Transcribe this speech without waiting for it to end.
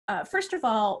first of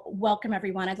all, welcome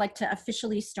everyone. I'd like to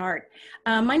officially start.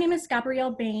 My name is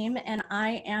Gabrielle Bayme, and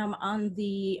I am on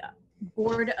the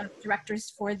board of directors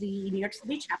for the New York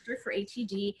City chapter for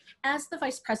ATD as the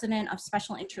vice president of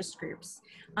special interest groups.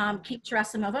 Kate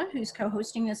Gerasimova, who's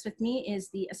co-hosting this with me, is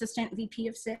the assistant VP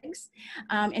of SIGs,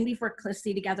 and we've worked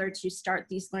closely together to start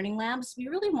these learning labs. We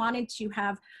really wanted to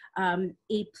have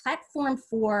a platform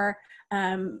for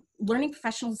learning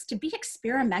professionals to be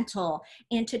experimental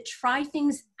and to try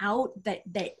things out that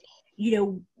you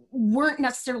know, weren't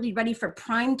necessarily ready for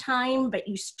prime time, but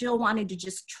you still wanted to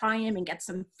just try them and get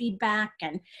some feedback.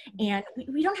 And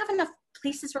we don't have enough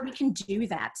places where we can do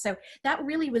that. So that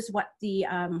really was what the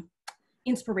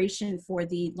inspiration for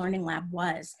the Learning Lab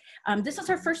was. This is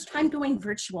our first time going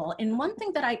virtual. And one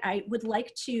thing that I would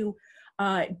like to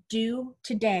do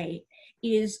today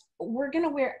is we're gonna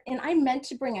wear, and I meant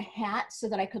to bring a hat so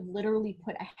that I could literally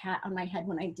put a hat on my head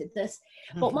when I did this.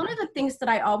 But one of the things that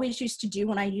I always used to do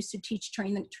when I used to teach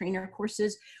trainer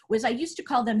courses was I used to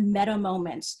call them meta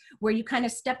moments, where you kind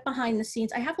of step behind the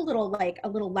scenes. I have a little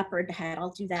leopard head. I'll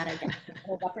do that again.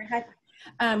 A leopard head.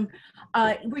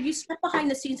 Where you step behind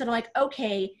the scenes and are like,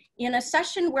 okay, in a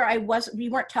session where we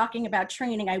weren't talking about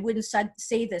training, I wouldn't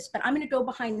say this, but I'm going to go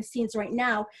behind the scenes right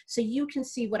now so you can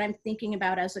see what I'm thinking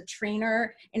about as a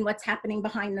trainer and what's happening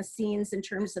behind the scenes in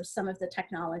terms of some of the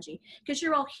technology, because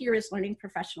you're all here as learning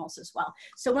professionals as well.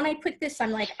 So when I put this,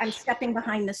 I'm stepping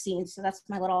behind the scenes. So that's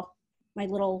my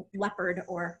little leopard,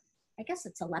 or I guess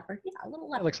it's a leopard. Yeah, a little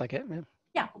leopard. It looks like it, man.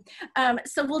 Yeah,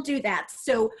 so we'll do that.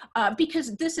 So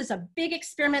because this is a big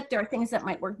experiment, there are things that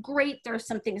might work great. There are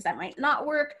some things that might not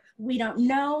work. We don't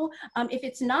know. If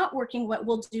it's not working, what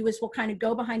we'll do is we'll kind of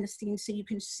go behind the scenes so you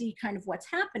can see kind of what's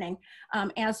happening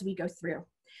as we go through.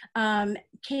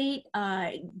 Kate,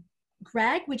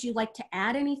 Greg, would you like to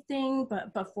add anything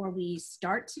before we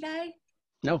start today?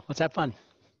 No, let's have fun.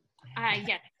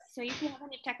 Yes. So if you have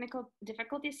any technical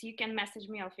difficulties, you can message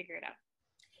me. I'll figure it out.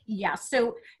 Yeah,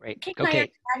 so Great. Kate and I are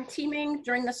tag teaming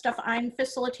during the stuff I'm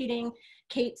facilitating.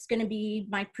 Kate's going to be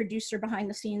my producer behind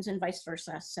the scenes and vice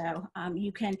versa. So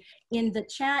you can, in the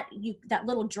chat, that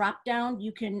little drop down,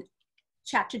 you can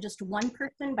chat to just one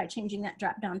person by changing that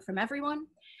drop down from everyone.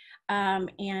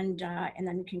 And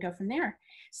then we can go from there.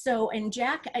 So, and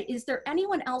Jack, is there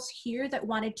anyone else here that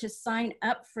wanted to sign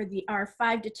up for our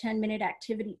 5 to 10 minute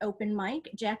activity open mic?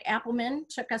 Jack Appleman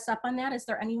took us up on that. Is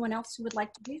there anyone else who would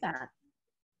like to do that?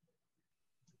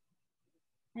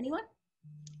 Anyone?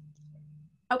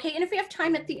 Okay, and if we have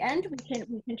time at the end, we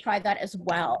can try that as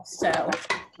well. So,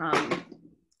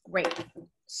 great.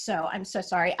 So I'm so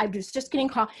sorry. I was just getting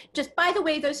called. Just by the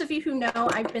way, those of you who know,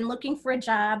 I've been looking for a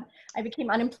job. I became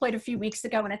unemployed a few weeks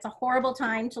ago, and it's a horrible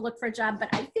time to look for a job, but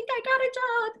I think I got a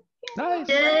job. Nice.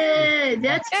 Yay,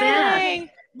 that's fast.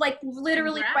 Like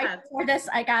literally right before this,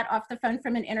 I got off the phone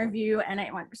from an interview and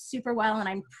it went super well, and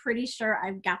I'm pretty sure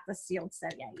I've got the sealed. So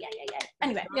yeah.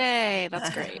 Anyway. Yay, that's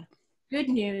great. Good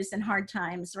news in hard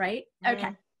times, right?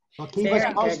 Okay. Well, keep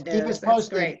us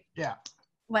posted. Yeah.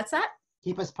 What's that?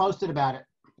 Keep us posted about it.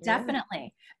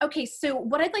 Definitely. Okay, so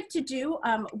what I'd like to do,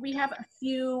 we have a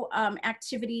few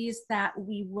activities that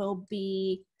we will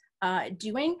be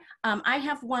doing. I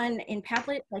have one in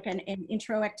Padlet, like an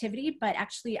intro activity, but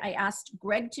actually I asked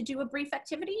Greg to do a brief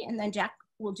activity, and then Jack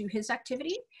will do his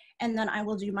activity, and then I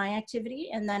will do my activity,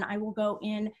 and then I will go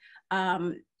in,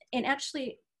 and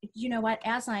actually, you know what,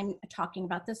 as I'm talking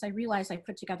about this, I realize I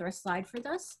put together a slide for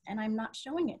this, and I'm not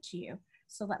showing it to you.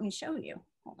 So let me show you.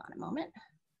 Hold on a moment.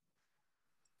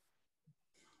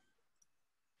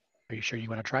 Are you sure you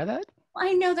want to try that?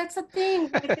 I know that's a thing.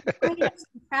 It's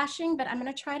crashing, but I'm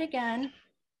going to try it again.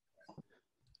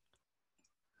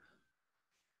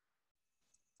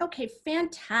 Okay,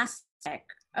 fantastic.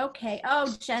 Okay.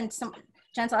 Oh, Jen's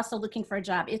also looking for a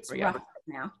job. It's rough right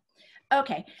now.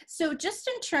 Okay, so just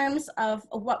in terms of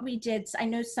what we did, I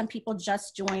know some people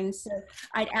just joined, so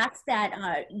I'd ask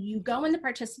that you go in the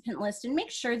participant list and make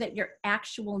sure that your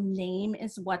actual name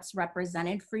is what's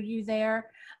represented for you there,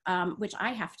 which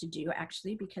I have to do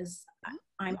actually because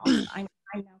I'm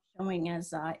now showing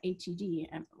as ATD,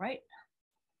 right?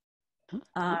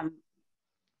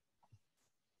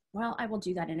 Well, I will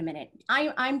do that in a minute.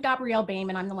 I'm Gabrielle Bayme,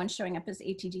 and I'm the one showing up as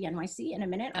ATD NYC. In a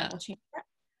minute, I will change that.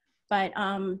 But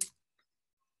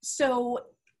so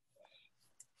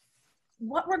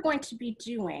what we're going to be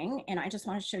doing, and I just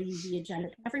want to show you the agenda.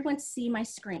 Can everyone see my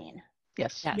screen?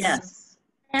 Yes. Yes.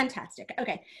 Fantastic.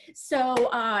 Okay,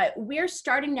 so we're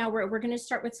starting now. We're going to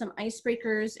start with some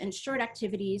icebreakers and short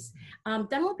activities. Then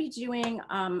we'll be doing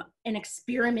an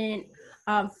experiment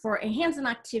for a hands-on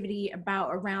activity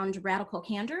around radical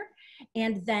candor.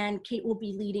 And then Kate will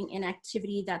be leading an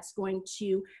activity that's going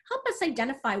to help us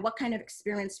identify what kind of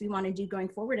experience we want to do going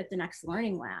forward at the next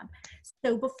Learning Lab.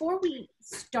 So before we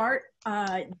start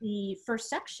the first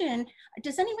section,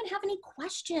 does anyone have any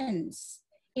questions?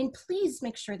 And please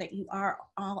make sure that you are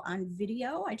all on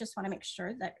video. I just want to make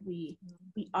sure that we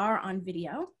are on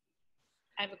video.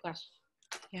 I have a question.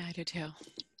 Yeah, I do too.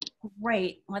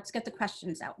 Great. Let's get the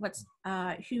questions out. What's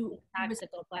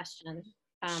Practical question.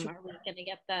 Sure. Are we going to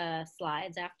get the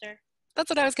slides after? That's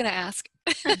what I was going to ask.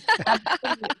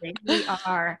 Absolutely, we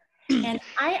are. And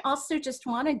I also just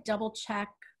want to double check.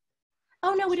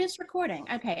 Oh no, it is recording.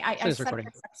 Okay, I set recording.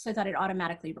 this up so that it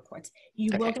automatically records. You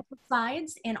will get the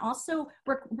slides, and also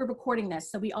we're recording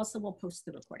this, so we also will post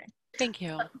the recording. Thank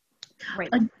you.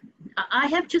 Great. I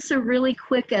have just a really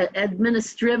quick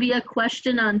administrivia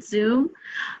question on Zoom.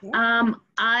 Yeah.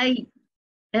 I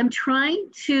am trying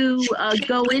to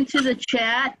go into the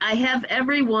chat. I have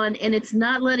everyone, and it's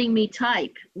not letting me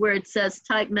type where it says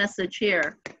type message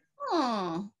here.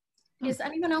 Is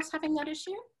anyone else having that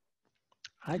issue?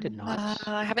 I did not.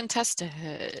 I haven't tested.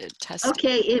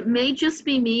 Okay, it may just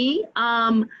be me.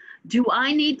 Do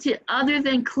I need to, other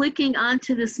than clicking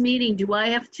onto this meeting, do I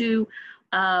have to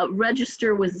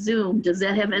register with Zoom? Does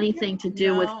that have anything to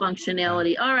do with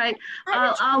functionality? All right,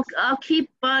 I'll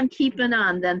keep on keeping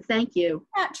on then. Thank you.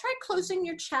 Yeah, try closing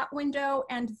your chat window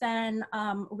and then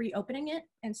reopening it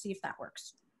and see if that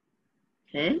works.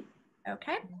 Okay.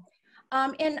 Okay.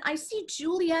 And I see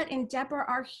Juliet and Deborah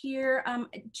are here.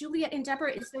 Juliet and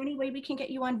Deborah, is there any way we can get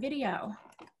you on video?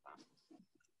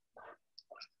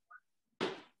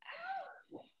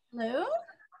 Hello?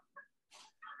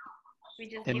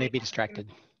 They may be distracted.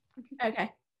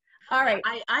 Okay. All right.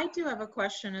 I do have a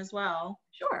question as well.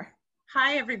 Sure.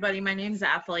 Hi, everybody. My name's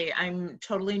Athley. I'm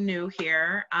totally new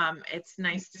here. It's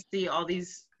nice to see all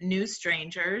these new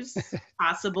strangers,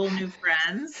 possible new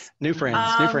friends. New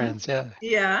friends, yeah.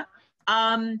 Yeah.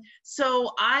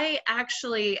 So I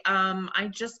actually, I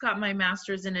just got my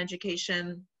master's in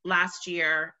education last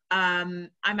year. I'm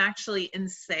actually in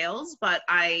sales, but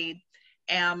I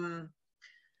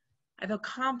have a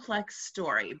complex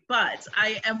story, but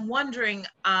I am wondering,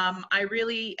 I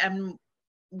really am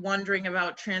wondering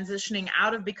about transitioning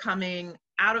out of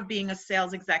being a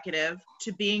sales executive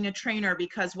to being a trainer,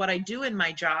 because what I do in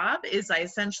my job is I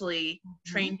essentially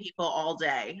train people all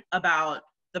day about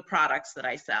the products that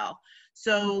I sell.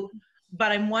 So,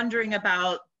 but I'm wondering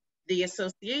about the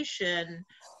association,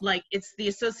 like it's the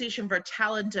Association for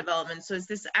Talent Development. So is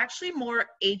this actually more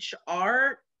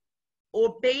HR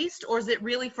or based, or is it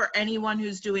really for anyone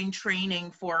who's doing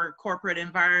training for corporate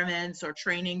environments or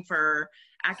training for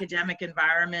academic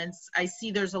environments? I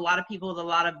see there's a lot of people with a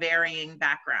lot of varying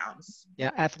backgrounds.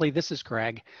 Yeah, Athlete, this is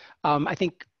Greg. I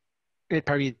think it'd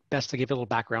probably be best to give you a little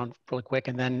background really quick,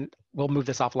 and then we'll move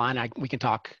this offline. We can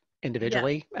talk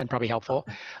individually and probably helpful.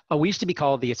 We used to be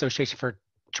called the Association for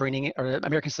Training, or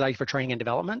American Society for Training and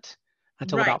Development,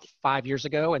 until about 5 years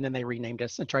ago, and then they renamed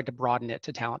us and tried to broaden it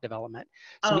to talent development.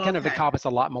 So we kind of encompass a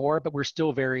lot more, but we're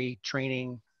still very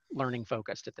training, learning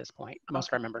focused at this point. Most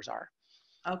of our members are.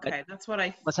 Okay, that's what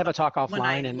I. Let's have a talk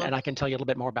offline, and I can tell you a little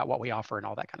bit more about what we offer and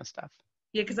all that kind of stuff.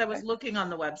 Yeah, because I was looking on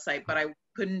the website, but I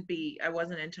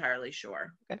wasn't entirely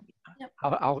sure. Okay. Yep.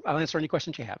 I'll answer any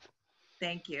questions you have.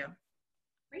 Thank you.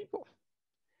 Great.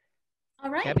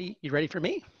 All right. Gabby, you ready for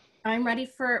me? I'm ready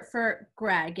for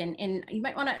Greg, and you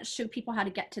might want to show people how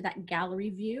to get to that gallery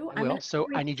view. I will. So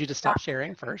I need you to stop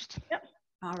sharing first. Yep.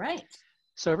 All right.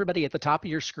 So everybody, at the top of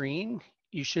your screen,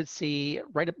 you should see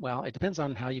well, it depends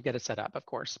on how you get it set up, of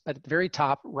course, but at the very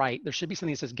top right, there should be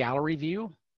something that says gallery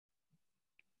view.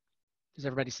 Does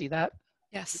everybody see that?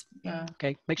 Yes.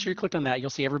 Okay, make sure you click on that. You'll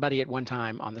see everybody at one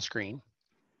time on the screen.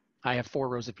 I have 4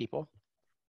 rows of people.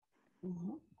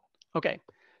 Okay,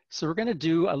 so we're gonna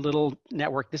do a little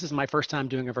network. This is my first time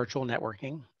doing a virtual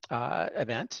networking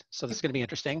event, so this is gonna be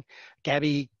interesting.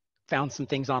 Gabby found some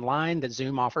things online that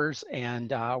Zoom offers,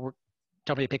 and we're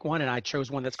told me to pick one, and I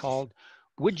chose one that's called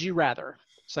Would You Rather?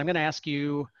 So I'm gonna ask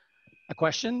you a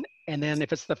question, and then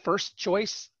if it's the first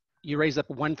choice, you raise up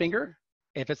 1 finger.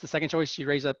 If it's the second choice, you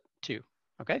raise up 2,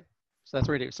 okay? So that's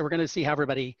what we do. So we're gonna see how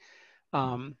everybody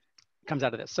comes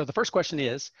out of this. So the first question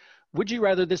is, would you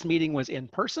rather this meeting was in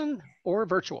person or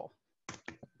virtual?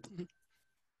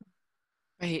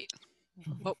 Wait,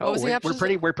 what was the options?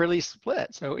 We're pretty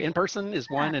split. So in person is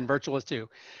 1 and virtual is 2.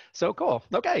 So cool.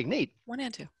 Okay, neat. 1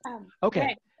 and 2. Okay.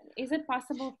 Right. Is it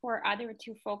possible for other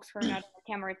 2 folks who are not on the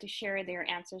camera to share their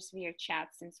answers via chat,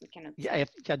 since we cannot? Yeah,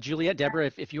 Juliet, Deborah,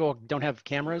 if you all don't have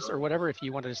cameras or whatever, if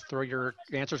you want to just throw your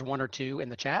answers 1 or 2 in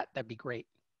the chat, that'd be great.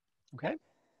 Okay.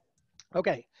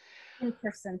 Okay. In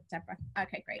person, Deborah.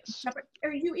 Okay, great. Deborah,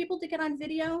 are you able to get on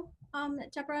video,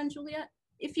 Deborah and Juliet?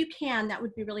 If you can, that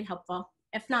would be really helpful.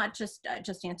 If not, just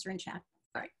answer in chat.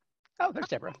 All right. Oh, there's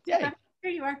Deborah. Yay.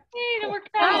 Here you are. Hey, it worked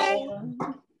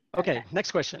out. Okay,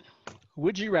 next question.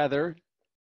 Would you rather,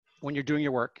 when you're doing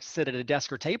your work, sit at a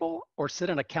desk or table, or sit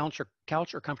on a couch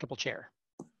or comfortable chair?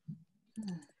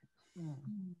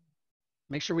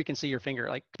 Make sure we can see your finger.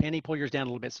 Like, Penny, pull yours down a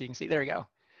little bit so you can see. There you go.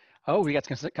 Oh, we got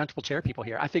some comfortable chair people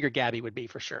here. I figured Gabby would be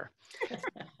for sure.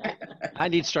 I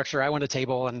need structure. I want a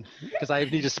table, and because I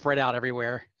need to spread out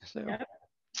everywhere. So,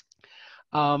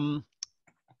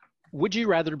 would you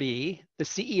rather be the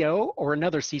CEO or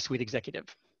another C-suite executive?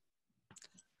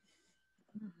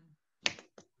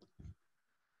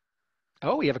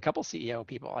 Oh, we have a couple CEO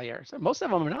people here. So most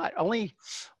of them are not. Only,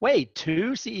 wait,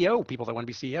 2 CEO people that want to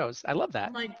be CEOs. I love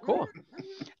that. Cool.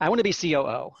 I want to be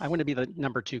COO. I want to be the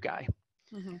number 2 guy.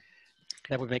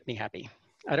 That would make me happy.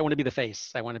 I don't want to be the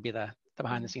face. I want to be the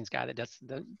behind the scenes guy that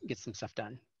gets some stuff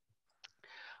done.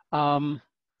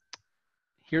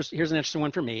 Here's an interesting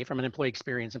one for me from an employee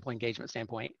experience, employee engagement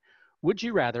standpoint. Would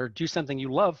you rather do something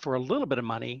you love for a little bit of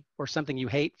money or something you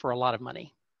hate for a lot of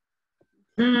money?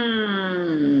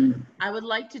 I would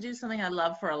like to do something I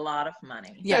love for a lot of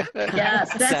money. Yeah. Yes,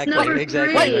 that's Exactly, number 3.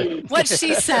 exactly. What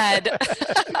she said.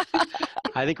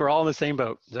 I think we're all in the same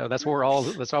boat. So that's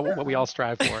what we all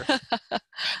strive for.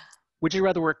 Would you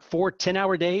rather work 4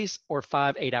 10-hour days or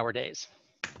 5 8-hour days?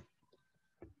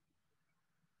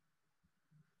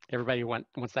 Everybody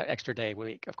wants that extra day a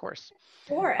week, of course.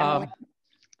 Or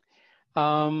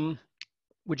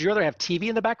would you rather have TV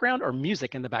in the background or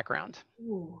music in the background?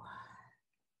 Ooh.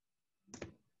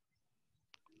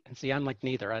 And see, I'm like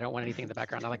neither. I don't want anything in the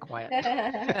background. I like quiet.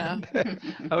 Yeah.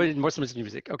 Oh, more some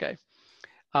music. Okay.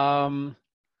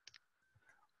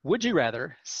 Would you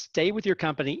rather stay with your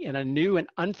company in a new and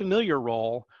unfamiliar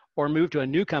role or move to a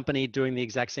new company doing the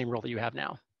exact same role that you have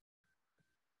now?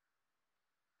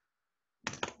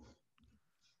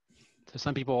 So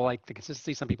some people like the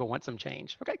consistency, some people want some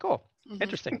change. Okay, cool.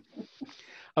 Interesting.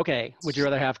 Okay, would you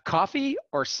rather have coffee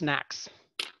or snacks?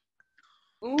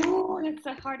 Ooh, that's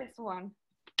the hardest one.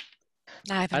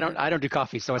 Neither. I don't do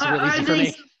coffee, so it's real easy for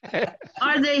me.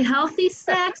 Are they healthy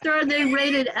snacks or are they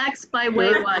rated X by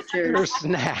Weight Watchers? Or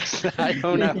snacks. I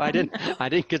don't know. I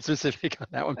didn't get specific on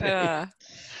that one.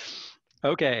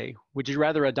 Okay. Would you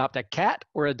rather adopt a cat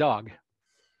or a dog?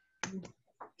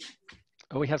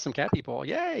 Oh, we have some cat people.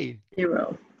 Yay.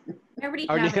 0.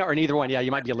 Or neither one. Yeah,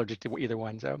 you might be allergic to either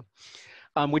one. So,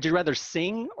 would you rather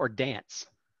sing or dance?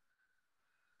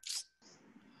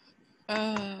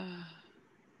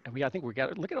 And I think we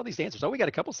got, look at all these dancers. Oh, we got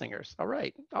a couple singers. All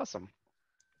right. Awesome.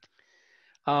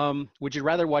 Would you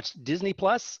rather watch Disney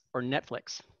Plus or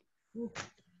Netflix?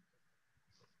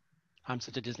 I'm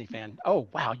such a Disney fan. Oh,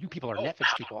 wow. You people are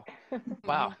Netflix people.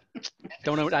 Wow.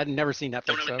 Don't know. I've never seen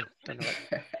Netflix, so don't know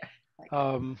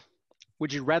it.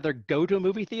 Would you rather go to a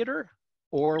movie theater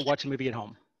or watch a movie at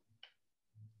home?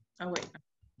 Oh,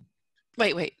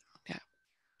 Wait. Yeah.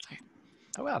 Sorry.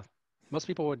 Oh, well, most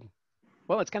people would.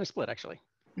 Well, it's kind of split, actually.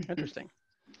 Interesting.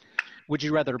 Would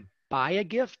you rather buy a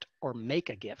gift or make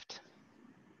a gift?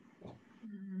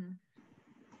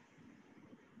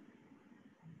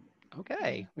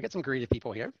 Okay, we got some creative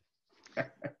people here.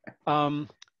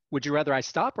 Would you rather I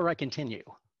stop or I continue?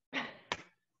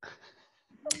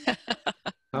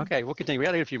 Okay, we'll continue. We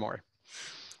got to get a few more.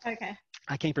 Okay.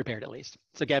 I came prepared at least.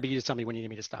 So Gabby, you just tell me when you need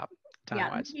me to stop,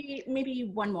 time-wise. Yeah,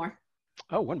 maybe one more.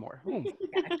 Oh, one more. Ooh.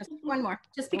 Yeah, just one more.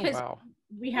 Just because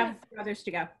we have others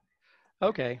to go.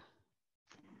 Okay.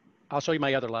 I'll show you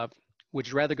my other love. Would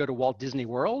you rather go to Walt Disney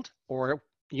World or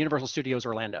Universal Studios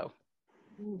Orlando?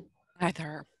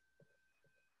 Neither.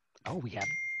 Oh, we have.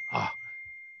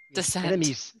 Descent.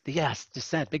 Enemies. Yes,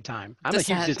 Descent, big time. I'm a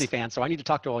huge Disney fan, so I need to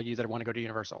talk to all you that want to go to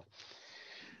Universal.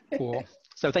 Cool.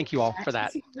 So thank you all for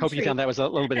that. Hope you found that was a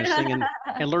little bit interesting and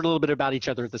learned a little bit about each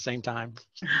other at the same time.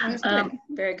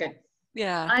 Very good.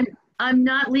 Yeah. I'm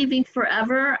not leaving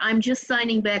forever. I'm just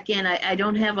signing back in. I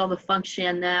don't have all the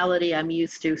functionality I'm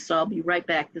used to, so I'll be right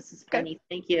back. This is Penny.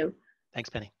 Thank you. Thanks,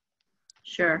 Penny.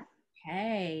 Sure.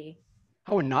 Hey.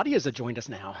 Oh, and Nadia's joined us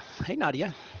now. Hey,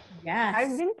 Nadia. Yes.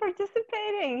 I've been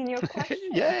participating in your question.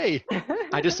 Yay.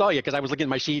 I just saw you because I was looking at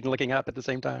my sheet and looking up at the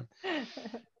same time.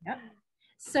 Yep.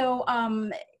 So,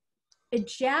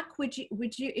 Jack,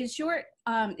 is your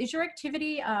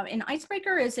activity in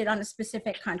Icebreaker, or is it on a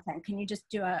specific content? Can you just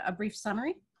do a brief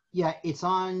summary? Yeah, it's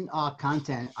on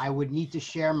content. I would need to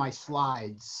share my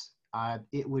slides.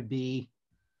 It would be,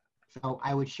 so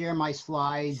I would share my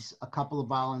slides. A couple of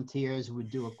volunteers would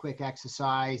do a quick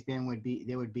exercise. Then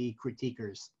there would be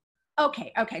critiquers.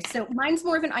 Okay, okay. So mine's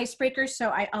more of an icebreaker,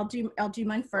 so I'll do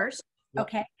mine first. Yep.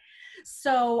 Okay.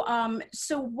 So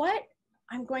so what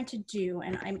I'm going to do,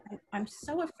 and I'm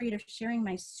so afraid of sharing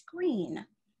my screen,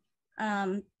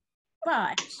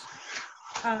 but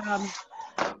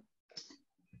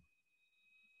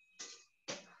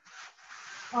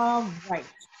all right.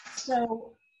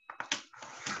 So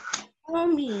tell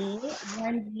me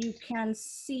when you can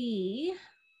see.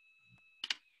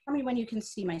 Tell me when you can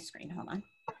see my screen. Hold on.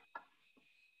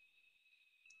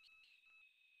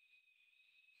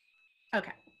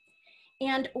 Okay.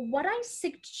 And what I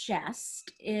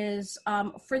suggest is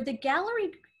for the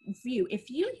gallery view, if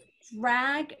you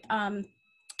drag the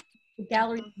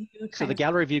gallery view. So the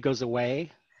gallery view goes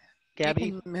away, Gabby?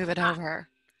 You can move it over.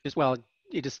 Well,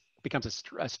 it just becomes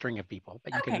a string of people,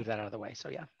 but you can Okay. move that out of the way. So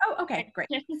yeah. Oh, okay, great.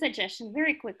 Just a suggestion,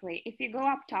 very quickly. If you go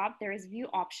up top, there is view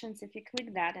options. If you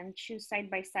click that and choose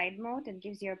side-by-side mode, it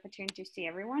gives you opportunity to see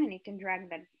everyone, and you can drag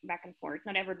that back and forth.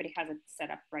 Not everybody has it set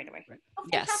up right away. Oh,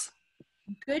 Yes.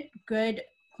 Good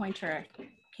pointer.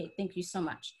 Okay, thank you so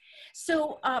much.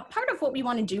 So part of what we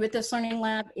want to do with this learning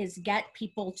lab is get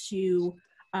people to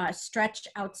stretch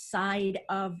outside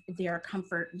of their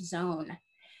comfort zone.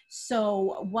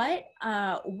 So what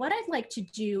I'd like to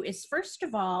do is, first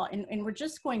of all, and we're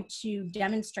just going to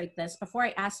demonstrate this before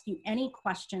I ask you any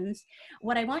questions,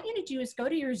 what I want you to do is go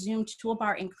to your Zoom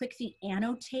toolbar and click the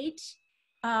annotate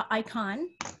icon.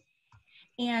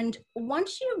 And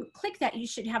once you click that, you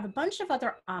should have a bunch of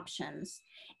other options.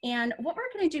 And what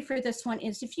we're going to do for this one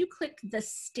is, if you click the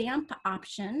stamp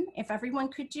option, if everyone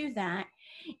could do that,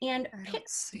 and pick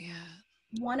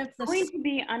one of the... It's going to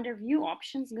be under view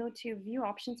options. Go to view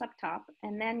options up top,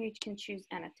 and then you can choose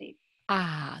annotate.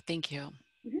 Ah, thank you.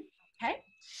 Okay.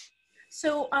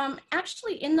 So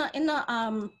actually in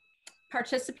the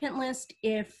participant list,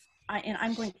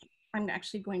 I'm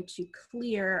actually going to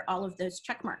clear all of those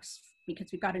check marks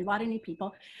because we've got a lot of new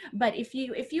people. But if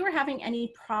you are having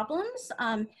any problems,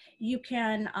 you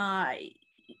can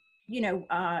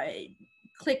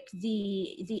click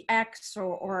the X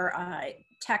or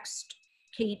text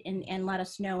Kate and let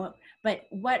us know. But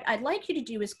what I'd like you to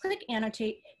do is click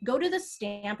annotate, go to the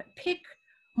stamp, pick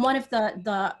one of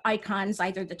the icons,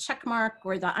 either the check mark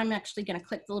or I'm actually going to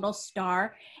click the little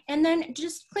star, and then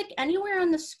just click anywhere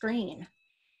on the screen.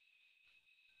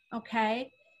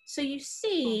 Okay, so you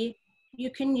see you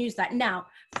can use that. Now,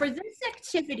 for this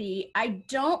activity, I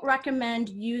don't recommend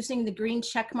using the green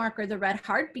check mark or the red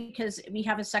heart, because we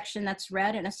have a section that's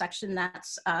red and a section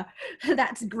that's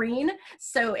that's green,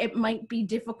 so it might be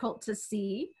difficult to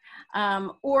see.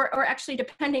 Or actually,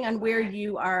 depending on where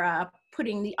you are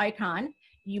putting the icon,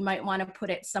 you might want to put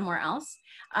it somewhere else.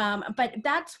 But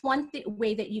that's one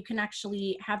way that you can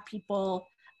actually have people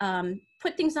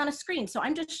put things on a screen. So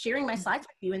I'm just sharing my slides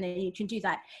with you, and then you can do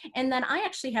that. And then I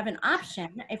actually have an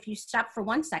option. If you stop for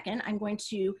 1 second, I'm going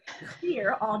to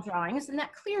clear all drawings, and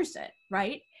that clears it,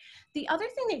 right? The other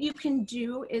thing that you can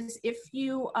do is, if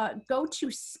you go to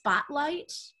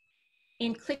Spotlight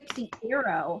and click the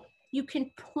arrow, you can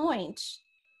point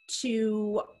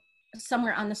to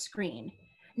somewhere on the screen.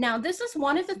 Now, this is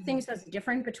one of the things that's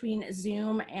different between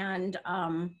Zoom and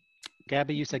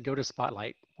Gabby, you said go to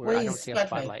Spotlight, where I don't see a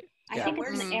Spotlight. I think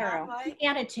it's an arrow.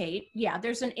 Annotate. Yeah,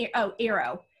 there's an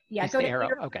arrow. Yeah, it's go the to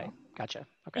arrow. Okay, gotcha.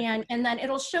 Okay. And then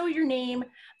it'll show your name.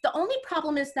 The only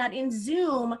problem is that in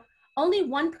Zoom, only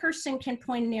one person can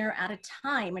point an arrow at a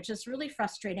time, which is really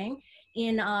frustrating.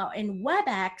 In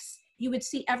WebEx, you would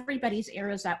see everybody's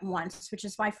arrows at once, which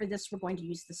is why for this we're going to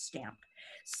use the stamp.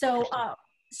 So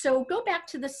so go back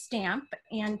to the stamp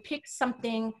and pick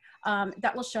something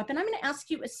that will show up. And I'm going to ask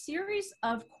you a series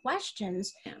of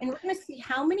questions, and we're going to see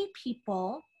how many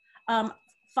people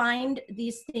find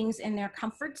these things in their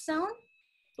comfort zone.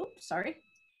 Oops, sorry.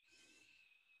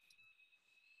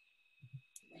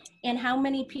 And how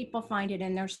many people find it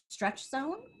in their stretch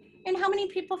zone, and how many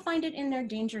people find it in their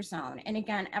danger zone. And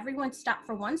again, everyone stop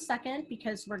for 1 second,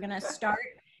 because we're going to start,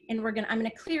 and I'm going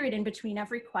to clear it in between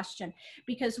every question,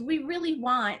 because we really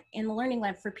want in the Learning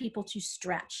Lab for people to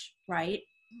stretch, right?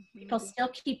 People still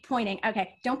keep pointing.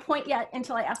 Okay, don't point yet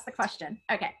until I ask the question.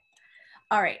 Okay,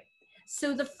 all right.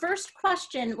 So the first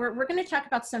question, we're going to talk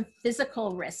about some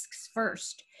physical risks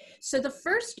first. So the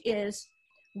first is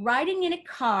riding in a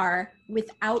car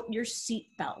without your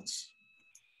seatbelt.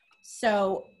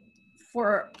 So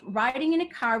for riding in a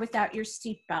car without your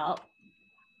seatbelt,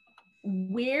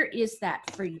 where is that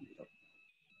for you?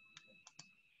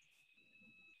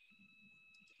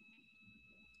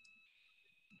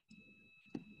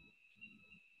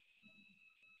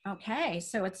 Okay,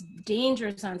 so it's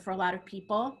danger zone for a lot of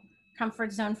people,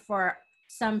 comfort zone for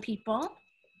some people.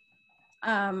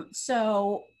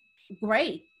 So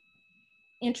great.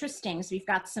 Interesting. So we've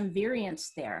got some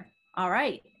variance there. All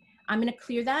right. I'm going to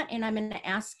clear that and I'm going to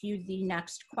ask you the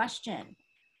next question.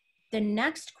 The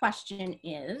next question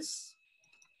is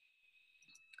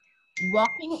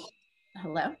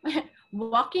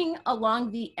walking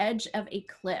along the edge of a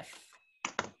cliff.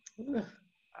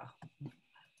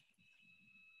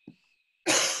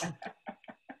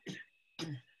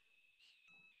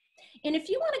 And if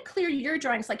you want to clear your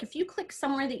drawings, like if you click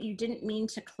somewhere that you didn't mean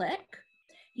to click,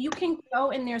 you can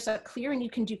go and there's a clear and you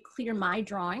can do clear my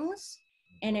drawings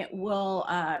and it will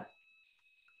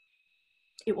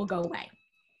go away.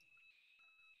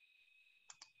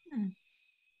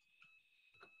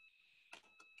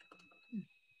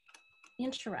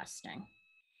 Interesting.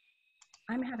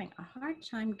 I'm having a hard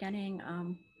time getting,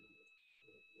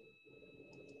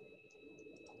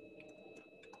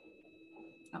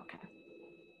 okay.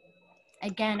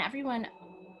 Again, everyone,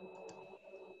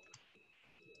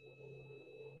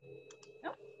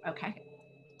 oh, okay.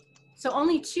 So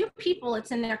only 2 people,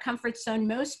 it's in their comfort zone.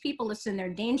 Most people, it's in their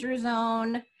danger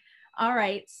zone. All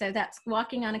right, so that's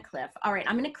walking on a cliff. All right,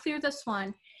 I'm gonna clear this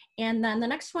one. And then the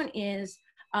next one is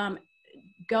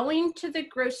going to the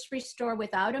grocery store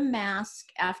without a mask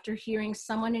after hearing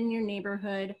someone in your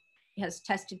neighborhood has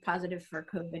tested positive for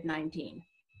COVID-19.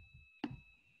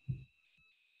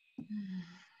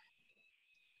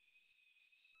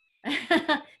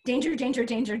 Danger, danger,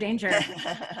 danger, danger.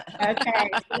 Okay,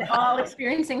 so we're all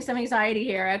experiencing some anxiety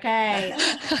here. Okay.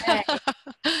 Okay.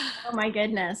 Oh my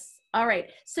goodness. All right,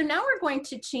 so now we're going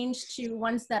to change to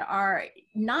ones that are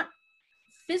not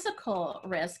physical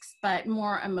risks, but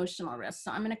more emotional risks.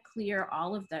 So I'm going to clear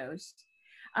all of those.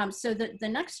 So the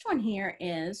next one here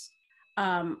is,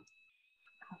 oh,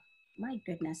 my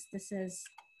goodness, this is,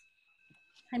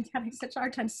 I'm having such a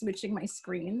hard time switching my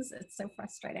screens. It's so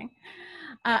frustrating.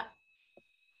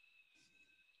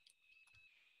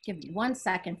 Give me 1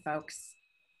 second, folks.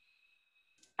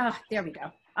 Oh, there we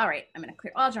go. All right, I'm going to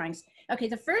clear all drawings. Okay,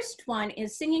 the first one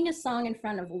is singing a song in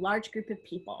front of a large group of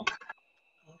people.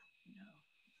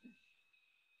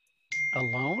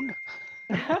 Alone?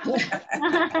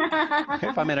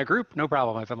 If I'm in a group, no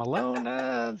problem. If I'm alone,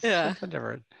 something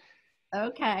different.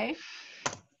 Okay.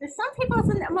 There's some people,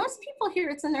 most people here,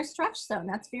 it's in their stretch zone.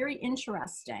 That's very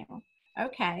interesting.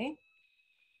 Okay.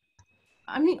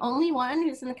 I'm the only one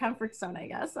who's in the comfort zone, I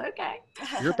guess. Okay.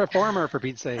 You're a performer, for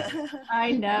Pete's sake.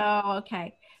 I know.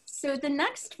 Okay. So the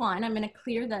next one, I'm going to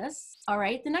clear this. All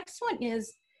right. The next one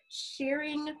is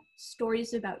sharing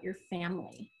stories about your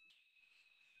family.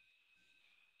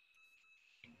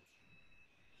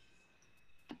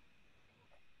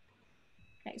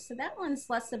 Okay, so that one's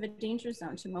less of a danger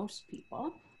zone to most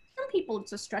people. Some people,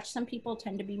 it's a stretch. Some people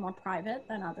tend to be more private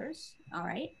than others. All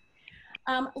right.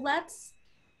 Let's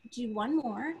do one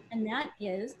more, and that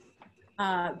is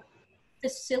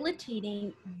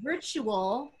facilitating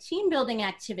virtual team building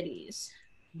activities.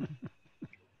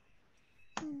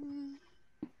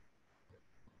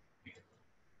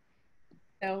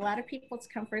 So a lot of people, it's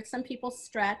comfort. Some people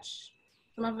stretch.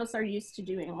 Some of us are used to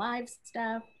doing live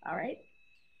stuff. All right.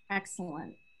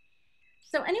 Excellent.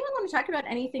 So anyone want to talk about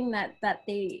anything that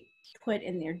they put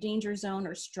in their danger zone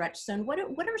or stretch zone? What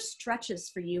are stretches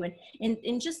for you?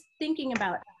 And just thinking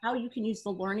about how you can use the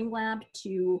Learning Lab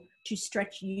to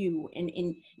stretch you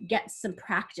and get some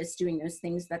practice doing those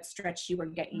things that stretch you or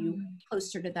get you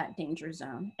closer to that danger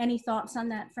zone. Any thoughts on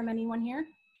that from anyone here?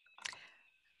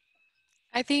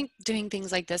 I think doing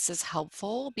things like this is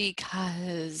helpful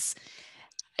because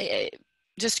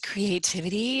just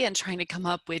creativity and trying to come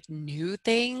up with new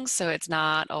things, so it's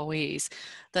not always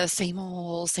the same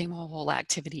old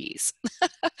activities.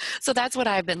 So that's what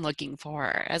I've been looking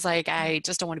for, as like I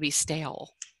just don't want to be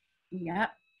stale. Yep,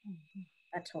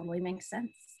 that totally makes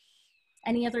sense.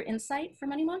 Any other insight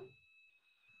from anyone?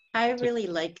 I really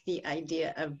like the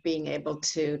idea of being able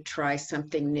to try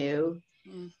something new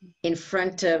in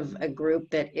front of a group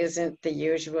that isn't the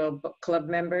usual book club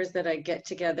members that I get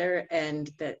together, and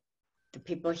that the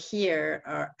people here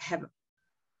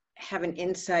have an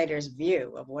insider's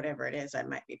view of whatever it is I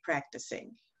might be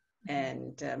practicing,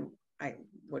 and I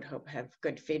would hope have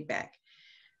good feedback.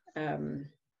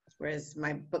 Whereas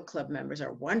my book club members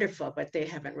are wonderful, but they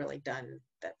haven't really done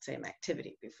that same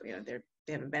activity before. You know, they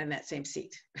haven't been in that same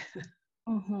seat.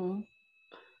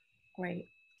 Great.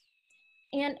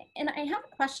 And I have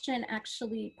a question,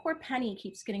 actually. Poor Penny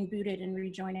keeps getting booted and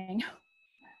rejoining.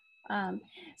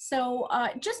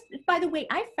 Just by the way,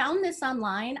 I found this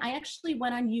online. I actually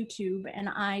went on YouTube and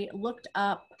I looked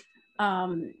up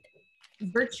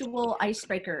virtual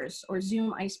icebreakers or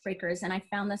Zoom icebreakers, and I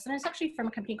found this, and it's actually from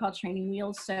a company called Training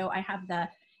Wheels. So I have the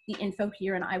the info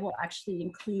here, and I will actually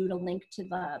include a link to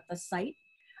the site.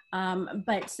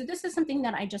 But so this is something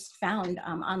that I just found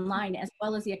online, as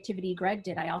well as the activity Greg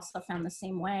did. I also found the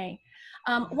same way.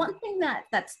 One thing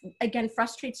that's again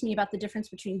frustrates me about the difference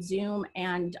between Zoom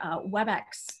and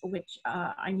WebEx, which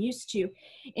I'm used to,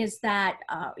 is that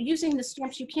using the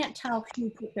stamps, you can't tell who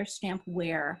put their stamp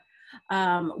where.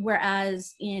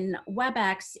 Whereas in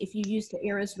WebEx, if you use the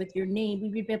arrows with your name, we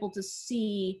would be able to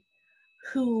see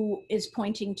who is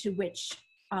pointing to which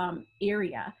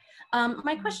area.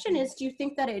 My question is, do you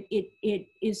think that it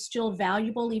is still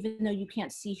valuable even though you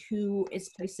can't see who is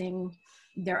placing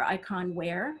their icon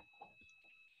where?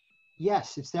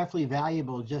 Yes, it's definitely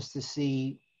valuable just to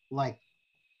see, like,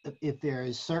 if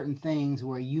there's certain things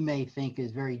where you may think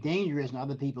is very dangerous and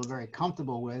other people are very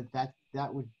comfortable with, that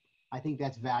would, I think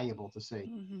that's valuable to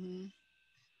see. Mm-hmm.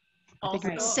 I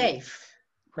think It's safe.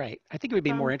 Right. I think it would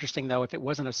be more interesting though if it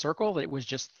wasn't a circle, that it was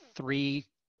just 3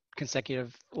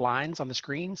 consecutive lines on the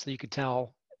screen, so you could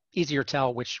easier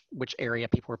tell which area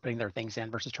people were putting their things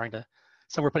in versus trying to,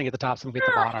 some were putting at the top, some at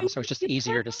the bottom. So it's just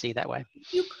easier to see that way.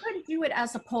 You could do it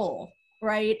as a poll,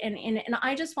 right? And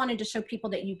I just wanted to show people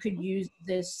that you could use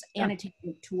this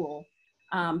annotating tool.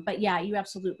 But yeah, you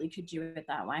absolutely could do it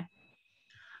that way.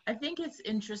 I think it's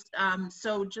interesting.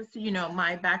 So just so you know,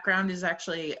 my background is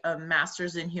actually a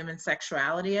master's in human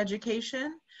sexuality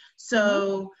education.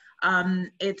 So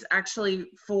it's actually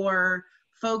for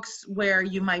folks where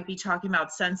you might be talking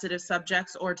about sensitive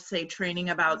subjects, or to say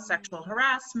training about sexual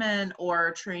harassment,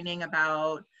 or training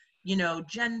about, you know,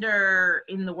 gender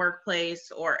in the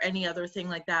workplace, or any other thing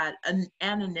like that.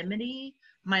 Anonymity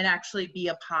might actually be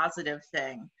a positive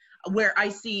thing, where I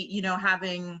see, you know,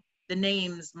 having the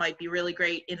names might be really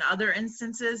great in other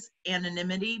instances.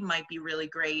 Anonymity might be really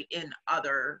great in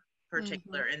other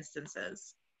particular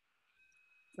instances.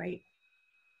 Right.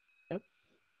 Yep.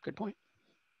 Good point.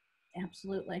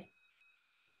 Absolutely.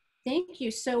 Thank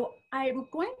you. So I'm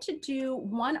going to do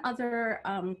one other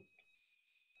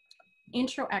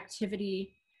intro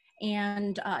activity,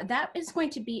 and that is going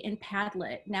to be in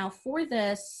Padlet. Now for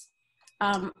this,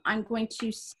 I'm going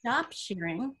to stop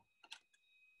sharing.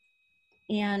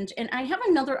 And I have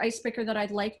another icebreaker that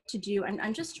I'd like to do, and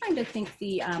I'm just trying to think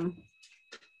the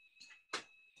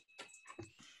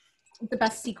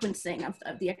best sequencing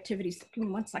of the activities. Give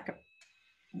me 1 second.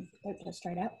 Just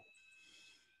try it out.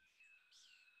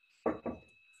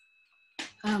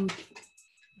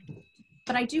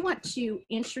 But I do want to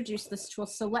introduce this tool,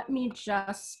 so let me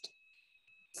just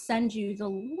send you the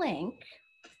link.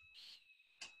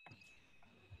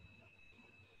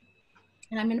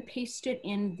 And I'm going to paste it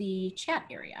in the chat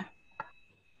area.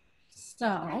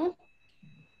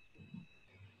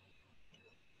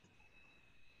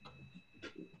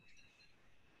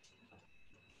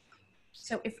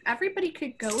 So if everybody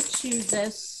could go to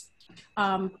this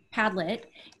Padlet,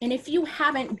 and if you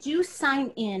haven't, do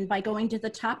sign in by going to the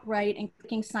top right and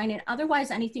clicking sign in. Otherwise,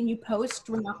 anything you post,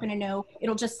 we're not going to know.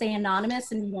 It'll just say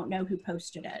anonymous and we won't know who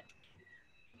posted it.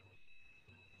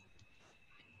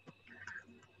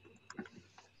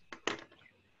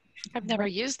 I've never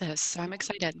used this, so I'm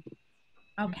excited.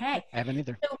 Okay. I haven't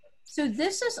either. So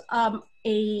this is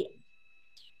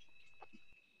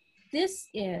this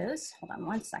is, hold on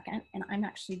 1 second, and I'm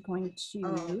actually going to.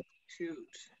 Oh, shoot.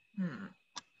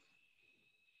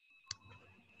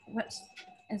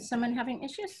 Is someone having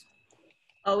issues?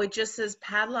 Oh, it just says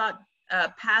Padlet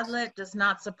does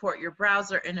not support your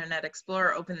browser, Internet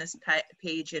Explorer. Open this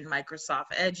page in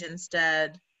Microsoft Edge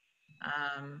instead.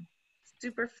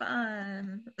 Super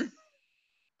fun.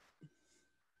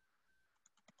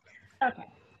 Okay,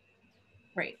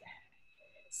 great.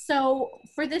 So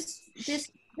for this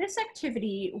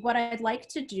activity, what I'd like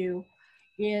to do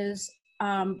is,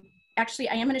 actually,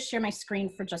 I am going to share my screen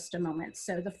for just a moment.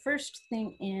 So the first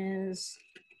thing is,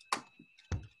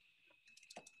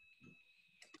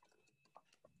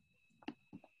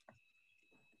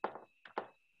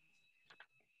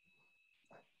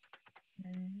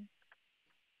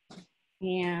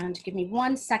 and give me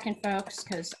 1 second, folks,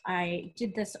 because I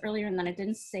did this earlier and then I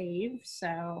didn't save.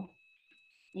 So,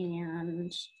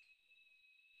 and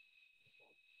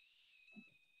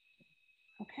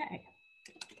okay.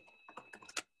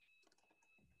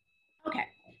 Okay,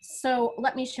 so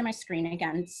let me share my screen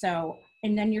again. So,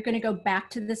 and then you're going to go back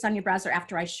to this on your browser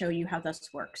after I show you how this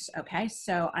works. Okay,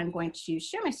 so I'm going to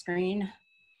share my screen.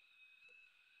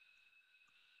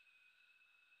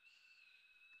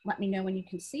 Let me know when you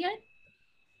can see it.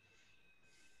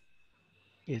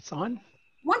 It's on.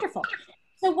 Wonderful.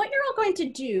 So what you're all going to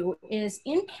do is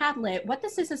in Padlet, what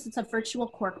this is it's a virtual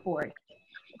corkboard.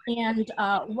 And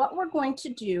what we're going to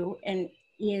do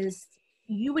is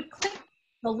you would click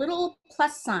the little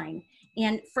plus sign.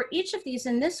 And for each of these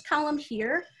in this column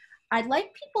here, I'd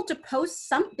like people to post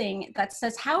something that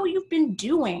says how you've been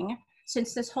doing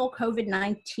since this whole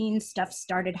COVID-19 stuff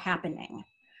started happening.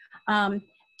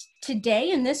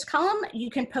 Today in this column, you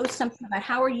can post something about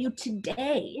how are you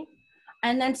today?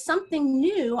 And then something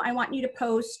new I want you to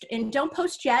post, and don't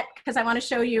post yet because I want to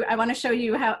show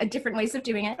you how different ways of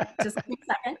doing it. Just give me a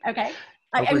second, okay?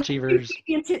 Overachievers.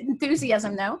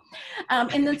 Enthusiasm though.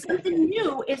 And then something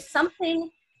new is something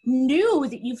new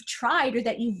that you've tried or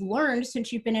that you've learned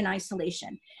since you've been in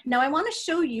isolation. Now I want to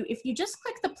show you, if you just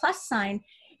click the plus sign,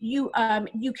 you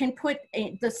can put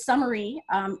the summary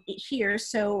here.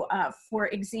 So for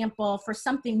example, for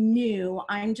something new,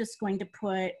 I'm just going to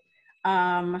put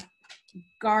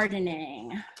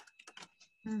gardening.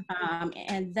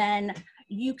 And then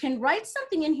you can write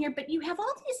something in here, but you have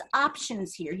all these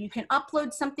options here. You can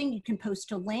upload something, you can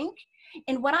post a link.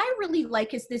 And what I really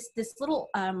like is this little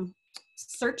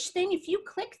search thing. If you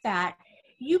click that,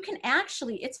 you can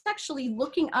it's actually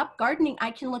looking up gardening. I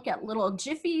can look at little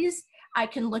jiffies. I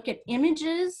can look at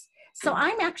images. So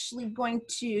I'm actually going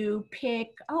to pick,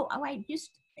 I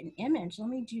used an image. Let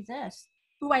me do this.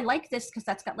 Oh, I like this because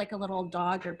that's got like a little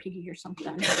dog or piggy or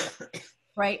something,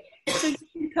 right? So you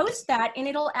can post that and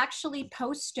it'll actually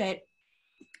post it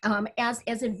as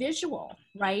a visual,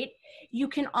 right? You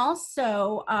can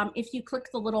also, if you click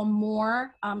the little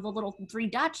more, the little 3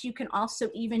 dots, you can also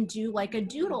even do like a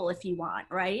doodle if you want,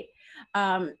 right?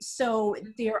 So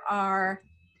there are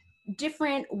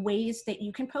different ways that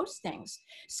you can post things.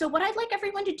 So what I'd like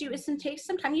everyone to do is take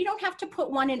some time. You don't have to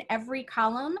put one in every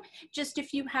column. Just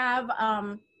if you have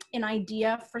an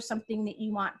idea for something that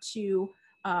you want to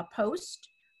post,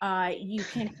 you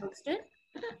can post it.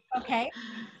 Okay,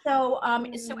 so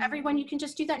so everyone, you can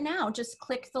just do that now. Just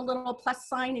click the little plus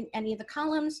sign in any of the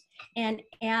columns and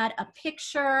add a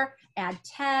picture, add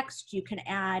text. You can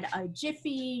add a jiffy.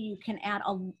 You can add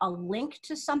a link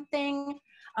to something.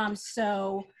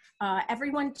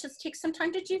 Everyone just take some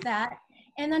time to do that.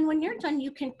 And then when you're done,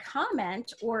 you can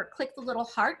comment or click the little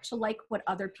heart to like what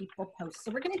other people post.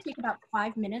 So we're going to take about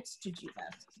 5 minutes to do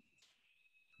this.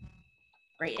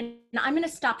 Great, and I'm going to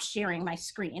stop sharing my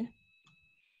screen.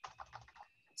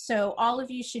 So all of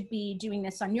you should be doing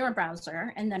this on your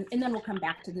browser, and then we'll come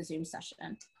back to the Zoom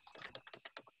session.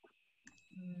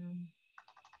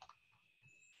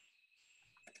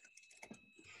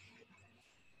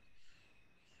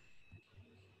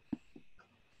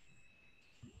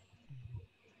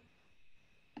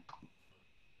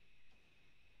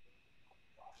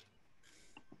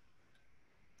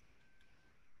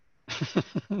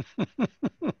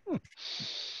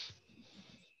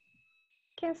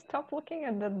 Can't stop looking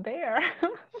at the bear.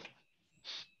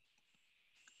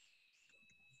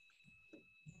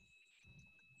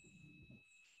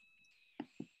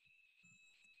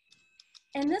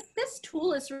 And this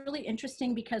tool is really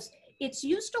interesting because it's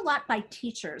used a lot by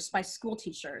teachers, by school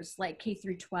teachers, like K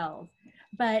through 12.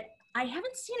 But I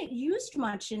haven't seen it used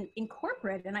much in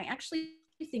corporate, and I actually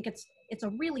think it's a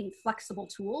really flexible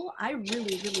tool. I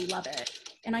really, really love it.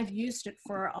 And I've used it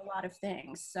for a lot of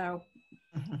things, so.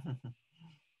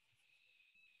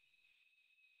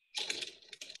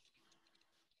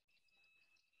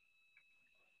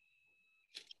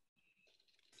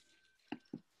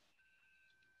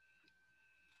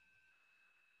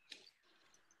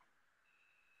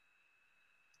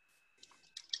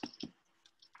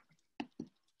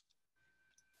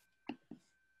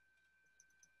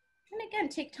 And again,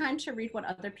 take time to read what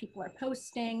other people are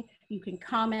posting. You can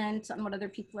comment on what other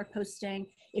people are posting.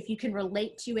 If you can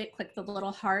relate to it, click the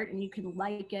little heart and you can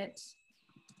like it.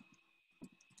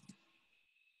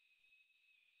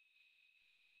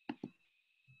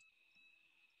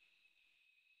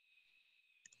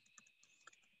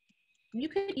 You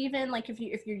could even, like, if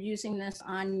you're using this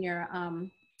on your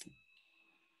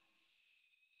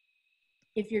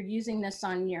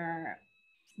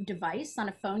device on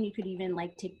a phone, you could even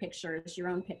like take pictures, your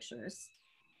own pictures.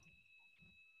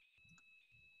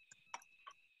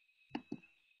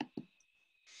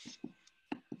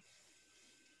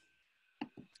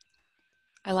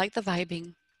 I like the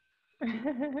vibing.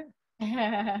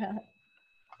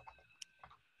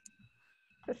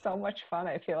 It's so much fun.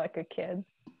 I feel like a kid.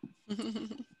 I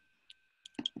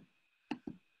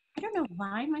don't know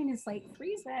why mine is like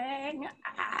freezing.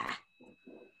 Ah.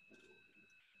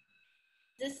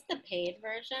 Is this the paid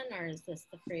version or is this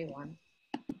the free one?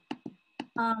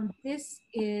 This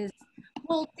is,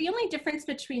 well, the only difference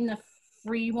between the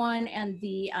free one and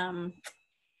the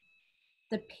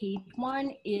paid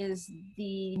one is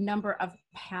the number of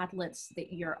Padlets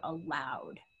that you're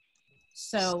allowed.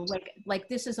 So like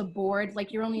this is a board,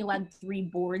 like you're only allowed 3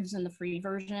 boards in the free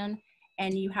version,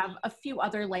 and you have a few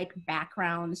other like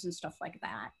backgrounds and stuff like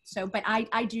that. So, but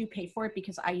I do pay for it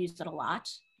because I use it a lot.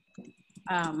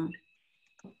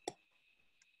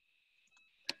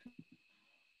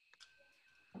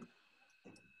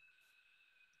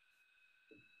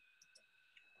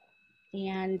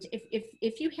 And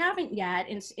if you haven't yet,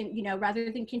 and you know,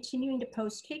 rather than continuing to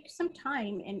post, take some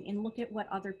time and look at what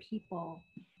other people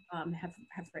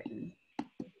have written.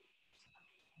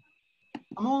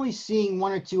 I'm only seeing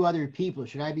 1 or 2 other people.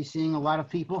 Should I be seeing a lot of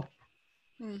people?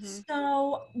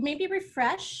 So maybe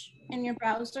refresh in your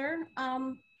browser.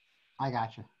 I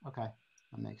gotcha. Okay,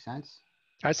 that makes sense.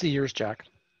 I see yours, Jack.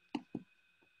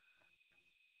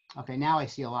 Okay, now I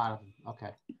see a lot of them. Okay.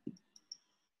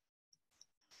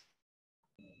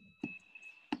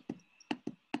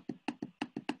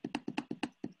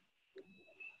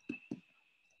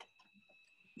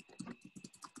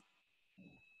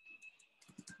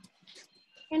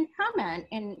 And comment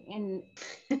and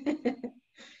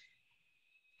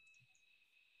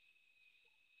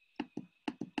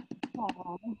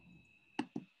oh.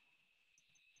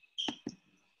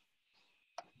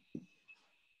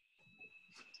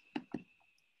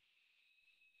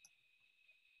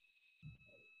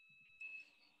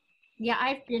 Yeah,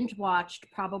 I've binge watched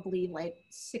probably like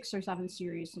 6 or 7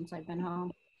 series since I've been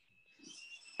home.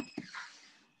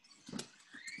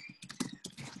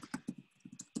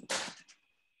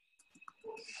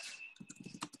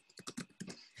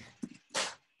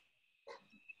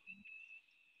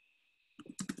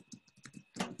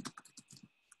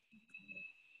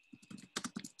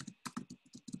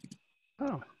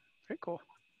 Oh, very cool.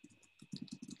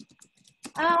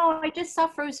 Oh, I just saw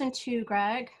Frozen 2,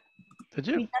 Greg. Did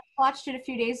you? We just watched it a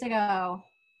few days ago.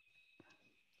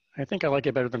 I think I like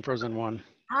it better than Frozen 1.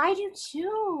 I do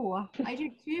too. I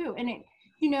do too. And it,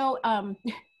 you know,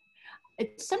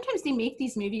 sometimes they make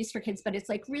these movies for kids, but it's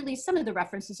like really some of the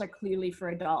references are clearly for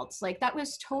adults. Like that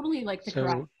was totally like the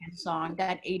Karate Kid song,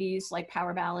 that 80s like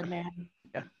power ballad, man.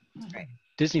 Yeah. Right.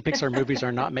 Disney Pixar movies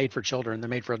are not made for children. They're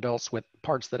made for adults with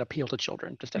parts that appeal to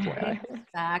children, just FYI.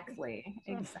 Exactly.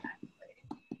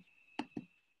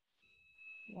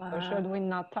 So should we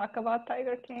not talk about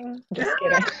Tiger King? Just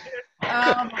kidding.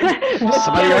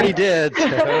 Somebody already did.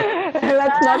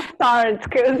 Let's not start,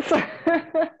 because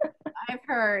I've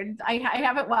heard. I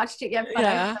haven't watched it yet, but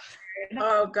Yeah. I've heard.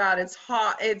 Oh God, it's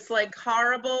hot. It's like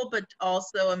horrible, but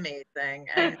also amazing.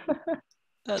 And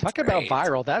Talk about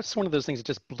viral. That's one of those things that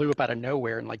just blew up out of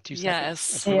nowhere in like 2 seconds.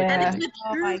 Yes. That's really and crazy. it's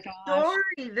a true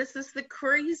story. This is the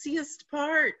craziest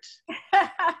part.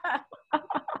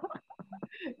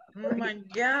 Oh my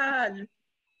God.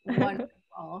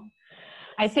 Wonderful.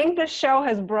 I think the show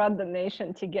has brought the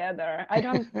nation together. I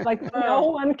don't like no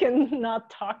one can not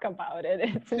talk about it.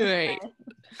 It's insane. Right.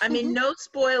 I mean, no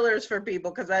spoilers for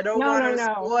people because I don't want to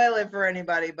spoil it for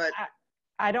anybody, but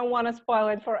I don't want to spoil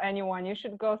it for anyone. You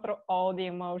should go through all the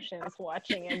emotions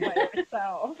watching it by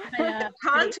yourself.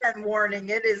 Content warning,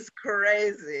 it is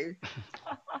crazy.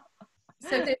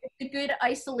 So the good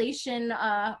isolation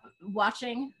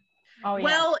watching. Oh yeah.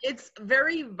 Well, it's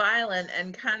very violent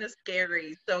and kind of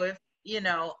scary. So if, you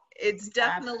know, it's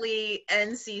definitely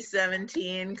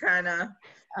NC-17 kind of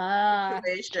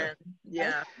situation.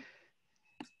 Yeah.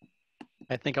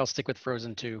 I think I'll stick with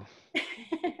Frozen 2.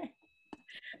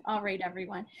 All right,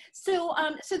 everyone. So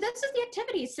so this is the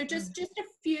activity. So just a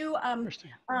few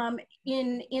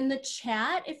in the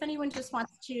chat, if anyone just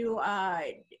wants to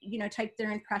you know, type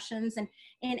their impressions, and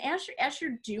as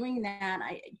you're doing that,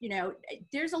 you know,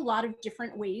 there's a lot of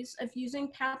different ways of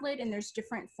using Padlet, and there's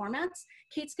different formats.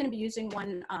 Kate's going to be using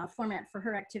one format for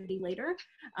her activity later,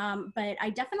 but I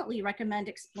definitely recommend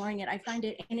exploring it. I find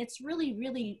it, and it's really,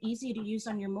 really easy to use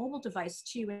on your mobile device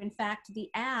too. In fact, the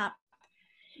app,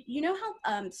 you know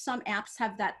how some apps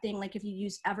have that thing, like if you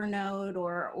use Evernote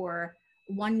or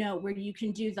OneNote, where you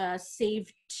can do the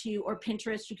save to, or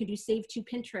Pinterest, you can do save to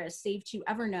Pinterest, save to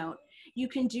Evernote. You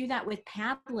can do that with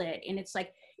Padlet. And it's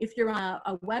like, if you're on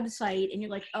a website and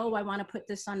you're like, oh, I want to put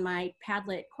this on my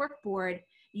Padlet corkboard,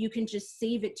 you can just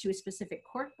save it to a specific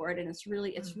corkboard. And it's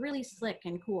really slick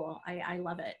and cool. I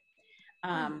love it.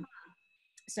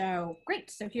 So great.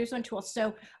 So here's one tool.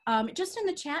 So just in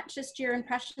the chat, just your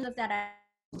impression of that.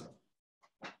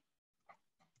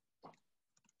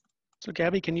 So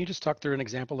Gabby, can you just talk through an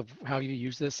example of how you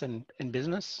use this in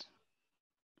business?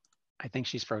 I think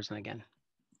she's frozen again.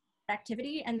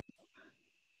 Activity. And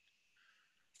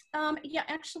yeah,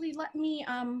 actually let me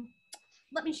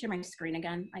share my screen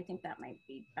again. I think that might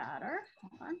be better.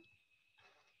 Hold on.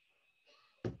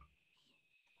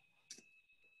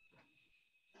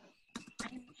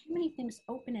 I'm too many things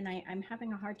open and I'm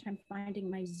having a hard time finding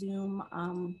my Zoom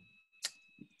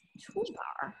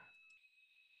toolbar.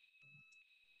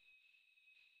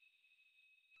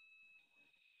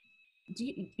 Do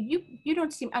you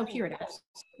don't seem, oh, here it is.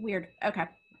 Weird. Okay.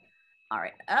 All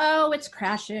right. Oh, it's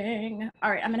crashing.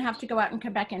 All right. I'm going to have to go out and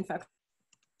come back in, folks.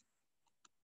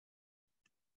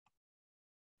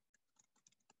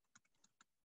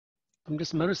 I'm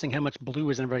just noticing how much blue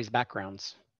is in everybody's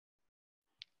backgrounds.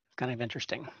 It's kind of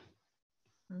interesting.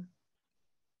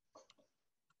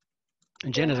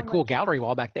 And Jen has a cool gallery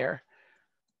wall back there.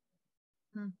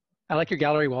 I like your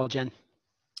gallery wall, Jen.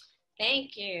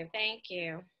 Thank you. Thank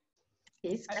you.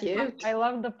 He's cute. I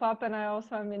love the pup, and I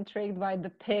also am intrigued by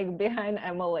the pig behind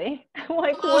Emily. I'm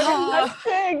like, what is that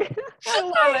pig? I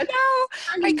love it.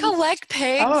 know. I collect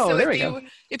pigs. Oh, so there we go.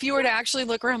 if you were to actually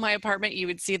look around my apartment, you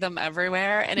would see them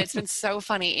everywhere. And it's been so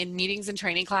funny in meetings and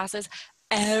training classes.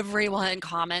 Everyone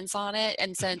comments on it.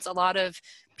 And since a lot of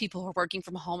people are working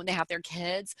from home and they have their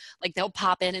kids, like they'll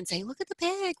pop in and say, look at the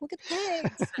pig, look at the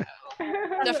pig. So,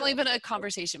 definitely been a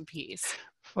conversation piece.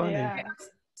 Funny. Yeah.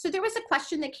 So there was a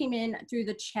question that came in through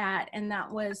the chat, and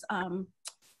that was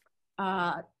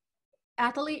Athalie,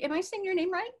 am I saying your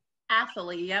name right?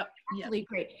 Athalie, yep. Athalie,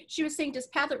 great. She was saying, does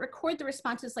Padlet record the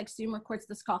responses like Zoom records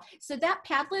this call? So that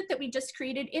Padlet that we just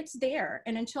created, it's there.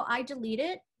 And until I delete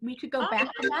it, we could go back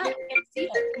to that and see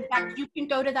it. In fact, you can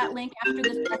go to that link after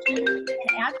this session and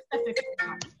add stuff if you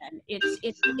want. And it's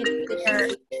there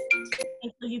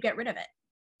until you get rid of it.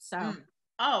 So.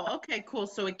 Oh, okay, cool.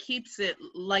 So it keeps it,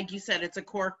 like you said, it's a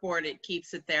cork board. It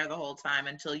keeps it there the whole time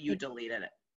until you deleted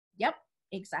it. Yep,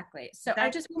 exactly. So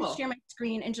I just want cool. to share my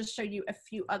screen and just show you a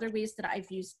few other ways that I've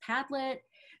used Padlet.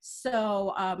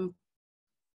 So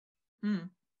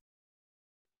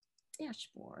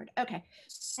dashboard. Okay,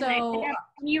 so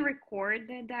can you record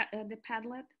the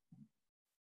Padlet?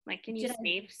 Like, can you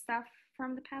save stuff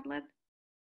from the Padlet?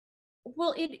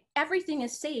 Well, everything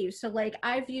is saved. So like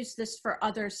I've used this for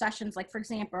other sessions. Like for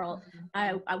example,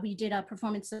 we did a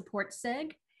performance support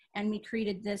SIG and we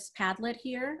created this Padlet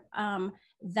here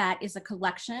that is a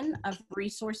collection of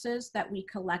resources that we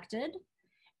collected.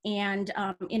 And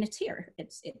in it's here.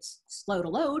 It's slow to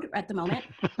load at the moment,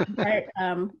 but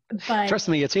Trust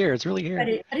me, it's here. It's really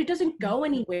here. But it doesn't go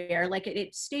anywhere. Like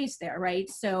it stays there, right?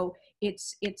 So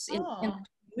it's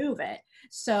move it.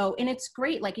 So, and it's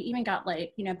great. Like it even got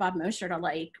like, you know, Bob Mosher to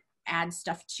like add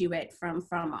stuff to it from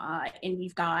and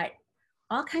we've got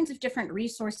all kinds of different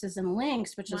resources and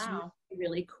links, which is really,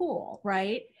 really cool.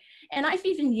 Right. And I've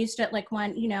even used it like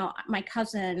when, you know, my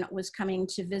cousin was coming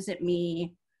to visit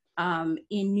me in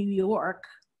New York,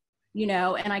 you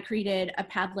know, and I created a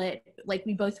Padlet, like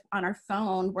we both on our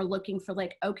phone were looking for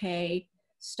like, okay,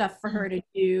 stuff for her to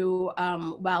do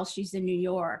while she's in New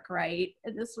York, right?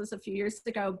 And this was a few years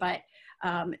ago, but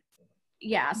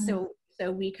yeah, so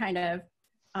we kind of,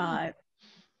 I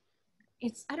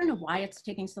don't know why it's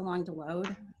taking so long to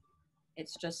load.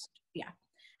 It's just, yeah.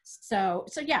 So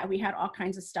yeah, we had all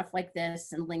kinds of stuff like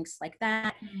this and links like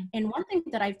that. And one thing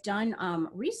that I've done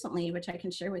recently, which I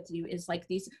can share with you, is like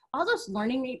all those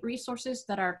learning resources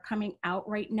that are coming out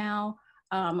right now,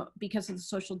 because of the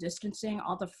social distancing,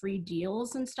 all the free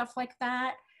deals and stuff like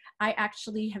that. I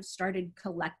actually have started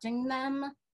collecting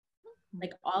them,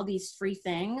 like all these free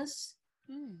things.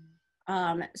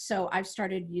 So I've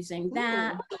started using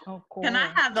that. Oh, cool. Can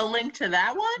I have the link to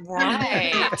that one?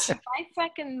 Right. I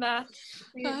second that.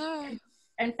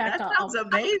 In fact, That sounds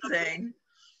amazing.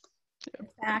 In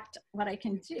fact, what I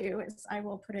can do is I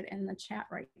will put it in the chat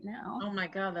right now. Oh my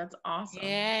God, that's awesome.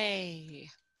 Yay.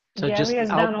 So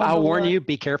I'll warn you,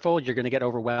 be careful. You're going to get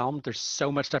overwhelmed. There's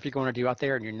so much stuff you're going to do out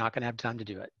there and you're not going to have time to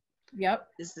do it. Yep.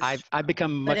 I've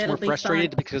become much more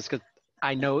frustrated because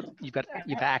I know you've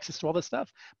access to all this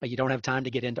stuff, but you don't have time to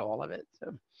get into all of it.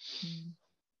 So.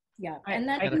 Yeah. And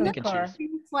then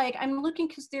it's like, I'm looking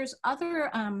because there's other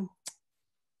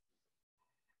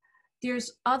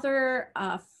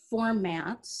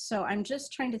formats. So I'm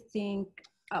just trying to think,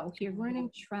 oh, here,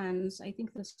 learning trends. I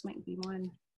think this might be one.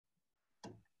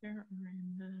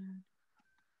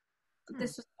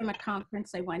 This was from a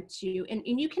conference I went to, and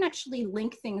you can actually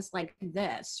link things like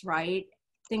this, right?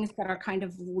 Things that are kind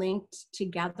of linked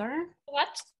together.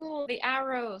 That's cool, the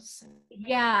arrows.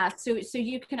 Yeah, so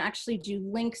you can actually do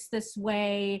links this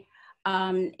way,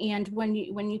 and when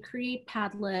you create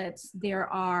Padlets,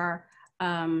 there are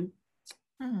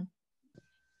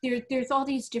there's all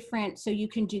these different, so you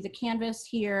can do the canvas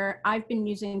here. I've been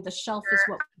using the shelf is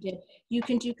what we did. You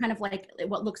can do kind of like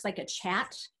what looks like a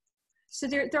chat. So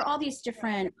there are all these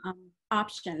different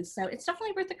options. So it's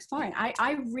definitely worth exploring.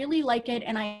 I really like it.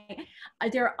 And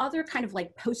there are other kind of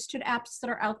like post-it apps that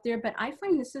are out there, but I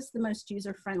find this is the most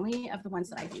user-friendly of the ones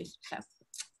that I've used. So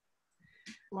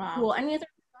Wow. cool. Any other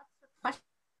thoughts or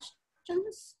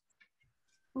questions?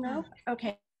 No?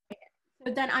 Okay.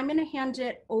 So then I'm going to hand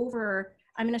it over.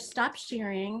 I'm going to stop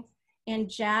sharing. And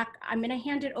Jack, I'm going to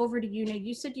hand it over to you. Now,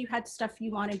 you said you had stuff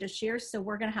you wanted to share, so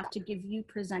we're going to have to give you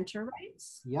presenter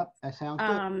rights. Yep, that sounds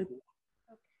good.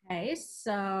 Okay,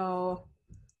 so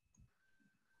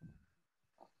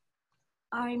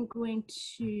I'm going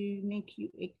to make you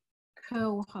a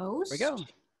co-host. There we go.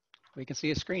 We can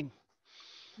see a screen.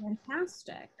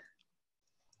 Fantastic.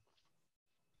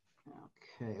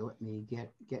 Okay, let me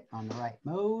get on the right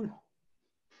mode.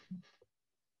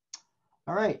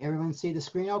 All right, everyone see the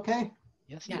screen okay?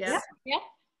 Yes. Yes. Yep.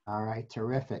 All right,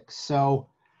 terrific. So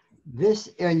this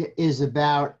is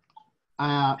about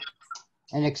an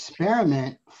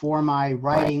experiment for my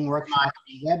writing workshop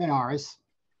webinars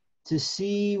to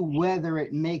see whether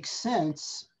it makes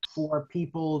sense for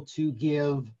people to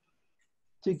give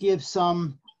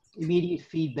some immediate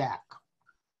feedback.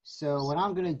 So what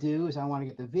I'm going to do is I want to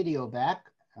get the video back.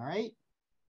 All right.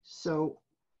 So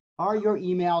are your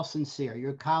emails sincere?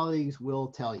 Your colleagues will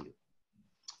tell you.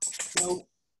 So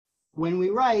when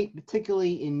we write,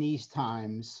 particularly in these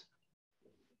times,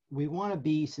 we want to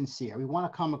be sincere. We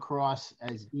want to come across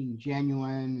as being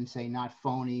genuine and say not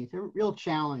phony. It's a real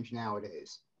challenge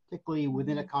nowadays, particularly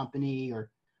within a company or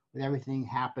with everything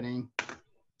happening.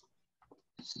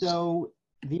 So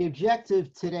the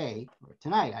objective today, or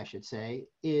tonight I should say,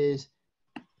 is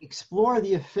explore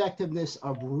the effectiveness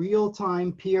of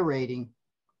real-time peer rating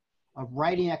of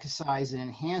writing exercise and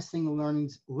enhancing the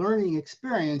learning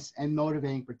experience and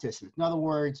motivating participants. In other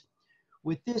words,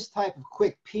 with this type of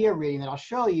quick peer rating that I'll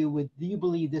show you, do you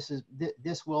believe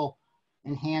this will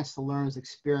enhance the learner's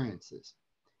experiences?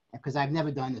 Because I've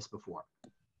never done this before.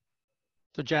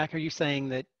 So Jack, are you saying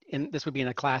that this would be in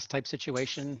a class type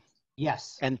situation?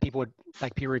 Yes. And people would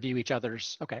like peer review each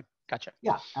other's? Okay, gotcha.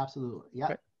 Yeah, absolutely. Yeah.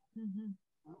 Okay.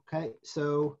 Okay,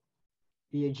 so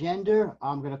the agenda,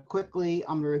 I'm going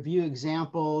to review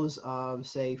examples of,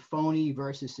 say, phony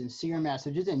versus sincere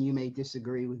messages, and you may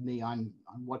disagree with me on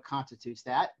what constitutes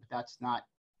that, but that's not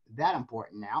that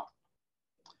important now.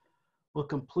 We'll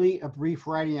complete a brief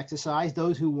writing exercise.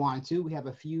 Those who want to, we have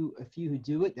a few who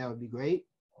do it, that would be great.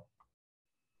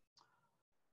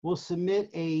 We'll submit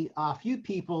a few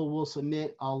people will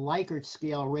submit a Likert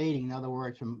scale rating, in other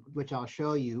words, from which I'll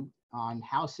show you on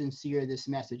how sincere this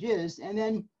message is, and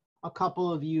then a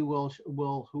couple of you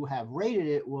who have rated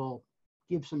it will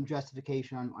give some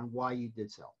justification on why you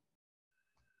did so.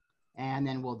 And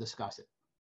then we'll discuss it.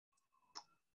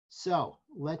 So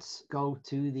let's go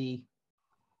to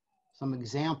some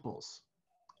examples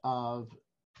of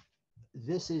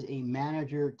this is a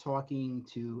manager talking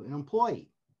to an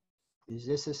employee. Is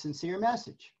this a sincere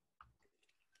message?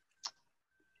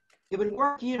 You've been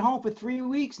working at home for 3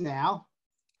 weeks now.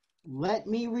 Let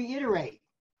me reiterate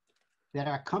that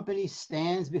our company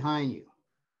stands behind you.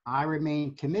 I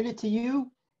remain committed to you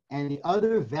and the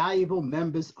other valuable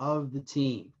members of the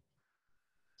team.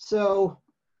 So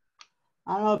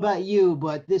I don't know about you,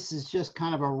 but this is just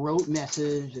kind of a rote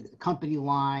message, a company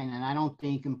line, and I don't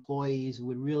think employees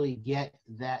would really get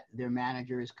that their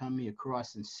manager is coming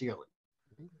across sincerely.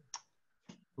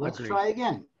 Let's Agreed. try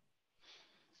again.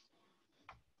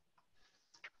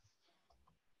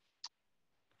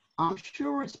 I'm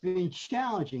sure it's been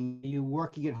challenging you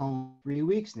working at home 3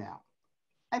 weeks now.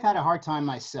 I've had a hard time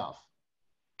myself.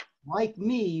 Like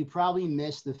me, you probably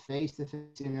missed the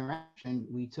face-to-face interaction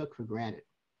we took for granted.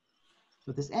 So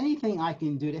if there's anything I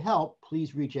can do to help,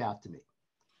 please reach out to me.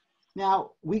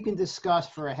 Now, we can discuss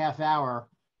for a half hour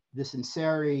the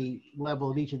sincerity level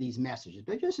of each of these messages,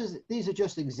 but these are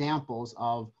just examples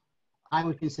of, I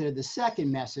would consider the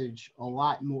second message a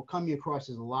lot more, coming across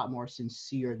as a lot more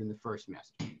sincere than the first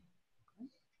message.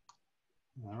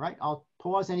 All right, I'll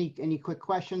pause. Any quick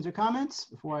questions or comments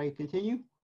before I continue?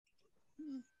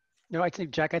 No, I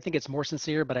think, Jack, I think it's more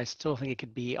sincere, but I still think it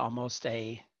could be almost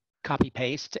a copy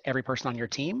paste to every person on your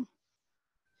team.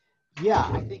 Yeah,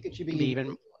 I think it should be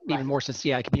even more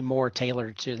sincere. Yeah, it could be more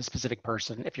tailored to the specific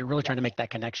person if you're really trying to make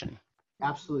that connection.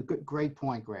 Absolutely. Good, great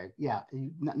point, Greg. Yeah,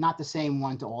 not the same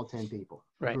one to all 10 people.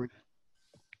 Right. Agreed.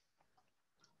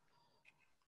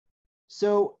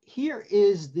 So here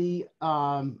is the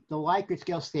Likert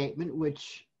scale statement,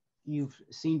 which you've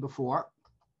seen before.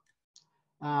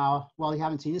 Well, you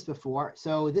haven't seen this before.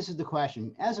 So this is the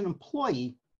question. As an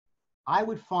employee, I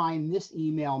would find this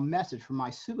email message from my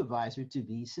supervisor to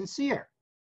be sincere.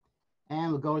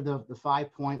 And we'll go to the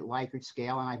 5-point Likert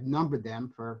scale, and I've numbered them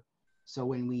for So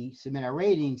when we submit our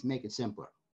ratings, make it simpler.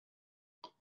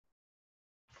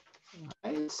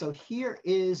 All right, so here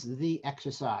is the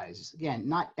exercise. Again,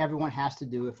 not everyone has to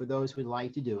do it. For those who would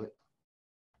like to do it.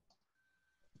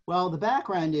 Well, the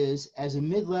background is, as a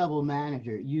mid-level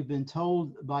manager, you've been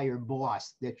told by your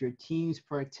boss that your team's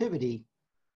productivity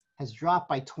has dropped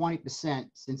by 20%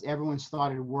 since everyone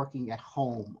started working at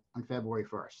home on February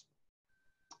 1st.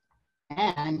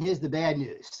 And here's the bad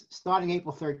news. Starting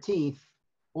April 13th,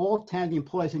 all 10 of the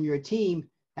employees on your team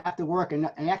have to work an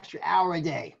extra hour a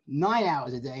day, 9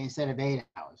 hours a day instead of 8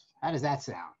 hours. How does that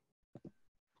sound?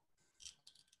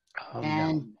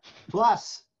 And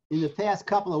plus, in the past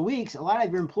couple of weeks, a lot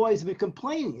of your employees have been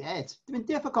complaining. Yeah, it's been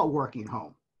difficult working at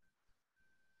home.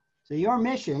 So your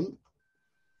mission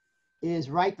is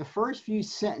write the first few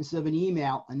sentences of an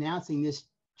email announcing this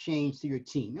change to your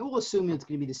team. And we'll assume it's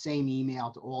going to be the same email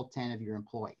to all 10 of your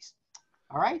employees.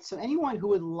 All right, so anyone who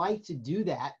would like to do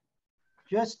that,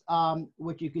 just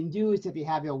what you can do is if you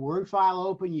have your Word file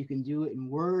open, you can do it in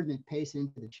Word and paste it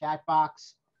into the chat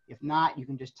box. If not, you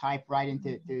can just type right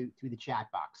into the chat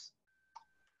box.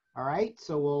 All right,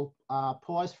 so we'll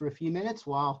pause for a few minutes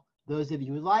while those of you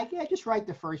who would like, yeah, just write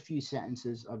the first few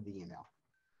sentences of the email.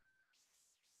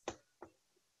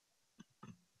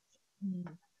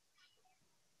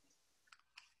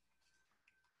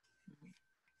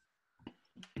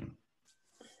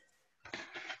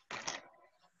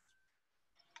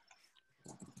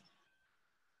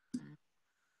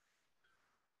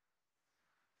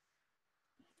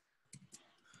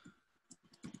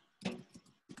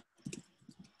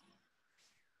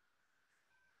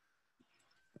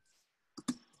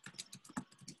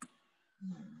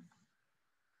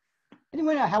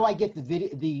 Anyone know how I get the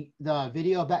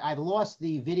video back? I've lost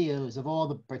the videos of all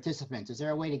the participants. Is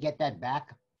there a way to get that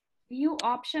back? View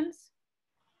options.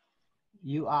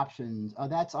 View options. Oh,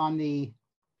 that's on the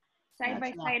Side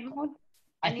by side mode.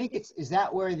 I think it's, is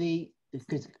that where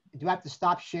because do I have to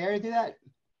stop share to do that?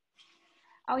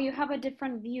 Oh, you have a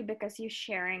different view because you're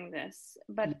sharing this.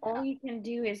 But Yeah. all you can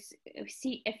do is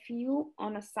see a view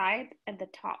on a side at the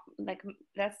top. Like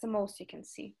that's the most you can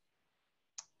see.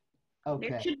 Okay.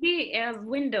 There should be a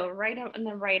window right on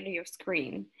the right of your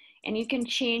screen, and you can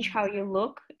change how you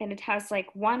look, and it has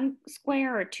like 1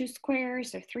 square or 2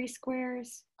 squares or 3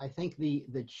 squares. I think the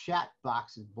chat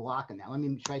box is blocking that. Let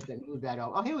me try to move that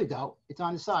over. Oh, here we go. It's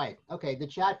on the side. Okay, the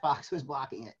chat box was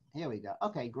blocking it. Here we go.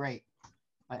 Okay, great.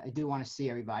 I do want to see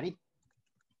everybody.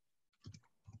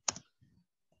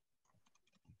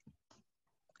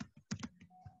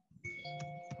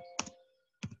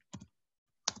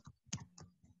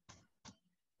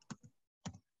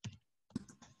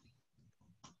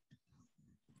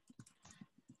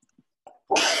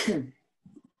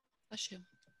 Bless you.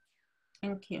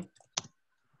 Thank you.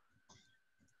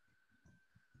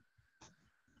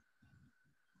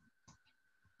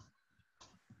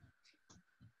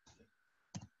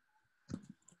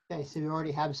 Okay, so we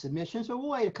already have submissions, so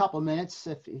we'll wait a couple minutes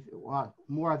if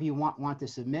more of you want to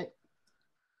submit.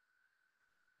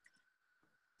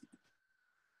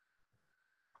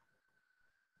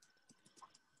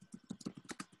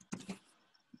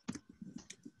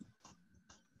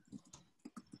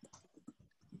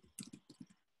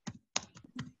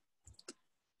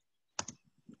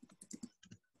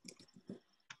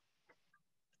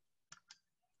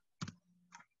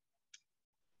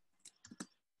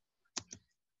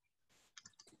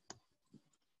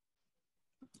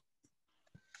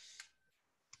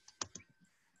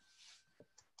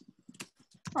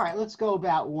 All right, let's go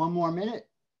about 1 more minute.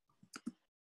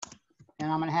 And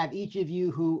I'm gonna have each of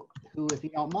you who, if you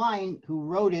don't mind, who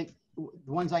wrote it, the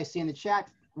ones I see in the chat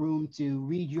room, to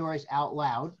read yours out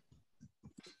loud.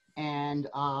 And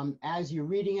as you're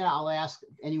reading it, I'll ask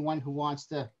anyone who wants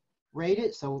to rate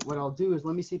it. So what I'll do is,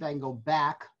 let me see if I can go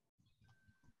back.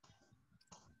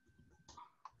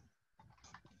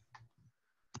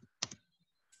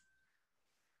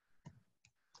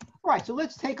 All right, so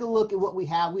let's take a look at what we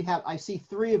have. I see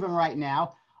 3 of them right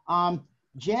now.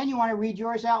 Jen, you want to read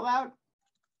yours out loud?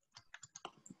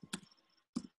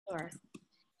 Sure.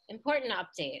 Important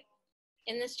update.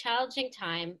 In this challenging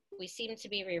time, we seem to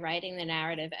be rewriting the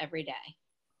narrative every day.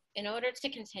 In order to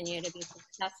continue to be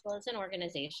successful as an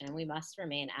organization, we must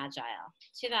remain agile.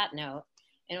 To that note,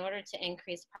 in order to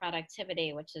increase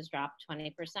productivity, which has dropped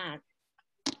 20%,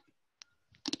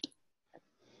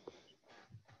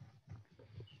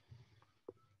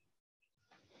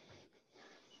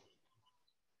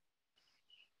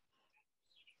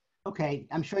 Okay,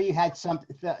 I'm sure you had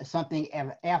something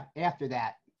after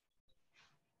that.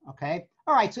 Okay,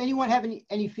 all right. So anyone have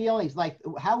any feelings? Like,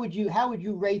 how would you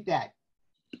rate that?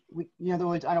 In other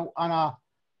words, on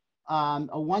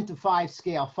a 1 to 5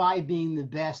 scale, 5 being the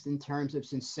best in terms of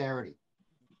sincerity.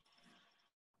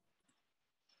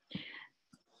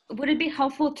 Would it be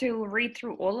helpful to read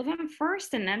through all of them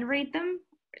first and then rate them?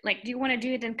 Like, do you want to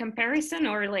do it in comparison,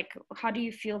 or like, how do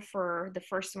you feel for the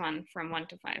first one from 1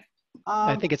 to 5?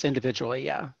 I think it's individually,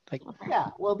 yeah. Like, yeah,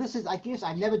 well, this is, I guess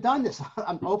I've never done this.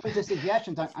 I'm open to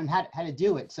suggestions on how to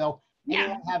do it. So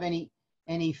anyone have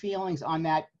any feelings on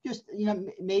that? Just, you know,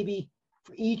 maybe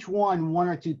for each one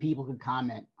or two people could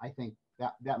comment. I think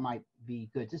that might be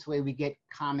good. This way we get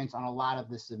comments on a lot of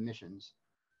the submissions.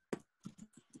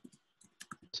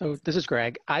 so this is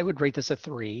Greg. I would rate this a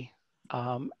 3.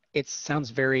 It sounds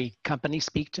very company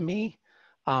speak to me.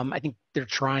 I think they're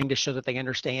trying to show that they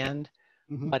understand,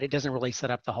 but it doesn't really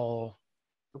set up the whole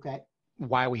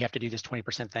why we have to do this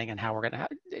 20% thing and how we're going to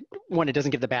one, it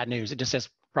doesn't give the bad news. It just says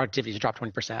productivity to drop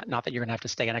 20%, not that you're going to have to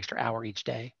stay an extra hour each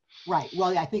day. Right.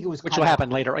 Well, I think it was, which will happen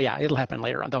later. Yeah, it'll happen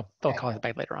later on. They'll call it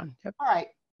back later on. Yep. All right.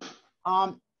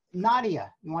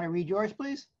 Nadia, you want to read yours,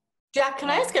 please? Jack, can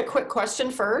I ask a quick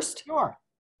question first? Sure.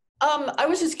 I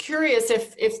was just curious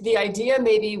if the idea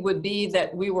maybe would be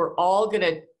that we were all going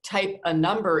to type a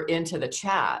number into the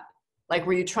chat. Like,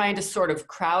 were you trying to sort of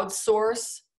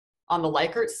crowdsource on the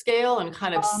Likert scale and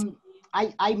kind of?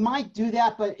 I might do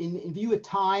that, but in view of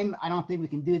time, I don't think we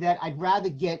can do that. I'd rather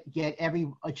get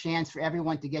a chance for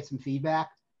everyone to get some feedback,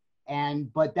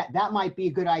 but that might be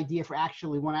a good idea for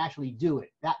when I actually do it.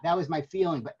 That was my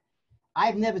feeling, but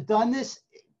I've never done this.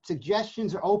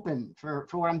 Suggestions are open for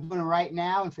what I'm doing right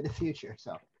now and for the future.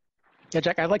 So, yeah,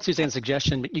 Jack, I like Suzanne's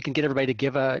suggestion, but you can get everybody to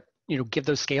give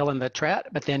those scale in the chat,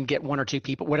 but then get 1 or 2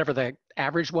 people, whatever the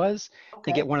average was,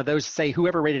 to get one of those. Say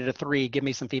whoever rated a 3, give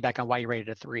me some feedback on why you rated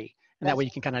a 3, and that way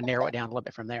you can kind of narrow it down a little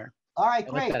bit from there. All right, I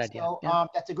great. like that idea. So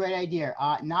that's a great idea.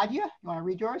 Nadia, you want to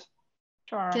read yours?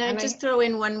 Sure. Can I just throw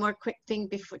in one more quick thing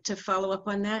to follow up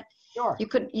on that? Sure.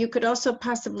 You could also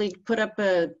possibly put up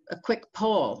a quick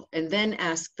poll and then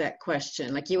ask that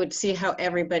question. Like, you would see how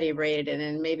everybody rated it,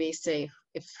 and maybe say,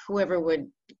 if whoever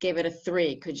gave it a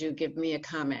 3, could you give me a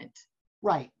comment?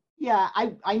 Right. Yeah,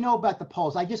 I know about the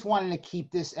polls. I just wanted to keep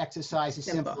this exercise as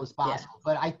simple as possible. Yeah.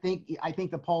 But I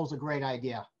think the poll's a great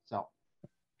idea. So.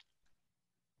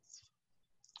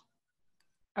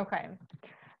 Okay.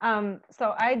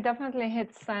 So I definitely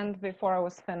hit send before I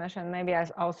was finished, and maybe I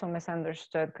also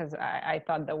misunderstood because I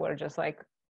thought that we're just like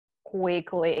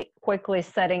quickly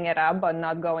setting it up, but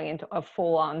not going into a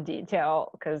full-on detail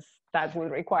because that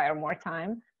would require more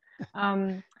time.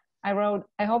 I wrote,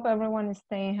 I hope everyone is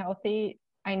staying healthy.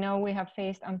 I know we have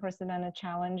faced unprecedented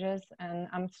challenges, and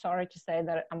I'm sorry to say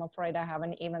that I'm afraid I have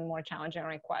an even more challenging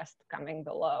request coming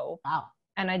below. Wow.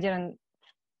 And I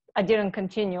didn't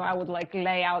continue. I would like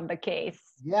lay out the case.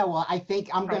 Yeah, well, I think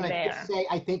I'm going to say,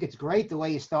 I think it's great the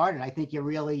way you started. I think you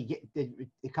really,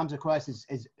 it comes across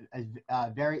as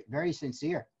very, very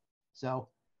sincere. So,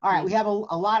 all right, we have a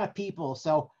lot of people.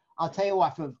 So I'll tell you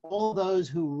what, for all those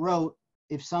who wrote,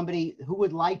 if somebody who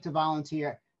would like to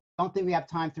volunteer, I don't think we have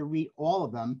time to read all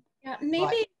of them. Yeah,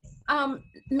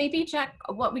 maybe Jack,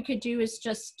 what we could do is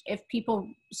just, if people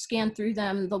scan through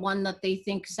them, the one that they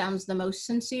think sounds the most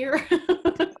sincere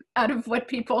out of what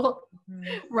people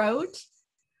wrote.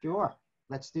 Sure,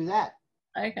 let's do that.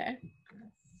 Okay.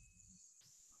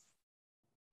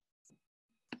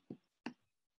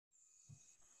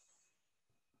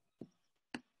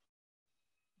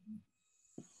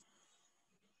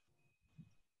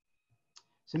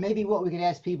 So maybe what we could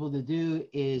ask people to do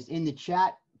is, in the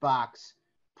chat box,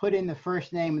 put in the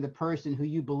first name of the person who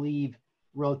you believe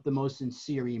wrote the most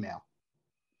sincere email.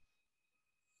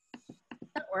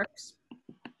 That works.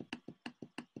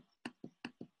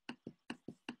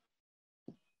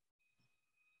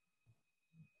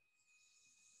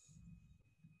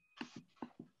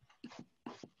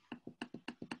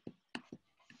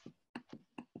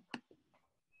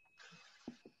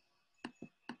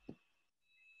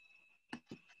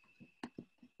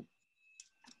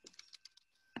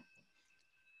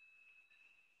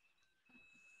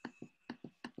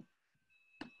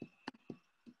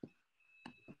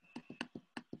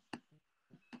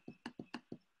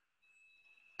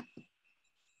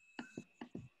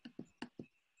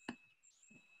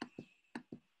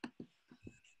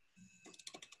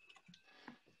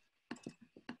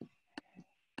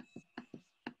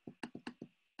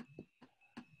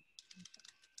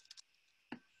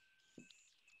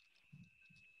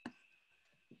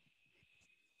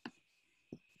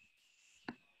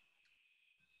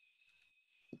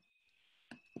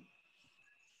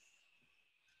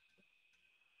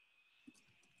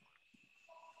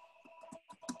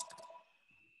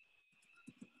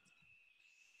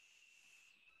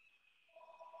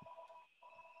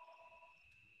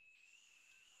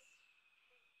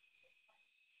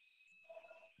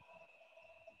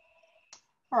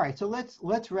 All right, so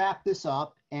let's wrap this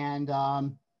up. And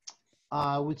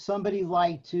would somebody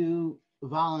like to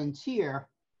volunteer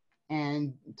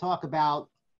and talk about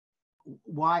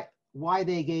why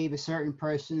they gave a certain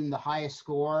person the highest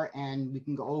score? And we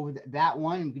can go over that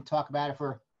one, and we can talk about it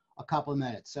for a couple of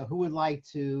minutes. So who would like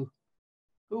to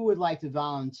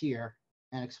volunteer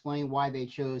and explain why they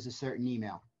chose a certain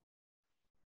email?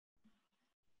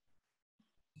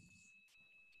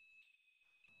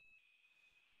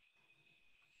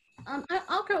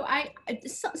 I'll go.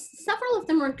 Several of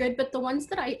them were good, but the ones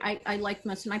that I liked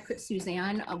most, and I put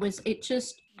Suzanne, was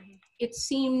it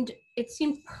seemed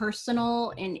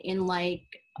personal and in like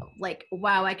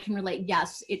wow, I can relate.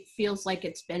 Yes, it feels like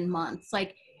it's been months.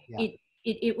 Like Yeah.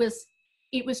 it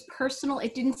was personal.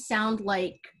 It didn't sound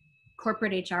like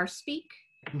corporate HR speak.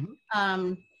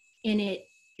 Mhm. And it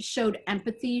showed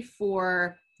empathy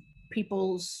for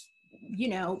people's,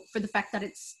 for the fact that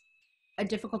it's a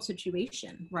difficult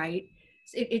situation, right?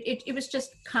 It was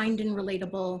just kind and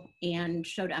relatable and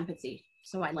showed empathy.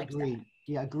 So I liked Agreed. that.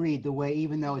 Yeah, agreed. The way,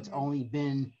 even though it's only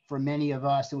been for many of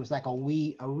us, it was like a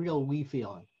real we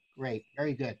feeling. Great,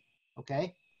 very good.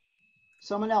 Okay.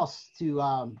 Someone else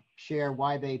to share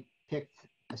why they picked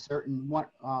a certain one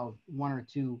or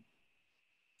two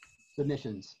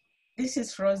submissions. This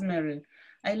is Rosemary.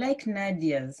 I like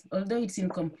Nadia's, although it's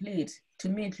incomplete. To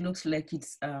me, it looks like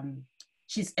it's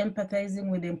she's empathizing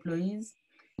with employees.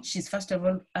 She's first of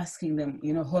all asking them,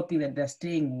 hoping that they're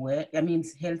staying well. I mean,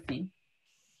 healthy,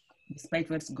 despite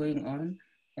what's going on.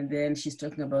 And then she's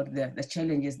talking about the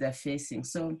challenges they're facing.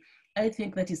 So I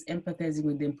think that is empathizing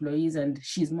with the employees, and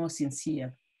she's more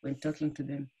sincere when talking to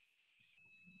them.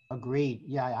 Agreed.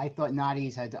 Yeah, I thought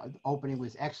Nadia's opening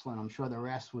was excellent. I'm sure the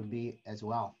rest would be as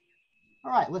well.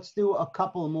 All right, let's do a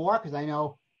couple more, because I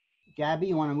know, Gabby,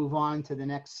 you want to move on to the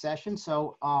next session.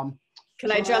 So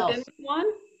can I jump in with one?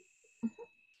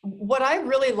 What I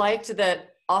really liked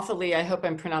that, Athalie, I hope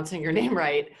I'm pronouncing your name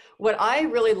right. What I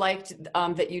really liked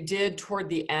that you did toward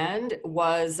the end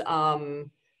was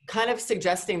kind of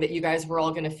suggesting that you guys were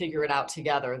all going to figure it out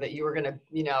together, that you were going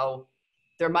to,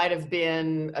 there might have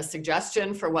been a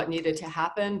suggestion for what needed to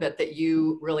happen, but that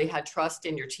you really had trust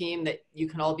in your team, that you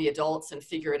can all be adults and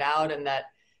figure it out, and that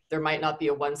there might not be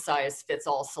a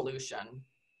one-size-fits-all solution.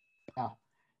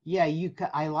 Yeah,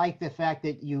 I like the fact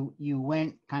that you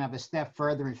went kind of a step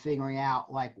further in figuring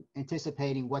out, like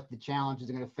anticipating what the challenges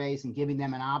are going to face and giving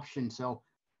them an option. So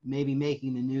maybe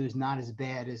making the news not as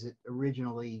bad as it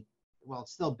originally, well,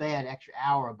 it's still bad, extra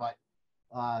hour, but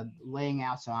laying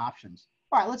out some options.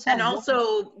 All right, let's have and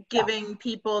also giving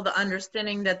people the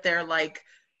understanding that they're like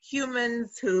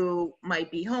humans who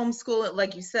might be homeschooling,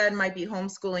 like you said, might be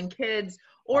homeschooling kids,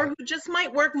 or who just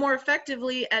might work more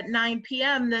effectively at 9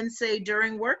 p.m. than say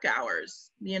during work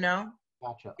hours,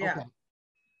 Gotcha. Yeah.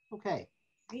 Okay.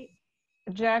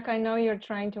 Jack, I know you're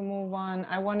trying to move on.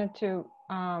 I wanted to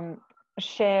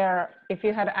share, if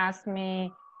you had asked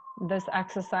me this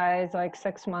exercise like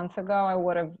 6 months ago, I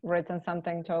would have written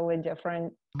something totally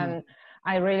different. And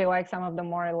I really like some of the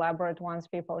more elaborate ones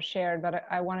people shared, but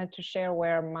I wanted to share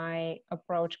where my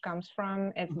approach comes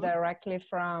from. It's directly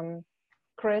from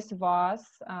Chris Voss.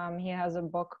 He has a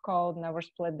book called Never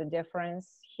Split the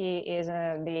Difference. He is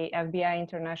the FBI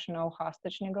international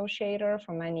hostage negotiator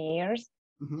for many years.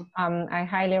 I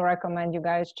highly recommend you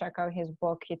guys check out his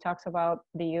book. He talks about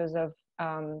the use of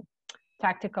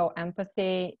tactical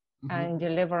empathy and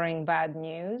delivering bad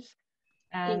news.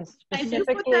 And Can you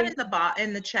put that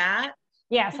in the chat?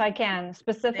 Yes, I can.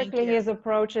 Specifically, his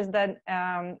approach is that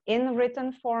in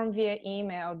written form via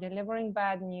email, delivering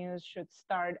bad news should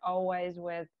start always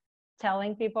with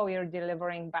telling people you're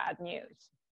delivering bad news.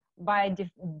 By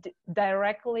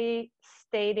directly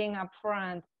stating up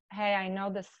front, hey, I know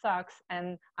this sucks,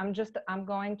 and I'm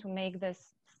going to make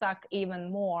this suck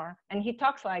even more. And he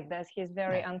talks like this. He's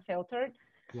very unfiltered.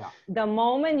 Yeah. The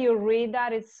moment you read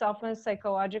that, it softens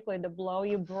psychologically the blow.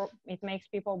 It makes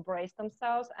people brace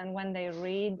themselves, and when they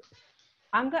read,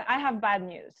 I have bad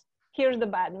news. Here's the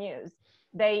bad news.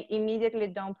 They immediately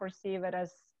don't perceive it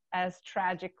as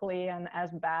tragically and as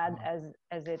bad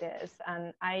as it is.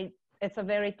 And it's a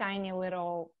very tiny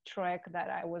little trick that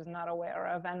I was not aware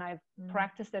of, and I've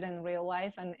practiced it in real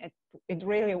life, and it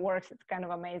really works. It's kind of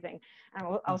amazing.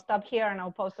 And I'll stop here, and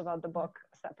I'll post about the book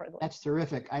separately. That's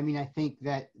terrific. I mean, I think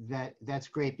that's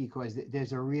great, because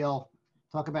there's a real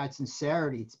talk about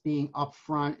sincerity. It's being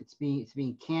upfront. It's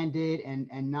being candid,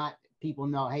 and not people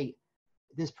know, hey,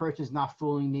 this person's not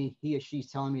fooling me. He or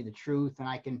she's telling me the truth, and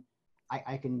I can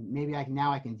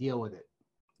deal with it.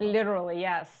 Literally,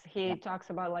 yes. He talks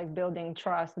about like building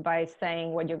trust by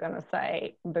saying what you're going to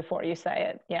say before you say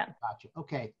it. Yeah. Gotcha.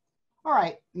 Okay. All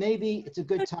right, maybe it's a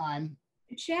good time.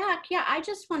 Jack, yeah, I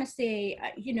just want to say,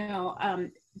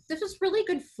 this is really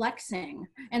good flexing.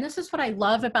 And this is what I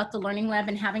love about the Learning Lab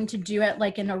and having to do it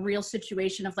like in a real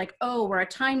situation of like, oh, we're a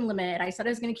time limit. I said I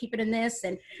was going to keep it in this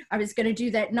and I was going to do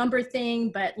that number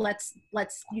thing, but let's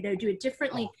do it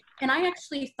differently. And I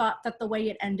actually thought that the way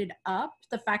it ended up,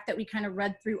 the fact that we kind of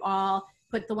read through all,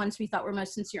 put the ones we thought were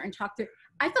most sincere and talked through,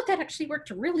 I thought that actually worked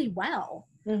really well.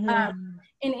 And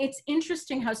it's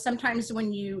interesting how sometimes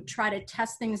when you try to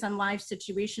test things on live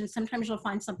situations, sometimes you'll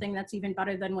find something that's even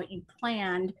better than what you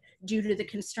planned due to the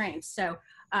constraints. So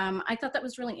I thought that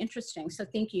was really interesting. So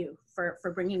thank you for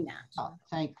bringing that.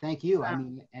 Thank you. I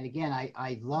mean, and again,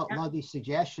 I love these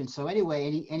suggestions. So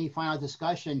anyway, any final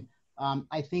discussion?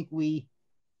 I think we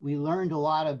learned a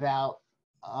lot about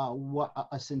what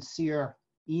a sincere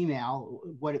email,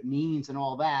 what it means and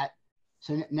all that.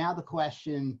 So now the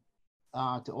question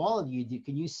to all of you,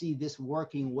 can you see this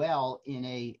working well in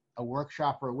a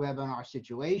workshop or a webinar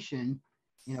situation?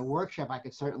 In a workshop, I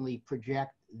could certainly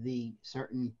project the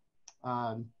certain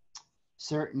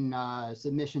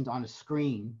submissions on a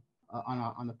screen,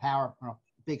 on a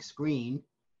big screen.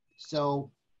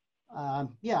 So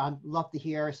yeah, I'd love to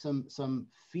hear some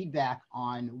feedback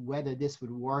on whether this would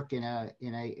work in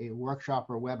a workshop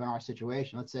or webinar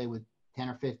situation, let's say with 10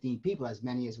 or 15 people, as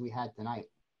many as we had tonight.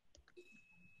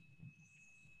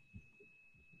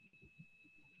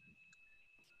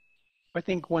 I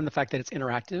think the fact that it's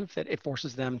interactive, that it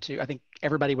forces them to, I think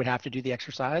everybody would have to do the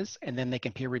exercise and then they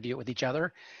can peer review it with each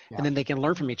other and then they can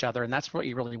learn from each other. And that's what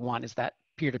you really want, is that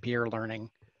peer-to-peer learning.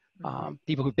 Mm-hmm.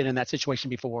 People who've been in that situation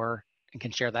before and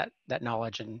can share that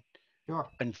knowledge and help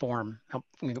inform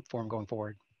going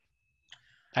forward.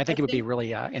 I think it would be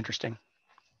really interesting.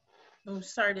 Oh,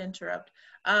 sorry to interrupt.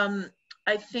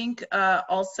 I think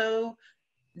also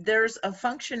there's a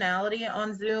functionality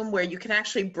on Zoom where you can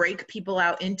actually break people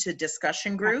out into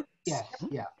discussion groups. Yes,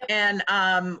 yeah. And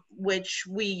which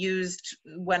we used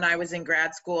when I was in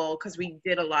grad school because we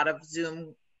did a lot of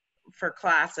Zoom for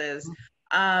classes.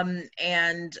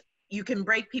 And you can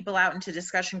break people out into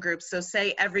discussion groups. So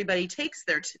say everybody takes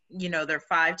their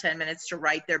 5-10 minutes to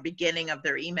write their beginning of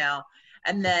their email.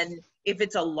 And then if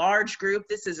it's a large group,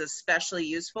 this is especially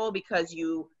useful because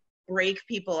you break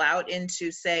people out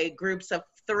into, say, groups of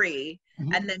 3,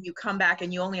 and then you come back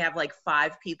and you only have like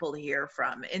 5 people to hear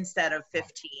from instead of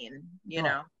 15, you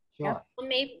know? Well,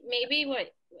 maybe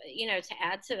what, to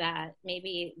add to that,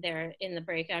 maybe they're in the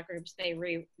breakout groups, they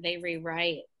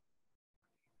rewrite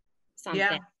something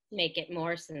to make it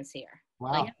more sincere.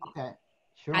 Wow, okay,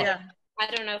 sure. I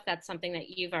don't know if that's something that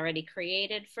you've already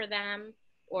created for them,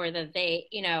 or that they,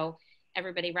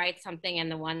 everybody writes something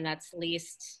and the one that's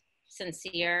least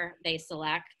sincere they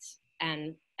select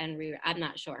and I'm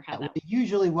not sure how that.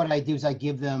 Usually what I do is I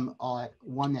give them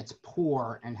one that's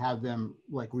poor and have them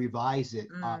like revise it.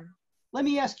 Let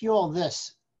me ask you all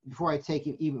this before I take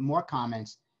even more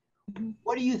comments.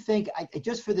 What do you think?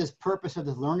 Just for this purpose of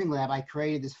this Learning Lab, I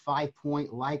created this 5-point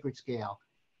Likert scale.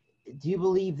 Do you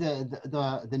believe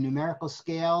the numerical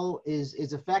scale is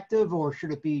effective, or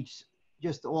should it be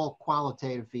just all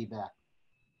qualitative feedback?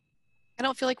 I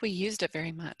don't feel like we used it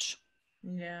very much.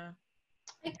 Yeah.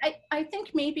 I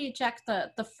think maybe, Jack,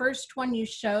 the first one you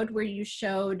showed, where you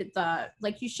showed the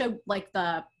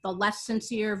less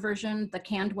sincere version, the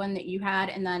canned one that you had,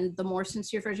 and then the more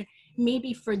sincere version,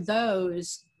 maybe for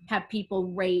those have people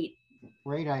rate.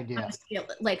 Great idea.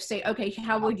 Like say, okay,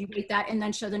 how would you rate that? And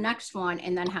then show the next one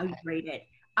and then how you rate it.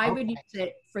 I would use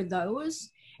it for those.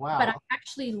 Wow. But I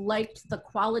actually liked the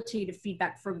qualitative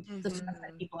feedback for the stuff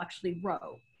that people actually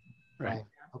wrote. Right.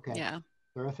 Okay. Yeah.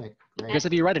 Terrific. Great. Because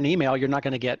if you write an email, you're not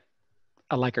going to get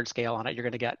a Likert scale on it. You're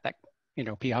going to get that,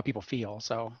 how people feel.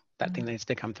 So that thing needs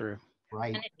to come through.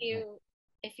 Right. And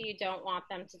if you don't want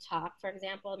them to talk, for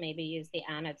example, maybe use the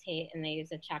annotate and they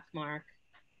use a check mark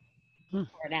or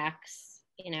an X,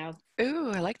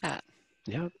 Ooh, I like that.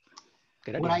 Yeah.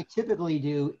 Good idea. What I typically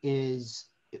do is,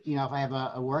 if I have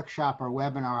a workshop or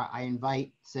webinar,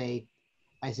 I say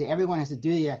everyone has to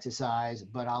do the exercise,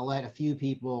 but I'll let a few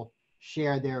people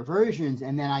share their versions,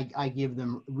 and then I give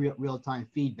them real-time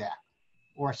feedback,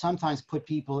 or sometimes put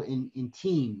people in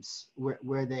teams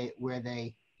where they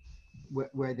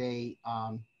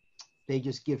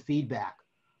just give feedback.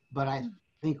 But I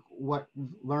think what we've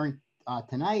learned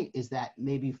tonight is that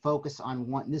maybe focus on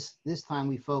one. This time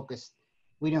we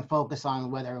didn't focus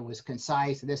on whether it was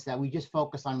concise, that we just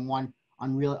focused on one,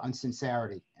 on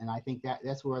sincerity, and I think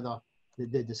that's where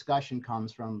the discussion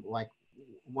comes from, like,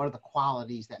 what are the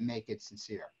qualities that make it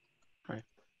sincere? Right.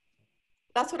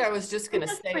 That's what I was just going to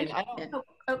say. And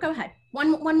go ahead.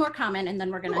 One more comment, and then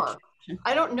we're going to.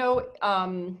 I don't know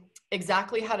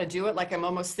exactly how to do it. Like I'm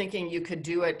almost thinking you could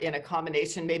do it in a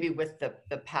combination maybe with the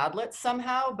Padlet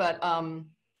somehow, but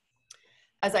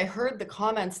as I heard the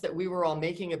comments that we were all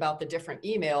making about the different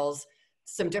emails,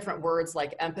 some different words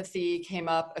like empathy came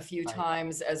up a few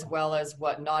times, as well as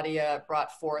what Nadia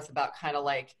brought forth about kind of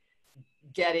like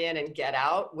get in and get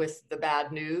out with the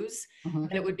bad news.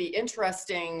 And it would be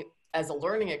interesting as a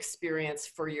learning experience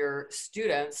for your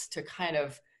students to kind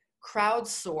of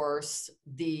crowdsource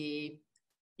the,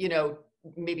 you know,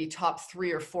 maybe top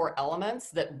 3 or 4 elements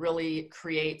that really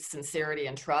create sincerity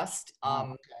and trust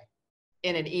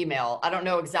in an email. I don't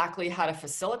know exactly how to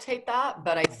facilitate that,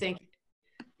 but I think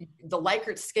the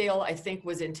Likert scale, I think,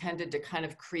 was intended to kind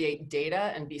of create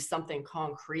data and be something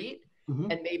concrete.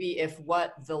 And maybe if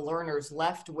what the learners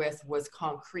left with was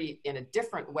concrete in a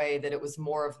different way, that it was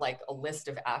more of like a list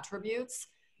of attributes,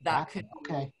 that could be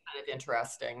kind of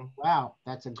interesting. Wow,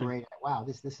 that's a great, wow,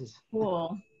 this is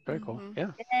cool. Very cool.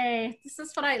 Yeah. Yay. This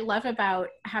is what I love about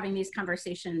having these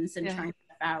conversations and trying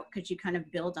stuff out, because you kind of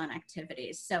build on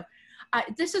activities. So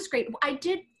this is great. I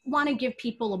did want to give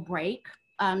people a break.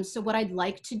 So what I'd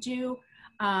like to do,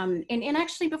 and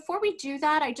actually before we do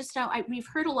that, I just know we've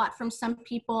heard a lot from some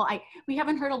people. We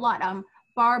haven't heard a lot.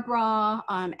 Barbara,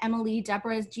 Emily,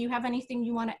 Deborah, do you have anything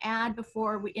you want to add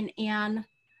before we, and Anne,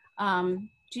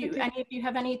 any of you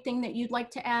have anything that you'd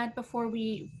like to add before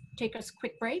we take a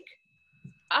quick break?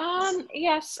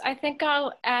 Yes, I think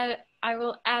I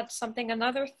will add something.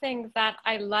 Another thing that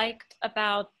I liked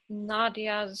about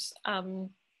Nadia's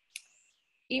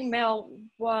email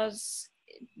was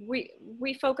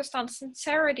we focused on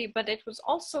sincerity, but it was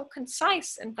also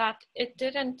concise in that it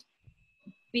didn't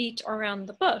beat around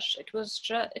the bush. It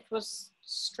was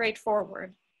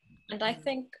straightforward. And I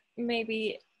think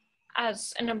maybe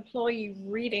as an employee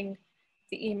reading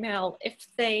the email, if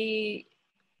they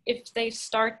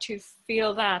start to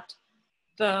feel that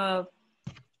the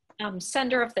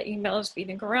sender of the email is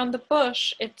beating around the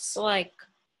bush, it's like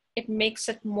it makes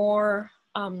it more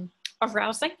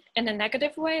arousing in a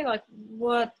negative way, like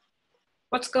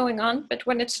what's going on. But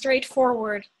when it's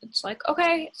straightforward, it's like,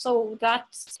 okay, so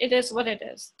it is what it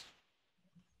is.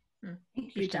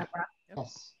 Thank you, Deborah.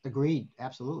 Yes, agreed,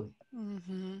 absolutely.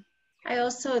 I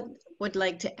also would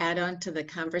like to add on to the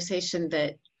conversation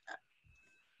that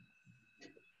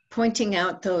pointing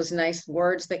out those nice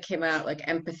words that came out, like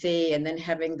empathy, and then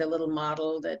having the little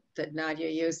model that Nadia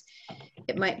used,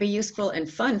 it might be useful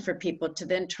and fun for people to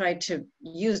then try to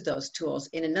use those tools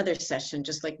in another session,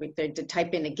 just like to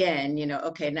type in again, you know,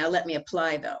 okay, now let me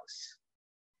apply those.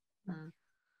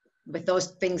 With those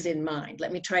things in mind.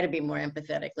 Let me try to be more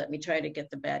empathetic. Let me try to get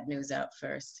the bad news out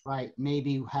first. Right,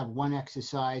 maybe have one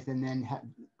exercise and then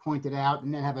point it out,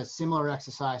 and then have a similar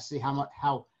exercise, see how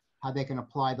they can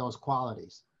apply those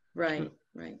qualities. Right,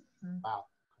 right. Wow.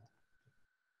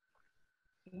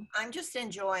 I'm just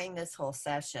enjoying this whole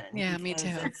session. Yeah, me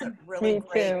too. It's a really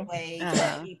great way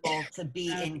for people to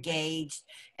be engaged.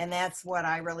 And that's what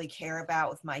I really care about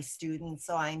with my students.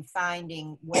 So I'm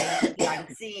finding ways, I'm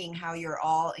seeing how you're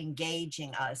all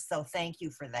engaging us. So thank you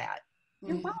for that.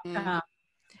 You're welcome.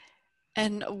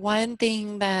 And one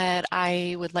thing that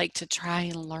I would like to try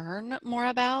and learn more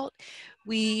about,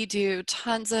 we do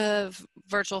tons of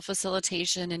virtual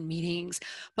facilitation and meetings,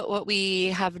 but what we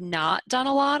have not done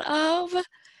a lot of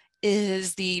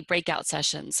is the breakout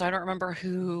sessions. So I don't remember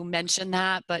who mentioned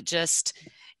that, but just,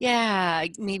 yeah,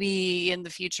 maybe in the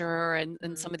future and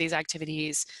some of these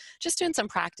activities, just doing some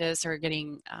practice or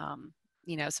getting,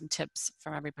 you know, some tips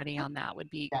from everybody on that would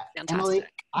be fantastic. Emily,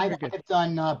 I've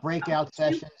done breakout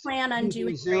sessions. Plan on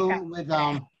doing Zoom with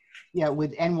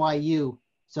with NYU.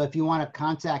 So if you want to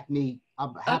contact me,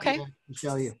 I'm happy to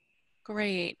show you.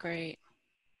 Great, great.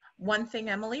 One thing,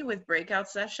 Emily, with breakout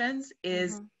sessions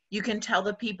is you can tell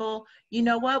the people, you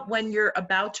know what, when you're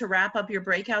about to wrap up your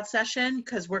breakout session,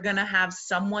 because we're going to have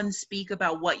someone speak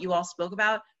about what you all spoke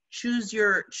about, choose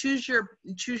your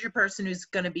person who's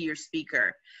going to be your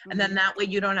speaker. And then that way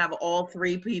you don't have all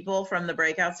 3 people from the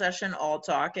breakout session all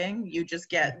talking. You just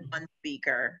get one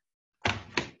speaker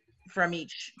from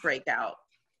each breakout.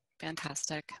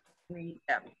 Fantastic.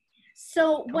 Yeah.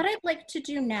 So what I'd like to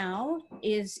do now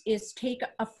is take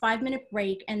a 5-minute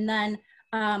break, and then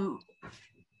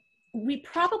we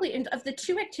probably, of the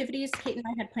 2 activities Kate and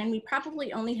I had planned, we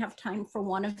probably only have time for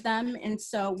one of them. And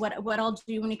so what I'll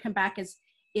do when we come back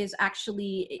is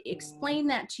actually explain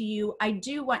that to you. I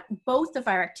do want both of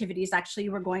our activities, actually,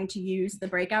 we're going to use the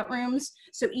breakout rooms.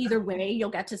 So either way, you'll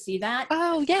get to see that.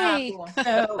 Oh, yay.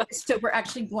 So we're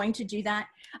actually going to do that.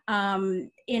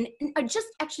 Just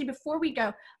actually, before we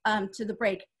go to the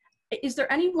break, is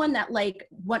there anyone that like,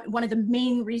 one of the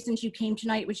main reasons you came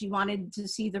tonight was you wanted to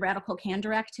see the Radical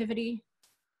Candor activity?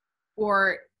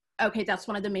 Or, okay, that's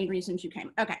one of the main reasons you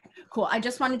came. Okay, cool. I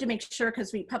just wanted to make sure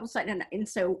because we publicized, and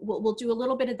so we'll do a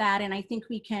little bit of that, and I think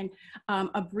we can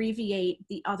abbreviate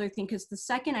the other thing, because the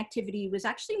second activity was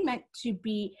actually meant to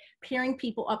be pairing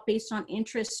people up based on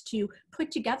interest to put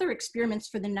together experiments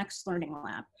for the next learning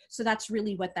lab. So that's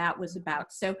really what that was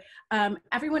about. So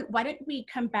everyone, why don't we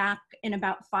come back in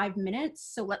about 5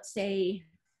 minutes? So let's say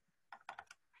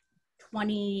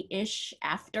 20-ish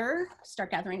after,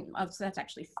 start gathering. Oh, so that's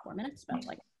actually 4 minutes, but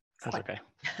like. That's okay.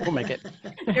 We'll make it.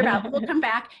 We'll come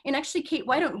back. And actually, Kate,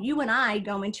 why don't you and I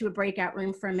go into a breakout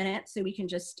room for a minute so we can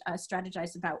just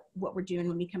strategize about what we're doing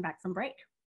when we come back from break.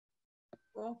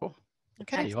 Cool.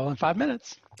 Okay. See you all in 5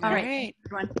 minutes. All right.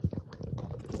 Everyone.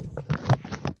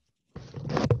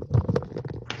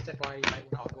 Why you might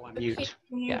all go on mute. Kate,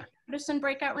 can you put us in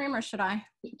breakout room, or should I?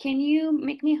 Can you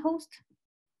make me host?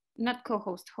 Not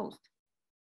co-host, host.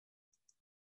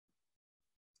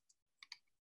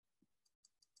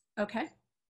 Okay.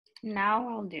 Now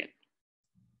I'll do it.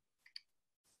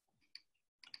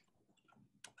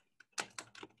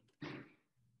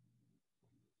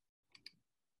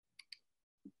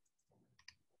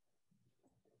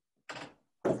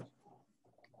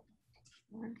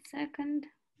 One second.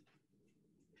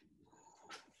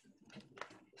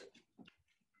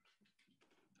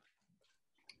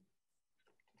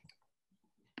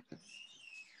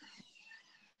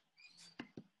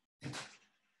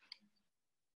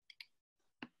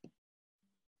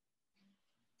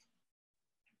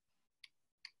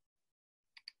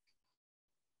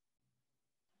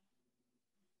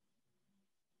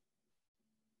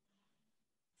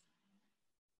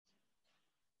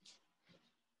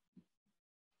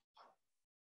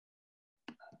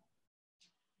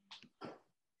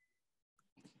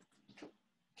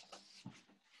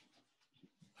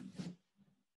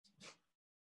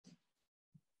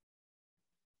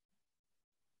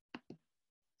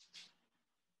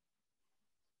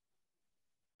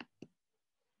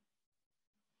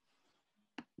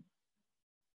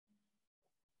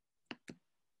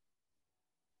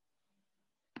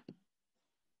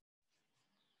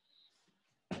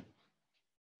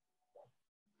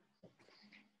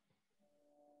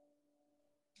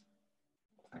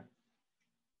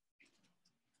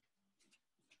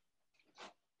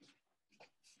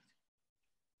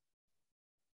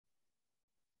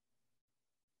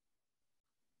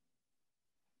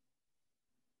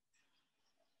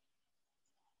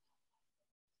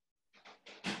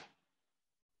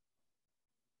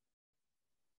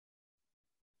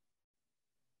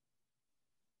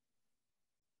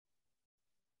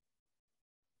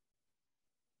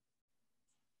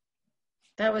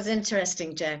 That was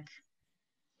interesting, Jack.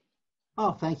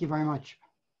 Oh, thank you very much.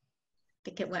 I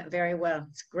think it went very well.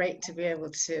 It's great to be able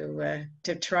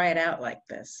to try it out like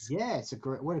this. Yeah, it's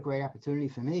what a great opportunity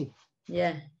for me.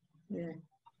 Yeah, yeah.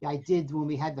 I did when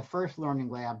we had the first learning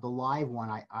lab, the live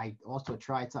one. I also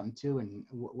tried something too, and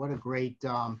what a great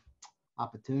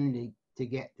opportunity to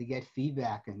get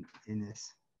feedback in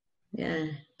this. Yeah,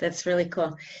 that's really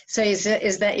cool. So is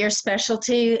that your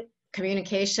specialty?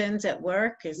 Communications at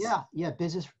work? Yeah,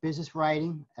 business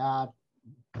writing,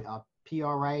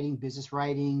 PR writing, business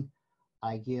writing.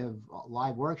 I give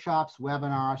live workshops,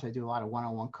 webinars. I do a lot of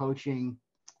one-on-one coaching,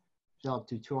 develop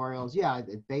tutorials. Yeah,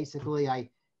 basically I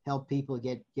help people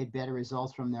get better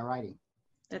results from their writing.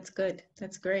 That's good.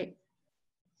 That's great.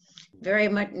 Very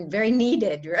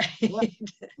needed, right? Yeah.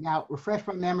 Now, refresh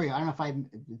my memory. I don't know if I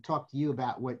talked to you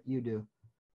about what you do.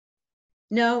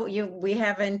 No, we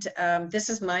haven't. This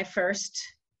is my first,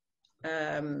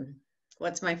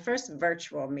 what's my first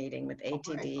virtual meeting with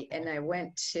ATD, and I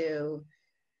went to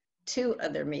 2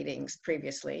 other meetings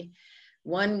previously.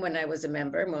 One when I was a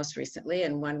member most recently,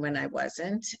 and one when I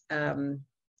wasn't.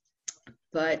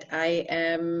 But I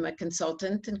am a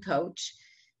consultant and coach,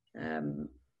 and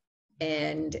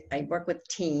I work with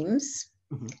teams.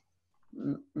 Mm-hmm.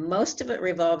 Most of it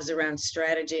revolves around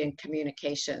strategy and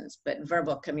communications, but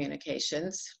verbal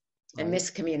communications and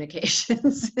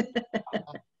miscommunications.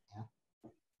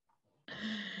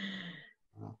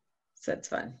 So it's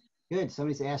fun. Good.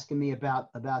 Somebody's asking me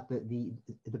about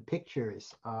the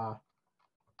pictures,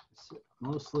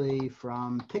 mostly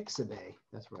from Pixabay.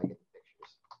 That's where I get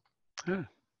the pictures.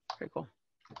 Very cool.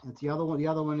 That's the other one. The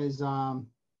other one is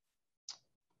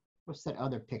what's that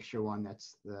other picture one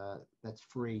that's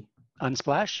free?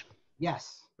 Unsplash?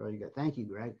 Yes. Very good. Thank you,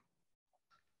 Greg.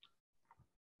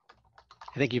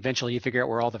 I think eventually you figure out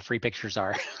where all the free pictures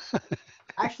are.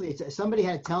 Actually, somebody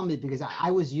had to tell me because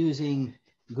I was using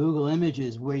Google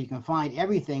Images where you can find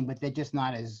everything, but they're just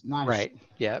not as right.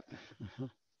 Yep.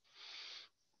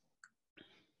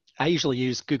 I usually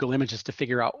use Google Images to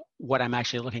figure out what I'm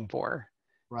actually looking for.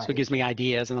 Right. So it gives me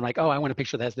ideas, and I'm like, oh, I want a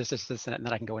picture that has this, and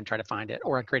then I can go and try to find it,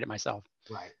 or I create it myself.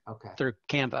 Right. Okay. Through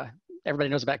Canva. Everybody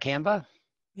knows about Canva?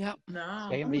 Yep. No.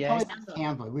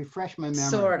 Canva. Refresh my memory.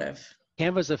 Sort of.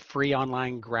 Canva is a free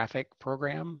online graphic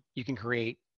program. You can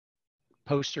create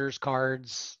posters,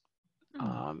 cards.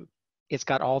 It's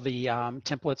got all the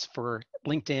templates for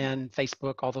LinkedIn,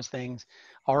 Facebook, all those things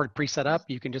already pre-set up.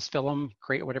 You can just fill them,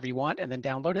 create whatever you want, and then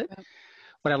download it. Yep.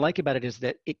 What I like about it is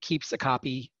that it keeps a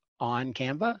copy on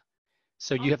Canva.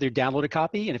 So you have your downloaded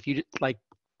copy, and if you like,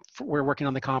 we're working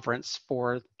on the conference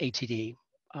for ATD.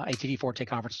 ATD Forte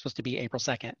conference is supposed to be April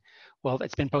 2nd. Well,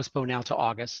 it's been postponed now to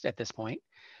August at this point.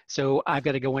 So I've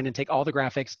got to go in and take all the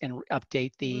graphics and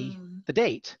update the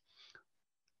date.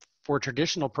 For a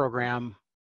traditional program,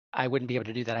 I wouldn't be able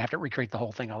to do that. I have to recreate the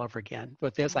whole thing all over again.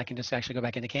 With this, I can just actually go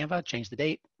back into Canva, change the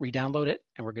date, re-download it,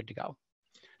 and we're good to go.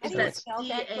 Is that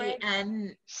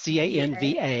C-A-N?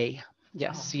 C-A-N-V-A.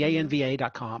 Yes,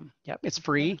 canva.com. Yep, it's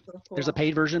free. Cool. There's a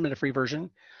paid version and a free version.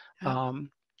 A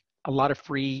lot of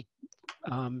free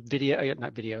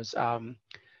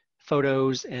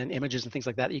photos and images and things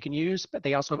like that you can use, but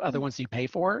they also have other ones you pay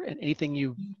for, and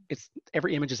anything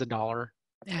every image is $1.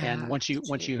 And once you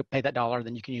pay that $1,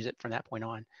 then you can use it from that point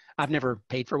on. I've never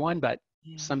paid for one, but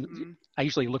I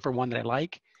usually look for one that I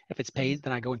like. If it's paid,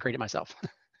 then I go and create it myself.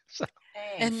 So.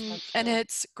 And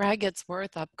it's Greg, it's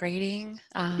worth upgrading.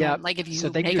 Like if you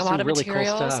they make do a lot some of really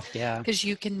materials, cool stuff, because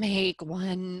you can make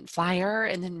one flyer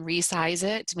and then resize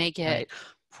it to make it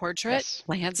portrait,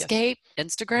 landscape,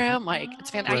 Instagram. Like it's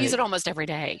fantastic. I use it almost every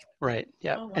day. Right.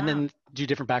 Yeah. Oh, wow. And then do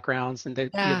different backgrounds, and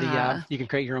you can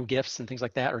create your own GIFs and things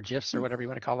like that, or GIFs or whatever you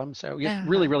want to call them. So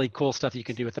really, really cool stuff you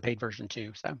can do with the paid version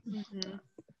too. So.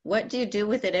 What do you do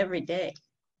with it every day?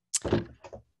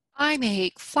 I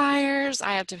make flyers.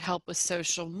 I have to help with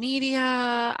social media.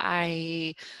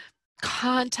 I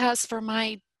contest for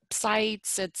my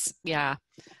sites. It's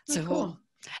so cool.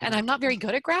 And I'm not very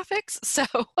good at graphics, so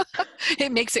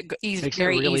it makes it easy,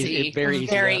 very easy.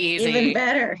 Very easy. Even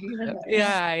better.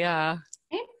 Yeah.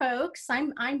 Hey folks,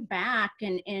 I'm back,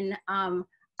 and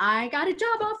I got a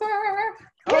job offer.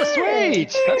 Oh,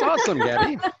 sweet! That's awesome,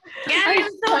 Gabby. I'm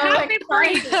so happy for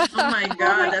you. Oh my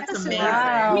God, that's amazing.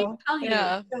 Wow.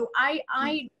 So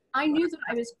I knew that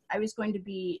I was going to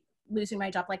be losing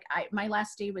my job. Like my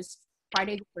last day was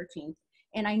Friday the 13th,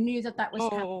 and I knew that was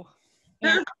happening.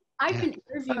 And I've been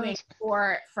interviewing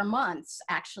for months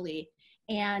actually,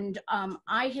 and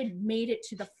I had made it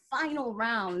to the final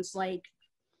rounds, like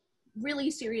really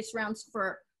serious rounds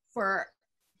for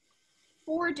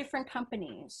 4 different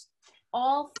companies.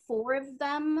 All 4 of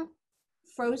them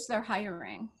froze their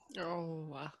hiring.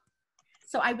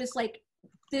 So I was like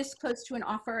this close to an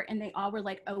offer, and they all were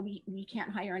like, oh, we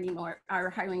can't hire anymore. Our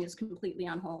hiring is completely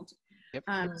on hold. Yep.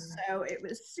 So it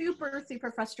was super,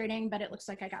 super frustrating, but it looks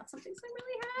like I got something, so I'm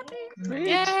really happy.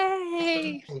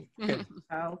 Yay!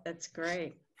 Oh, that's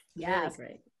great. Yeah. Really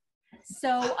great.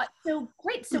 So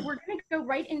great. So we're going to go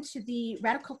right into the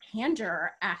Radical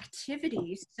Candor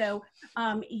activities. So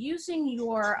using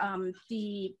your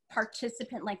the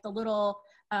participant, like the little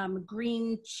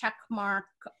green check mark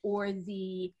or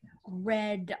the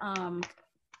red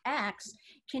X,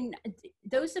 can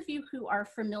those of you who are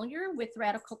familiar with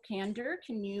Radical Candor,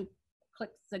 can you click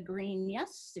the green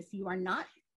yes? If you are not,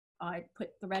 put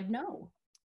the red no.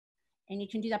 And you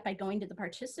can do that by going to the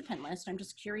participant list. I'm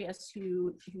just curious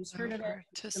who's heard of it.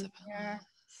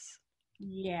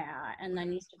 Yeah, and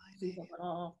then you do the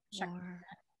little check.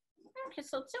 Okay,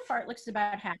 so far it looks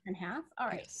about half and half. All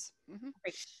right,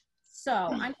 great. So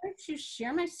I'm going to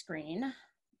share my screen.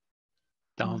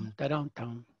 Dum da dum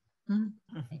dum.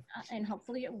 And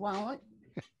hopefully it won't.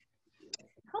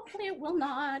 Hopefully it will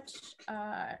not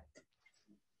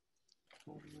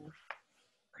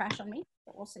crash on me,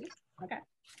 but we'll see. Okay.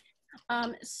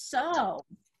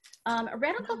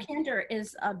 Radical Candor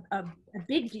is a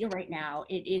big deal right now.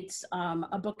 It's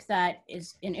a book that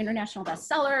is an international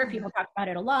bestseller. People talk about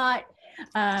it a lot.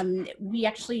 We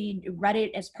actually read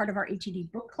it as part of our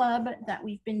ATD book club that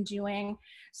we've been doing.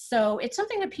 So it's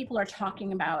something that people are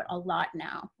talking about a lot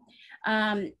now.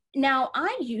 Now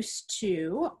I used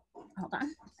to, hold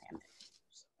on.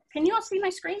 Can you all see my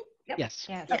screen? Yep. Yes.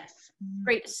 Yes.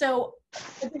 Great. So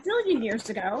a bazillion years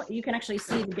ago, you can actually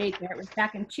see the date there. It was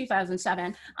back in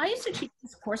 2007. I used to teach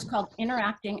this course called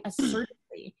Interacting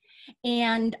Assertively.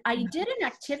 And I did an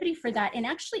activity for that. And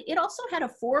actually, it also had a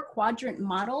 4-quadrant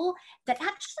model that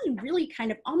actually really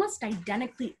kind of almost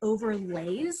identically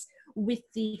overlays with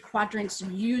the quadrants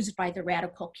used by the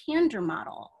radical candor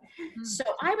model. So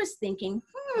I was thinking,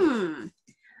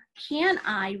 can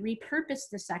I repurpose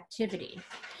this activity?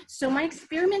 So my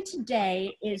experiment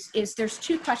today is there's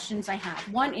two questions I have.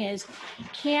 One is,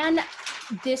 can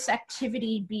this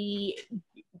activity be,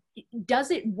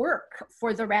 does it work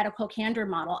for the radical candor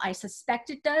model? I suspect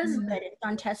it does, but it's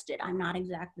untested. I'm not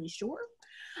exactly sure.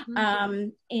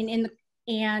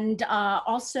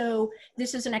 Also,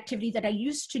 this is an activity that I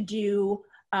used to do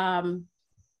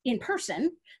in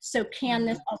person. So can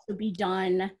this also be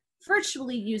done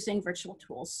virtually using virtual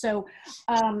tools? So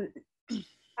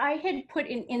I had put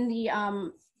in the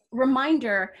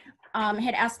reminder,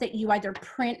 had asked that you either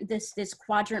print this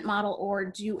quadrant model or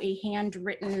do a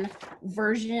handwritten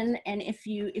version. And if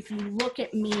you look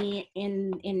at me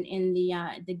in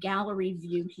the gallery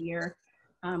view here,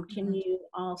 can you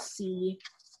all see?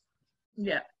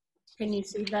 Yeah. Can you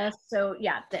see this? So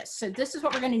yeah, this. So this is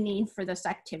what we're going to need for this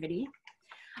activity.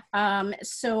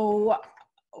 So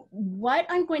what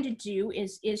I'm going to do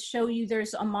is show you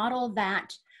there's a model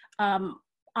that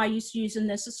I used to use in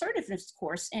this assertiveness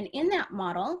course. And in that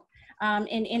model,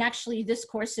 and actually this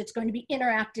course, it's going to be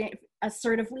interacting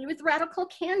assertively with radical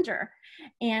candor.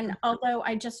 And although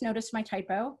I just noticed my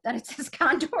typo, that it says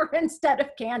Candor instead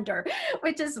of candor,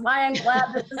 which is why I'm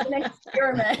glad this is an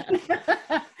experiment.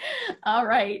 All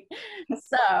right,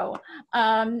 so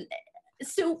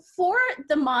for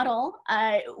the model,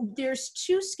 there's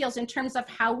two skills in terms of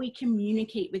how we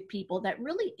communicate with people that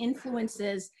really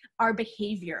influences our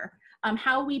behavior,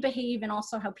 how we behave and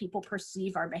also how people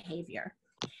perceive our behavior.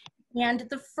 And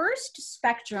the first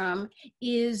spectrum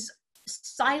is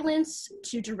silence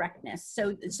to directness.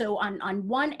 So on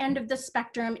one end of the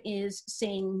spectrum is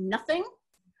saying nothing.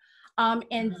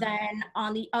 And then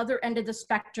on the other end of the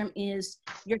spectrum is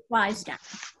your flies down,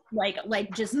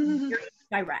 like just very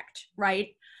direct,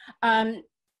 right?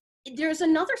 There's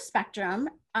another spectrum,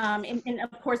 and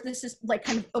of course this is like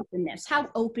kind of openness, how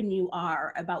open you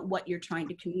are about what you're trying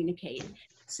to communicate.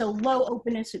 So low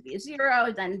openness would be a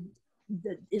 0, then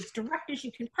as direct as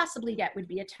you can possibly get would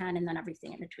be a 10, and then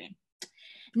everything in between.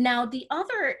 Now the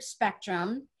other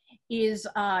spectrum is,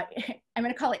 I'm going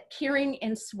to call it caring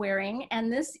and swearing, and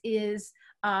this is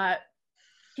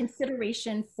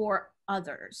consideration for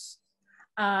others.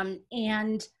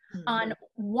 And on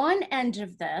one end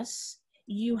of this,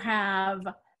 you have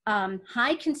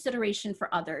high consideration for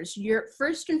others. Your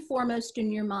first and foremost in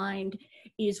your mind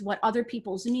is what other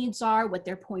people's needs are, what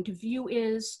their point of view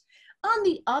is. On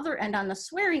the other end, on the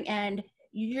swearing end,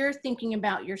 you're thinking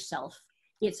about yourself.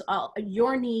 It's all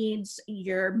your needs,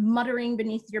 you're muttering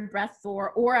beneath your breath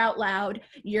or out loud.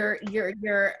 Your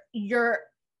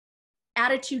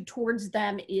attitude towards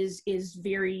them is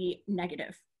very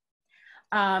negative.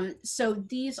 So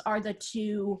these are the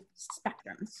two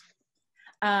spectrums.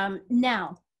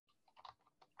 Now,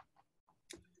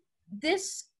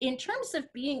 this, in terms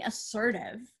of being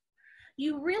assertive,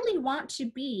 you really want to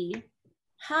be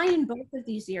high in both of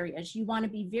these areas. You want to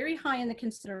be very high in the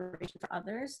consideration for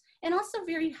others and also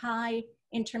very high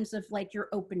in terms of like your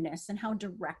openness and how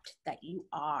direct that you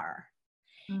are.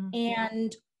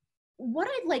 And what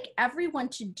I'd like everyone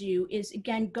to do is,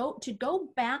 again, go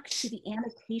back to the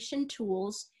annotation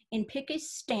tools and pick a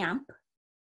stamp.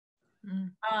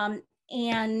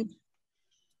 And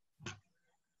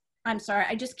I'm sorry,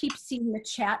 I just keep seeing the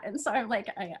chat, and so I'm like,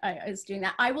 I was doing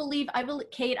that.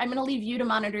 Kate, I'm gonna leave you to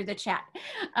monitor the chat.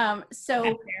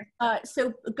 So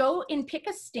go and pick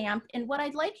a stamp, and what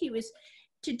I'd like you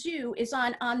to do is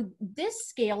on this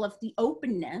scale of the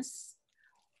openness,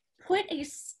 put a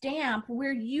stamp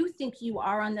where you think you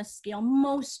are on the scale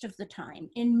most of the time,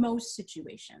 in most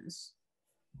situations.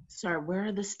 Sorry, where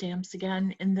are the stamps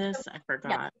again in this? I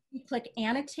forgot. Yeah, you click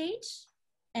annotate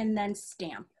and then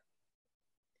stamp.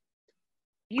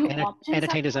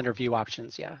 Annotate is under view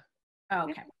options, yeah. Oh,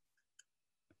 okay.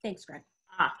 Thanks, Greg.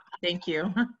 Thank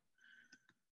you.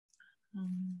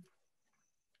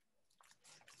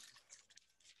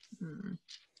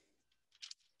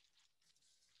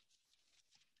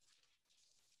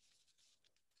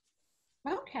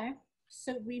 Okay,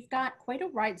 so we've got quite a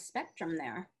wide spectrum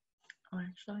there. Oh,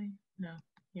 actually, no,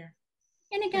 here.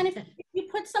 And again, if you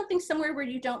put something somewhere where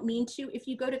you don't mean to, if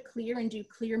you go to clear and do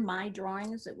clear my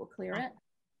drawings, it will clear it.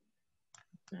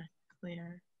 Okay,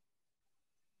 clear.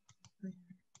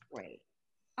 Great.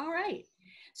 All right.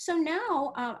 So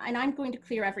now, and I'm going to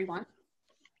clear everyone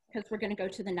because we're going to go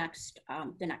to the next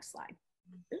slide.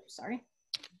 Oops, sorry.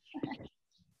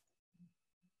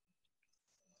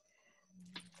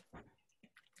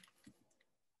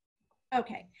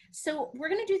 Okay, so we're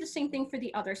going to do the same thing for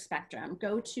the other spectrum.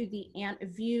 Go to the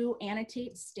view,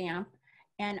 annotate, stamp,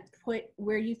 and put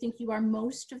where you think you are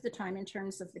most of the time in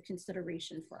terms of the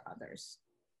consideration for others.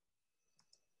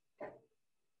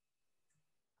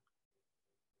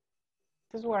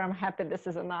 This is where I'm happy this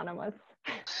is anonymous.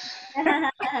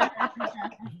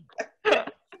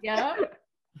 Yeah.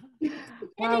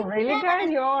 Wow, really,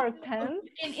 guys? You're tense?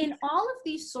 In all of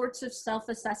these sorts of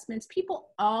self-assessments, people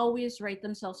always rate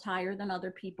themselves higher than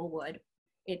other people would.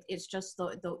 It's just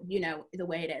the you know, the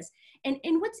way it is. And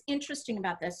what's interesting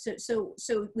about this, so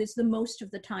it's the most of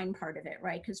the time part of it,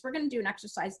 right? Because we're going to do an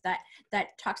exercise that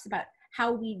talks about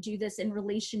how we do this in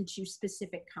relation to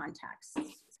specific contexts.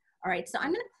 All right, so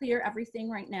I'm going to clear everything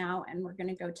right now, and we're going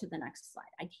to go to the next slide.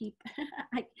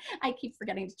 I keep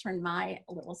forgetting to turn my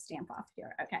little stamp off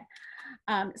here. Okay,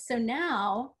 so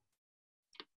now,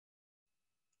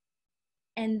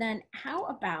 and then how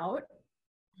about,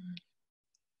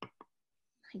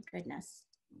 my goodness.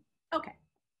 Okay.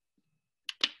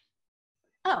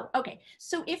 Oh, okay.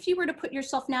 So if you were to put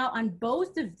yourself now on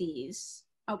both of these,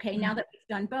 okay, now that we've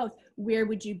done both, where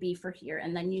would you be for here?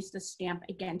 And then use the stamp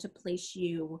again to place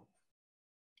you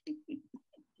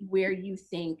where you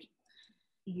think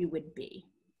you would be.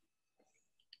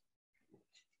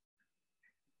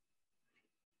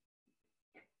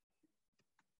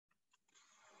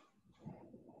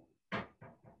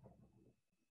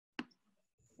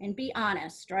 And be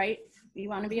honest, right? You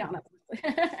want to be honest.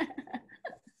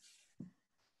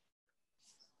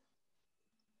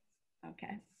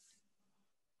 Okay.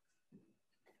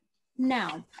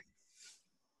 Now,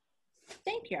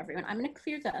 thank you, everyone. I'm going to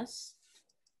clear this.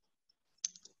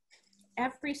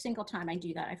 Every single time I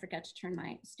do that, I forget to turn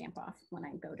my stamp off when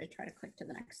I go to try to click to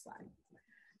the next slide.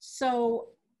 So,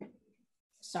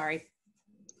 sorry.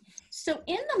 So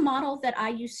in the model that I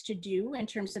used to do in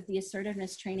terms of the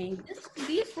assertiveness training,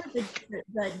 these were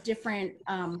the different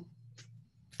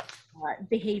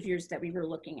behaviors that we were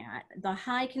looking at. The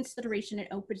high consideration and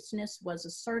openness was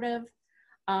assertive.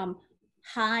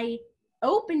 High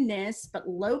openness but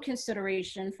low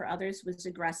consideration for others was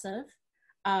aggressive.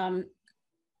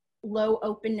 Low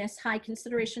openness, high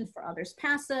consideration for others,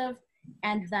 passive,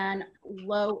 and then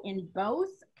low in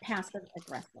both, passive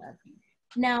aggressive.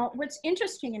 Now, what's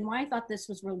interesting and why I thought this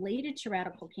was related to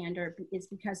radical candor is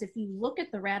because if you look at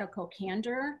the radical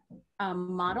candor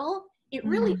model, it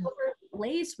really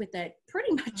overlays with it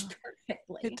pretty much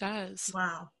perfectly. It does.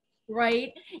 Wow.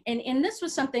 Right? And this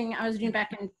was something I was doing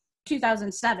back in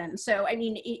 2007. So, I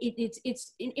mean,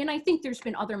 and I think there's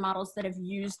been other models that have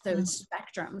used those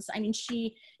spectrums. I mean,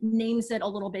 she names it a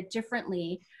little bit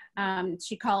differently.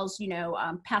 She calls, you know,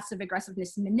 passive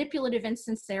aggressiveness manipulative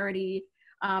insincerity,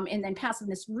 and then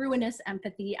passiveness ruinous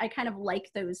empathy. I kind of like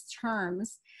those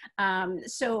terms.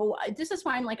 So this is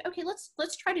why I'm like, okay,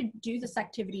 let's try to do this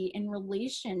activity in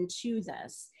relation to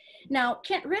this. Now,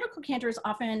 radical candor is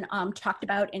often talked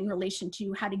about in relation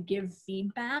to how to give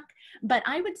feedback, but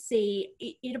I would say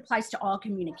it applies to all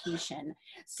communication.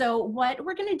 So what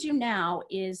we're going to do now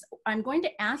is I'm going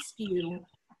to ask you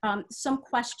some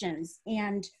questions,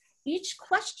 and each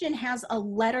question has a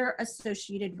letter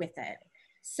associated with it.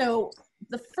 So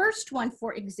the first one,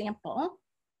 for example,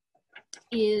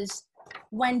 is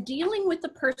when dealing with a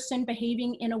person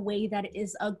behaving in a way that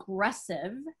is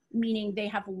aggressive, meaning they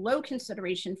have low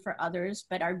consideration for others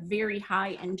but are very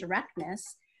high in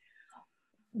directness,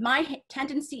 my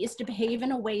tendency is to behave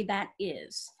in a way that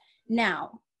is.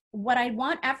 Now, what I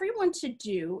want everyone to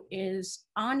do is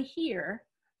on here,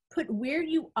 put where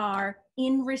you are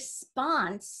in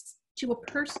response to a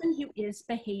person who is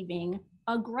behaving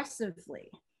aggressively.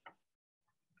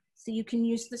 So you can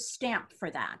use the stamp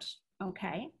for that,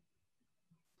 okay?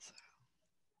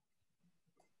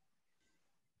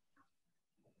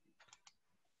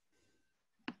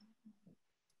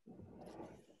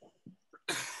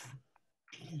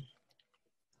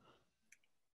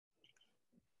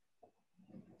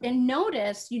 And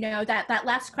notice, you know, that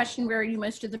last question, where are you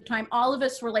most of the time? All of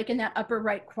us were like in that upper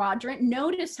right quadrant.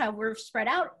 Notice how we're spread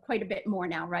out quite a bit more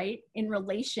now, right? In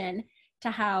relation to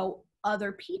how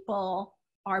other people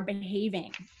are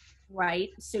behaving, right?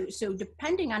 So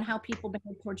depending on how people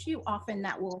behave towards you, often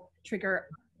that will trigger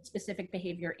specific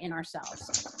behavior in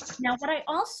ourselves. Now, what I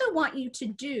also want you to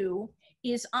do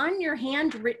is on your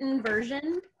handwritten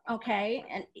version, okay,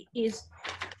 and is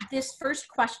this first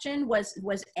question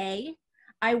was A.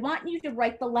 I want you to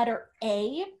write the letter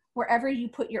A wherever you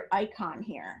put your icon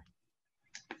here.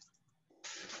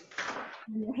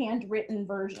 In your handwritten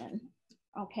version.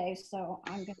 Okay, so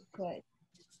I'm gonna put.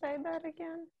 Say that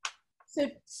again.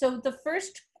 So the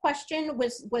first question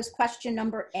was question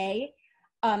number A.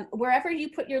 Wherever you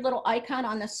put your little icon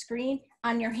on the screen,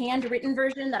 on your handwritten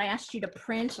version that I asked you to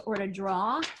print or to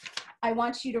draw, I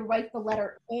want you to write the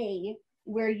letter A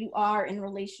where you are in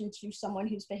relation to someone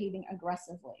who's behaving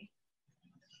aggressively.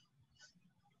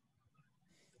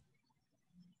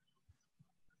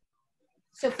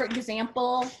 So for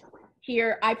example,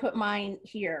 here, I put mine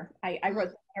here. I wrote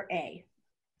the letter A.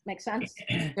 Make sense?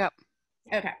 Yep.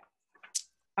 Okay.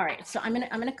 All right, so I'm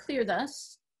gonna clear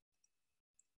this.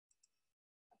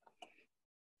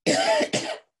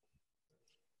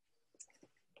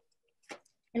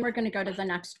 And we're gonna go to the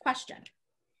next question.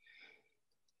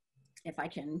 If I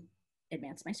can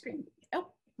advance my screen. Oh,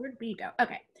 where'd B go?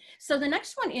 Okay, so the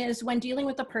next one is when dealing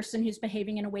with a person who's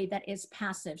behaving in a way that is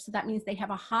passive. So that means they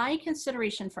have a high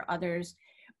consideration for others,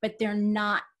 but they're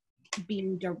not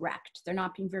being direct. They're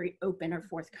not being very open or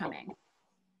forthcoming.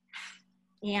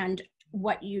 And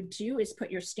what you do is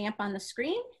put your stamp on the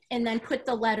screen and then put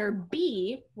the letter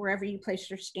B, wherever you place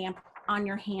your stamp, on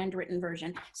your handwritten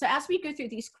version. So as we go through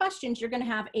these questions, you're gonna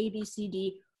have A, B, C,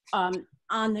 D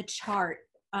on the chart,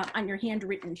 on your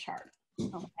handwritten chart,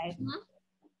 okay?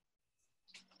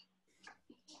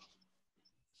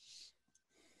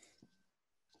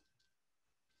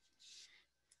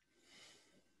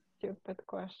 Stupid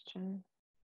question.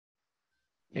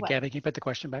 Yeah, Gabby, can you put the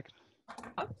question back?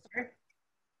 Oh, sure.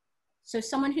 So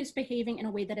someone who's behaving in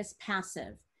a way that is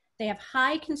passive. They have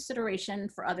high consideration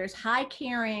for others, high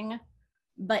caring,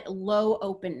 but low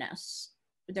openness.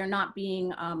 They're not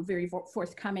being very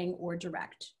forthcoming or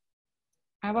direct.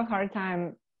 I have a hard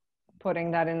time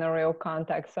putting that in a real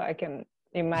context, so I can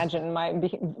imagine my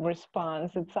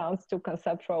response. It sounds too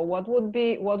conceptual. What would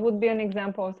be an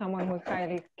example of someone who's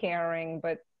highly caring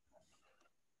but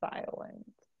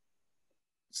silent?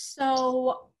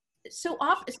 So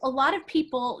often, a lot of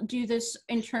people do this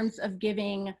in terms of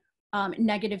giving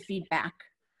negative feedback.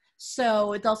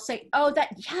 So they'll say, "Oh,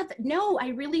 no, I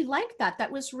really like that.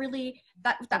 That was really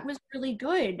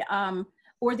good."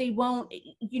 Or they won't.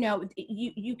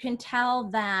 You can tell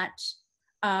that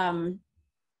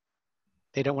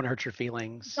they don't want to hurt your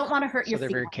feelings. Don't want to hurt your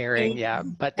feelings. So they're very caring, yeah,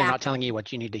 but they're not telling you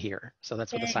what you need to hear. So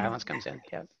that's where the silence comes in.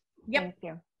 Yeah. Yep. Thank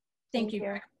you. Thank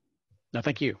you. No,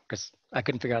 thank you, because I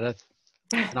couldn't figure out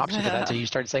an option for that until you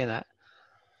started saying that.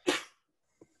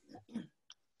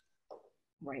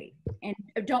 Right. And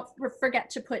don't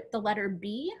forget to put the letter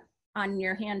B on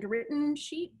your handwritten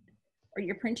sheet or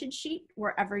your printed sheet,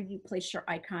 wherever you place your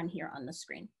icon here on the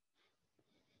screen.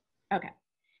 Okay.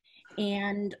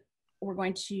 And I'm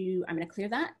going to clear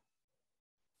that.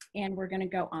 And we're going to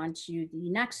go on to the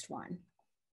next one.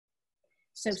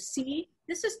 So C,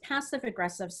 this is passive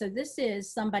aggressive. So this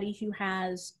is somebody who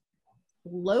has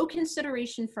low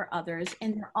consideration for others,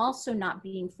 and they're also not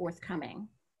being forthcoming.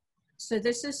 So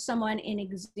this is someone, an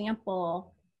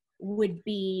example would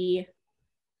be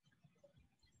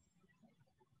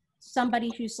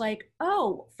somebody who's like,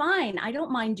 "Oh, fine, I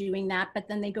don't mind doing that," but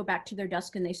then they go back to their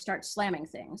desk and they start slamming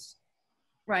things,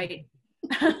 right?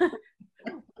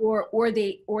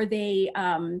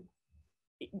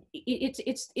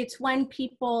 It's when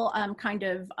people kind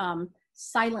of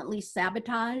silently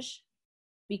sabotage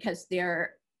because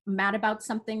they're mad about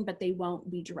something, but they won't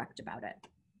be direct about it.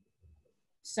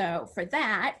 So for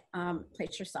that,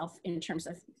 place yourself in terms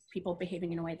of people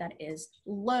behaving in a way that is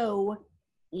low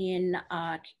in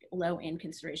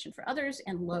consideration for others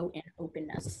and low in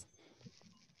openness.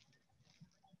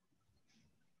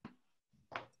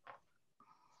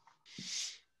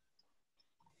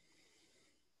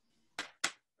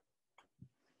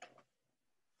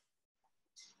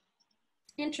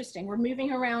 Interesting. We're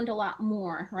moving around a lot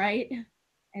more, right?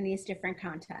 In these different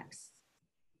contexts.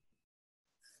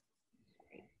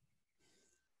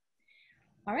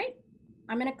 All right,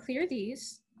 I'm going to clear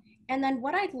these. And then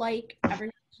what I'd like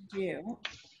everyone to do.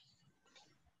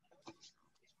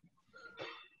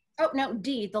 Oh, no,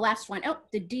 D, the last one. Oh,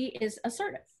 the D is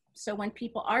assertive. So when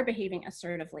people are behaving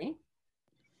assertively,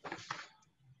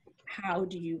 how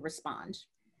do you respond?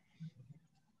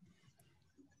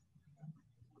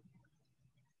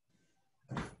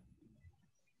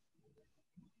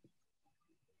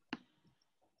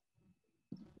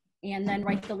 And then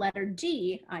write the letter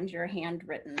D on your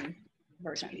handwritten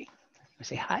version.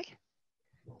 Say hi.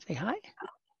 Say hi.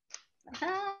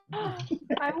 I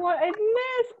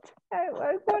missed. I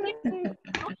wanted to.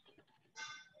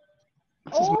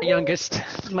 This is my youngest.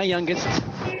 This is my youngest.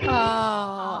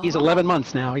 Oh. He's 11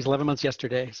 months now. He's 11 months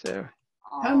yesterday. So.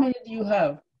 How many do you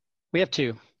have? We have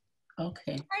 2.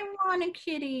 Okay. I want a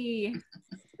kitty.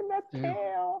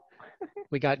 Tail.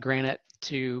 We got Granite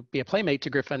to be a playmate to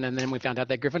Griffin, and then we found out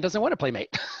that Griffin doesn't want a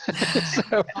playmate.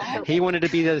 So he wanted to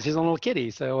be his own little kitty.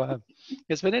 So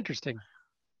it's been interesting.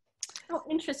 Oh,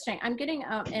 interesting. I'm getting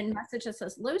a message that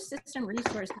says low system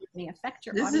resource may affect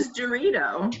your This audio. is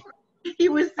Dorito. He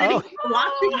was sitting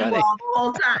watching you all the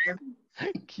whole time.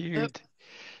 Cute.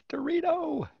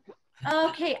 Dorito.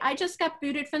 Okay, I just got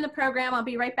booted from the program. I'll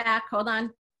be right back. Hold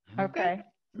on. Okay.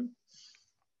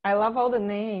 I love all the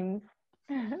names.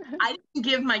 I didn't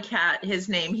give my cat his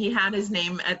name. He had his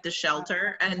name at the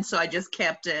shelter, and so I just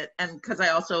kept it. And because I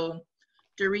also,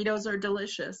 Doritos are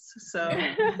delicious. So.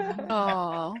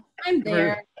 Oh. I'm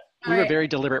there. We were very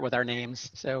deliberate with our names.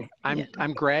 So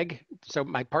I'm Greg. So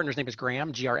my partner's name is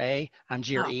Graham, G-R-A. I'm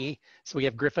G-R-E. So we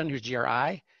have Griffin, who's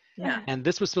G-R-I. Yeah. And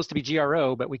this was supposed to be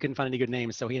G-R-O, but we couldn't find any good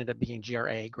names. So he ended up being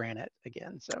G-R-A, Granite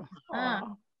again. So.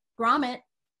 Gromit,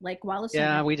 like Wallace.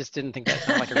 Yeah, we just didn't think that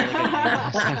sounded like a really good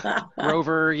name. So,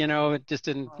 Rover, you know, it just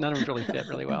didn't, none of them really fit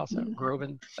really well. So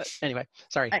Groven. But anyway,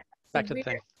 sorry. Back to the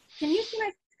thing. Can you see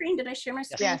my screen? Did I share my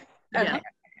screen? Yes. Okay. Yeah.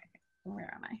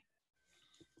 Where am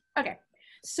I? Okay.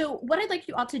 So what I'd like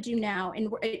you all to do now,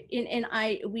 and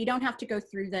we don't have to go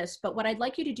through this, but what I'd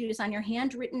like you to do is on your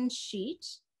handwritten sheet,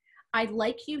 I'd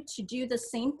like you to do the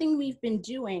same thing we've been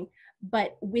doing,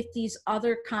 but with these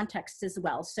other contexts as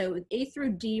well. So A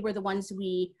through D were the ones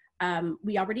we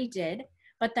already did,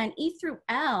 but then E through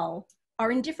L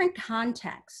are in different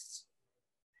contexts.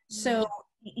 So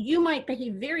you might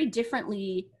behave very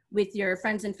differently with your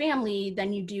friends and family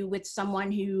than you do with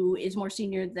someone who is more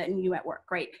senior than you at work,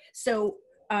 right? So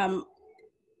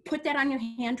put that on your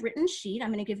handwritten sheet.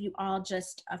 I'm going to give you all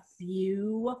just a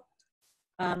few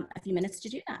minutes to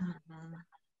do that.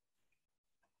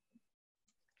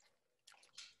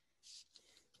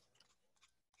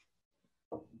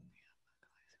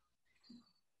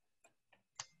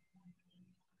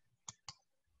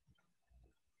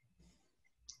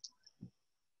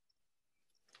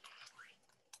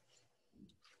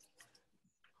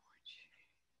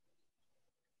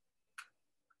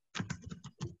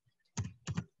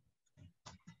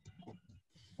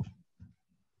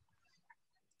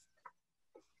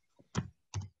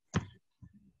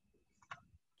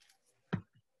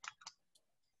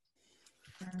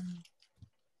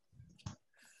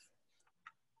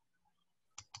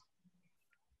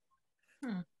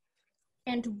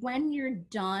 And when you're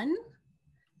done,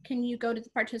 can you go to the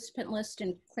participant list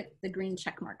and click the green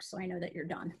check mark so I know that you're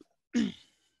done?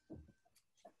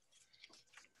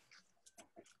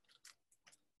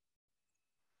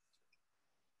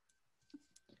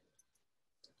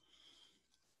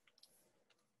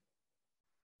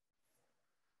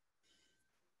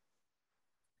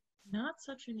 Not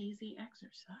such an easy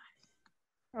exercise.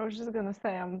 I was just gonna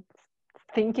say I'm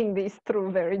thinking these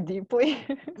through very deeply.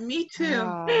 Me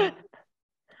too.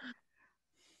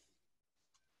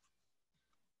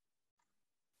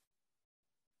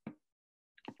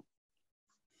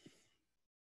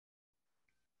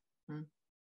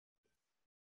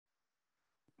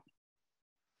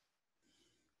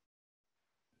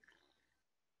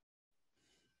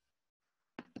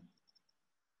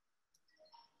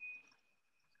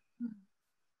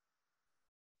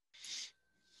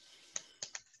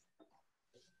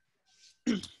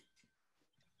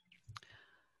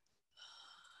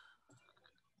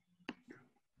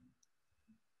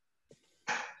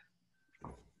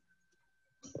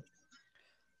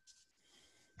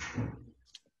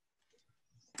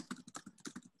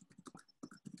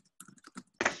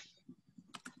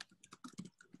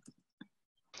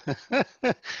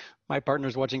 My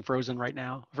partner's watching Frozen right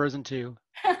now. Frozen 2.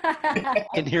 I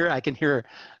can hear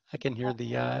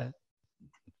the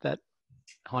that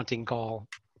haunting call.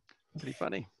 Pretty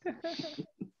funny.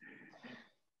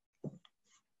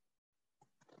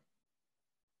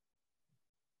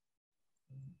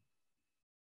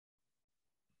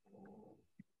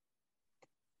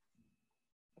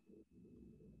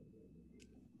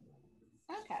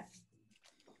 Okay.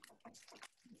 Let's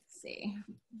see.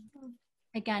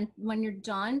 Again, when you're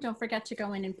done, don't forget to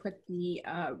go in and put the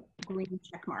green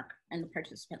check mark in the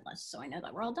participant list so I know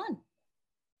that we're all done.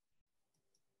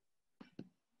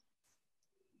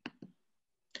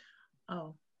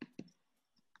 Oh.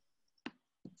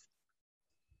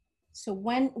 So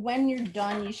when you're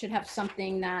done, you should have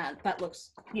something that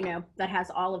looks, you know, that has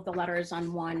all of the letters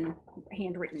on one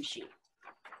handwritten sheet.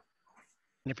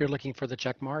 And if you're looking for the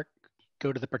check mark,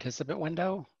 go to the participant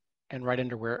window, and right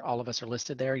under where all of us are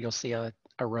listed there, you'll see a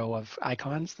row of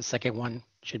icons. The second one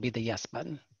should be the yes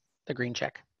button, the green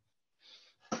check.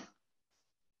 I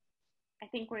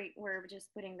think we're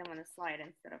just putting them on a slide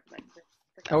instead of like this.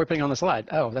 Oh, we're putting on the slide.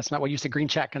 Oh, that's not what you said, green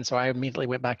check. And so I immediately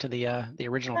went back to the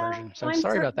original version. So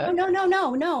sorry about that.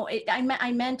 No.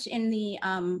 I meant in the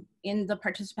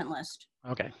participant list.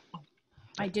 Okay.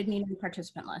 I did mean in the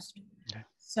participant list. Okay.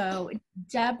 So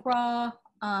Deborah,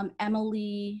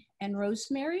 Emily and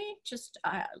Rosemary. Just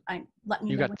let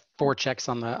me You know. got 4 checks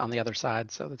on the other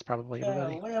side, so that's probably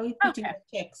everybody. Where are we putting the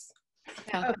checks?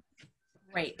 Yeah. Okay,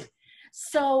 great.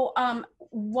 So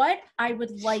what I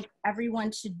would like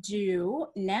everyone to do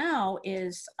now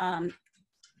is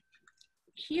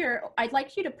here, I'd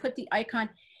like you to put the icon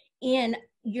in.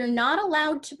 You're not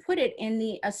allowed to put it in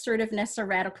the assertiveness or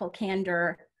radical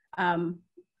candor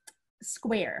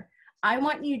square. I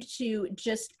want you to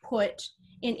just put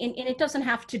in, and it doesn't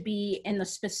have to be in the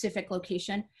specific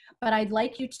location, but I'd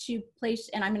like you to place,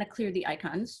 and I'm going to clear the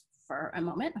icons for a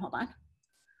moment. Hold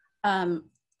on.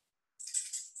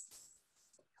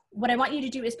 What I want you to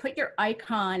do is put your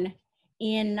icon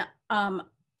in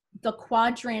the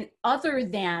quadrant other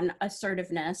than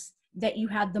assertiveness that you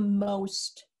had the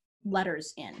most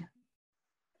letters in.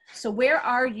 So where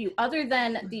are you, other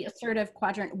than the assertive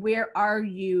quadrant, where are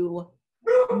you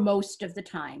most of the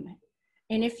time?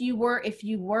 And if you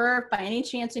were by any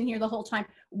chance in here the whole time,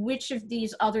 which of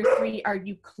these other 3 are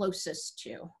you closest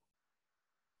to?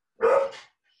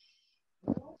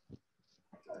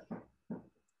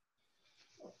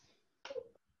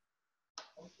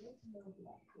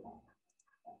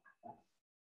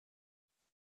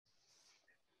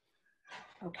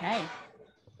 Okay,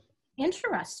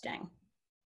 interesting.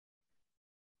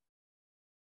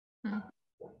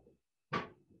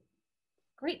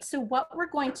 Great, so what we're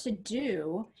going to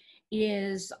do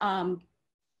is I'm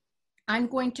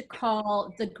going to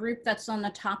call the group that's on the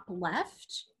top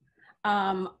left,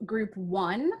 group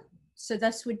 1. So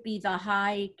this would be the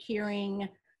high caring,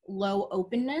 low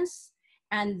openness.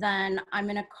 And then I'm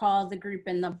gonna call the group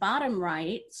in the bottom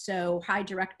right, so high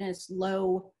directness,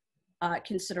 low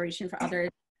consideration for others,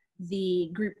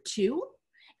 the group 2.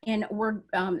 And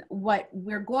what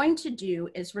we're going to do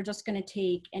is we're just going to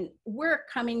take, and we're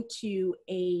coming to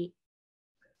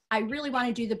I really want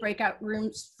to do the breakout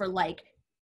rooms for like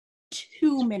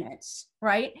 2 minutes,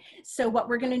 right? So what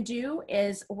we're going to do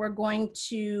is we're going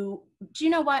to, do you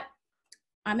know what?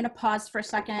 I'm going to pause for a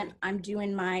second. I'm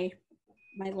doing my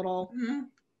little.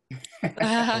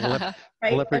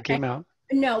 Leopard came out.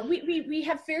 No, we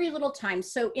have very little time.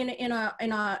 So in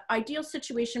a ideal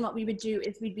situation, what we would do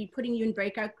is we'd be putting you in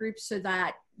breakout groups so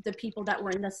that the people that were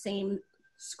in the same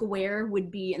square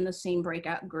would be in the same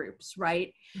breakout groups,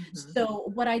 right? So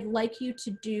what I'd like you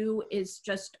to do is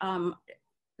just,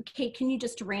 Kate, can you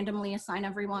just randomly assign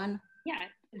everyone? Yeah.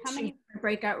 How many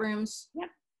breakout rooms? Yep.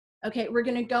 Okay, we're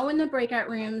gonna go in the breakout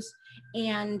rooms,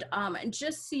 and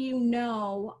just so you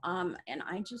know, and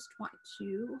I just want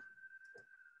to.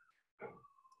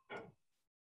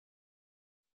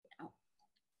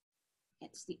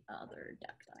 It's the other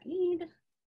deck that I need.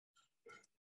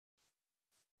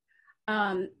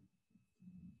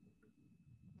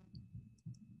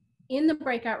 In the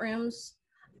breakout rooms,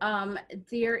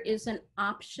 there is an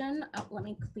option. Oh, let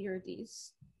me clear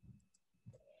these.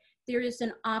 There is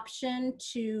an option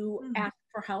to ask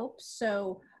for help.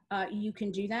 So you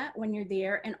can do that when you're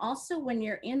there. And also when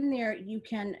you're in there, you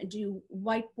can do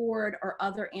whiteboard or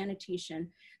other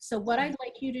annotation. So what I'd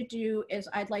like you to do is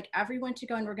I'd like everyone to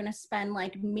go, and we're going to spend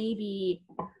like maybe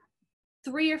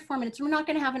 3 or 4 minutes. We're not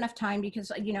going to have enough time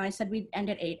because, you know, I said we'd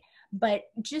end at 8, but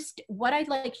just what I'd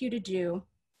like you to do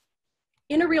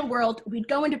in a real world, we'd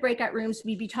go into breakout rooms,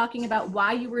 we'd be talking about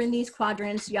why you were in these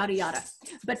quadrants, yada, yada.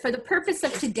 But for the purpose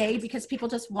of today, because people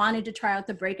just wanted to try out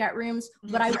the breakout rooms,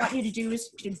 what I want you to do is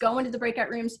to go into the breakout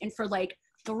rooms and for like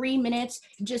 3 minutes,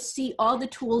 just see all the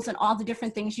tools and all the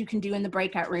different things you can do in the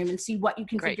breakout room and see what you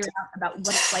can figure out about what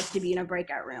it's like to be in a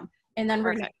breakout room. And then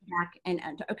we're gonna come back and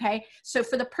end, okay? So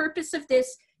for the purpose of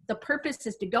this, the purpose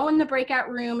is to go in the breakout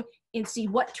room and see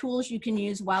what tools you can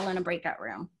use while in a breakout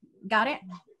room. Got it?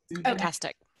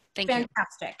 Fantastic. Thank you.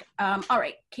 Fantastic. All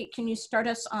right, Kate, can you start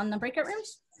us on the breakout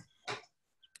rooms?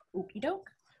 Okie doke.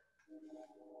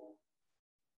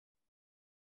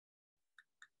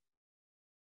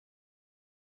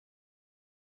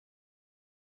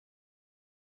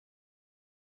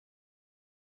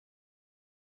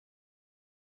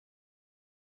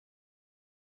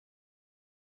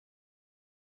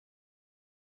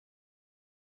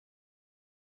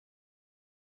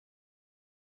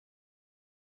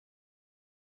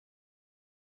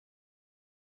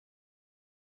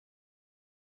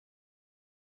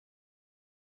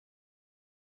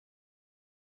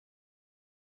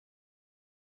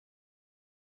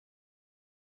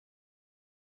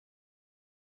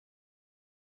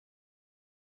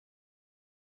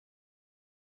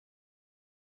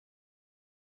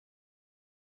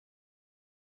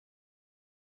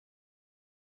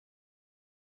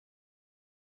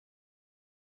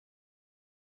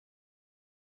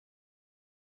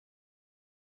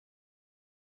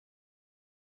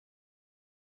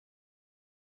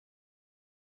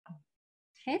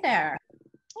 Hey there.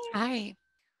 Hi.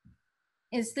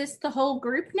 Is this the whole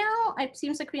group now? It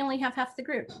seems like we only have half the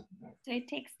group. So it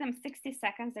takes them 60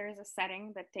 seconds. There is a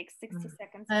setting that takes 60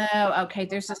 seconds. Oh, okay.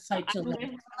 There's a site to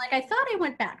leave. Like, I thought I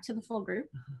went back to the full group.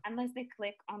 Unless they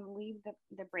click on leave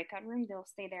the breakout room, they'll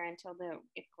stay there until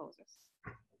it closes.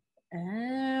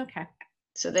 Okay.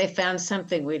 So they found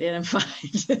something we didn't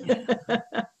find.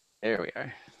 There we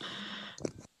are.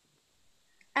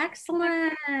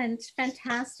 Excellent.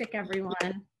 Fantastic,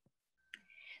 everyone.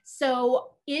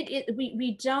 So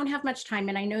we don't have much time,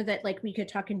 and I know that like we could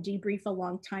talk and debrief a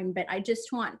long time, but I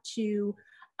just want to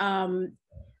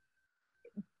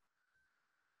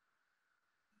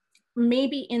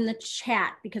maybe in the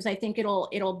chat, because I think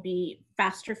it'll be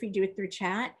faster if we do it through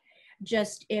chat.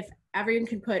 Just if everyone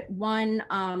can put one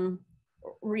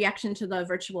reaction to the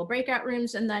virtual breakout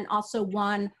rooms, and then also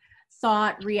one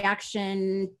thought,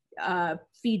 reaction,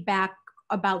 feedback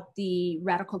about the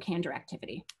radical candor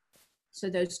activity. So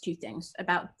those two things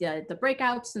about the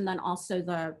breakouts, and then also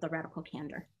the radical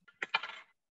candor.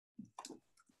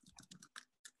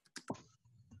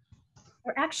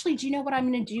 Or actually, do you know what I'm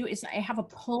going to do is I have a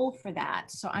poll for that.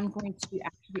 So I'm going to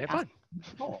actually ask the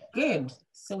poll. Good.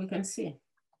 So we can see.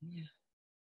 Yeah.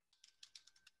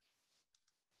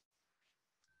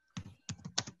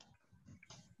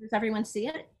 Does everyone see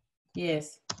it?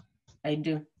 Yes, I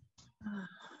do.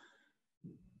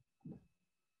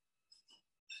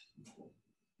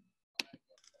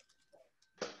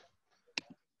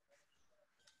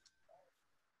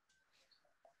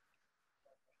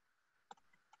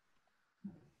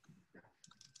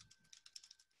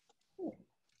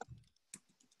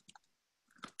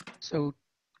 So,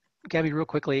 Gabby, real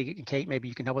quickly, Kate, maybe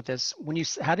you can help with this.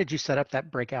 How did you set up the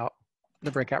breakout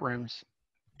rooms?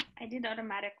 I did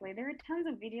automatically. There are tons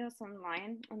of videos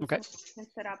online. Okay. You can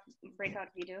set up breakout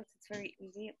videos. It's very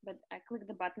easy, but I click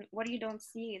the button. What you don't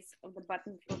see is the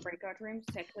button for breakout rooms.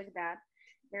 So I click that.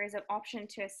 There is an option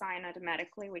to assign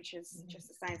automatically, which is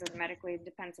just assigns automatically. It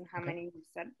depends on how many you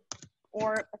set.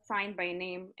 Or assign by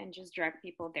name and just drag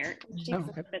people there. It takes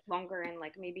a bit longer, and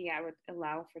like maybe I would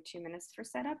allow for 2 minutes for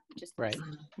setup, just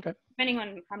depending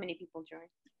on how many people join.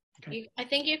 Okay. I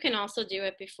think you can also do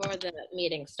it before the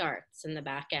meeting starts in the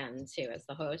back end too, as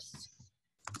the host.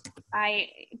 I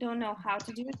don't know how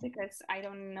to do it because I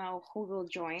don't know who will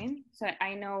join. So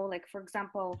I know, like, for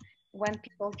example, when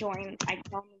people join, I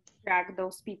can only drag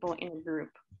those people in a group.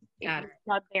 If it's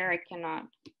not there, I cannot.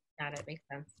 Got it. Makes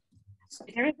sense.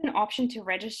 There is an option to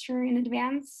register in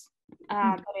advance,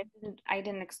 but I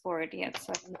didn't explore it yet,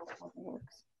 so I don't know how it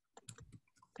works.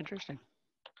 Interesting.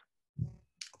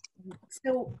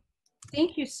 So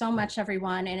thank you so much,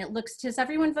 everyone. And it looks, has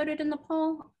everyone voted in the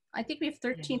poll? I think we have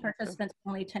 13 participants,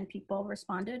 only 10 people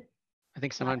responded. I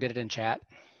think someone did it in chat.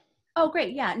 Oh,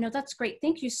 great. Yeah, no, that's great.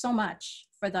 Thank you so much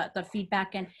for the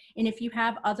feedback. And if you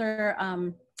have other,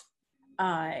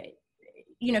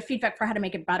 feedback for how to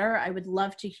make it better, I would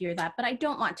love to hear that, but I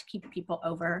don't want to keep people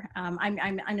over.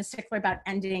 I'm a stickler about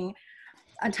ending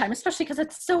on time, especially because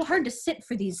it's so hard to sit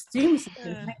for these Zooms.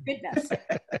 My goodness.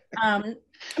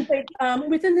 But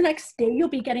within the next day, you'll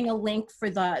be getting a link for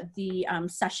the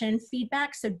session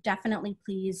feedback. So definitely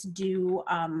please do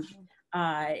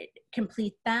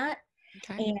complete that.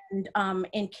 Okay.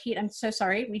 And Kate, I'm so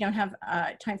sorry, we don't have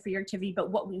time for your activity,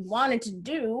 but what we wanted to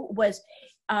do was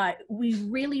we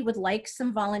really would like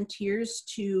some volunteers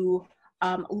to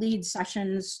lead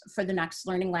sessions for the next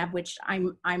Learning Lab, which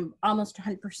I'm almost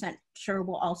 100% sure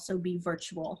will also be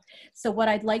virtual. So what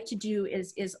I'd like to do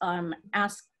is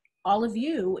ask all of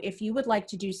you if you would like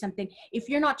to do something. If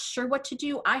you're not sure what to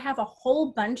do, I have a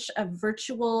whole bunch of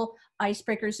virtual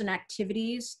icebreakers and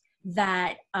activities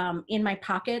that in my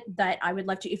pocket that I would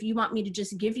love to. If you want me to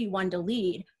just give you one to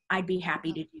lead, I'd be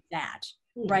happy to do that,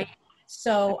 right?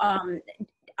 So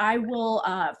I will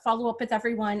follow up with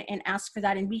everyone and ask for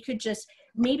that, and we could just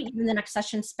maybe even the next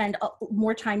session spend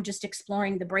more time just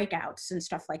exploring the breakouts and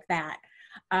stuff like that.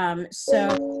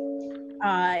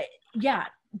 Yeah,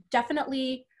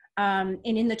 definitely. And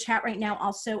in the chat right now,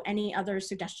 also any other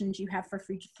suggestions you have for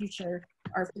future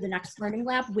or for the next Learning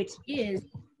Lab, which is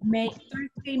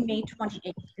Thursday, May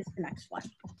 28th is the next one.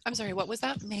 I'm sorry, what was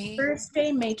that?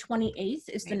 Thursday, May 28th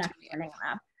is the next Learning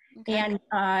Lab. Okay.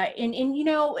 And you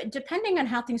know, depending on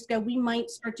how things go, we might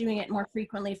start doing it more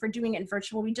frequently. If we're doing it in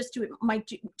virtual, we just might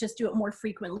do it more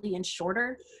frequently and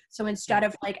shorter. So instead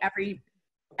of like every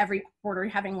quarter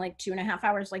having like 2.5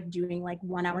 hours, like doing like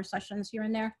 1 hour sessions here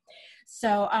and there.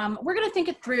 So we're gonna think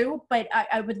it through, but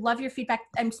I would love your feedback.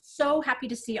 I'm so happy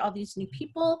to see all these new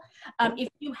people. If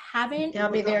you haven't, I'll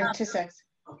be there in 2 seconds.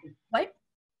 What?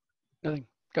 Nothing.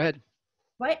 Go ahead.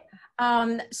 What?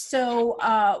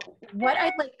 What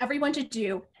I'd like everyone to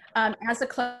do as a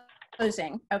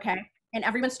closing, okay, and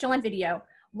everyone's still on video,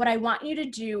 what I want you to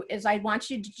do is I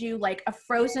want you to do like a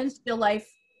frozen still life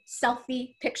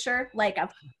selfie picture, like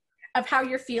of how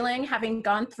you're feeling having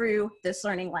gone through this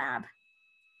learning lab.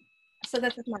 So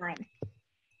this is mine.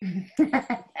 Yay!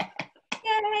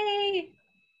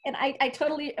 And I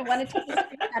totally want to take the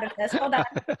screen out of this. Hold on.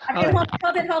 Everyone,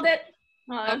 hold it. Hold on.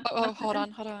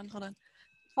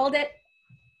 Hold it.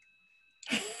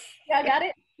 Yeah, got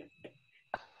it?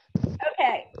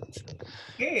 Okay.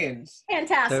 Good.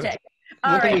 Fantastic.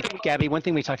 So, Gabby, one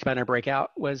thing we talked about in our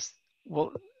breakout was,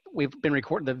 well, we've been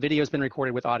recording, the video's been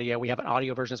recorded with audio. We have an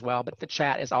audio version as well, but the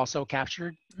chat is also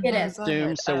captured. It is.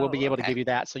 Zoom, so we'll be able to give you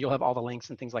that. So you'll have all the links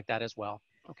and things like that as well.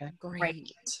 Okay.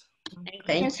 Great.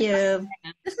 Thank you.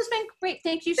 This has been great.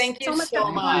 Thank you Thank you so much.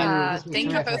 so much. Thank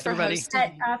you both for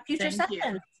hosting. At future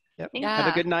sessions. Yep. Yeah.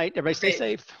 Have a good night. Everybody stay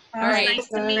safe. All right. Nice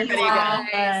to meet you all.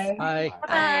 Bye. Bye.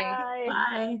 Bye.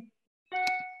 Bye.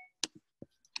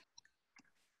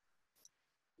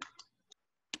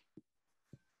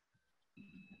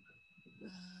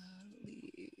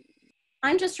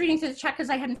 I'm just reading through the chat because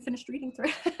I hadn't finished reading through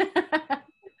it.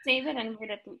 Save it and read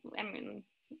it. I mean,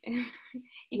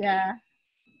 yeah.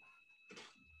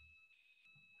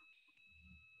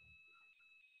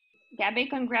 Gabby,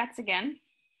 congrats again.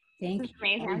 Thank you.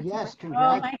 Oh, yes, Oh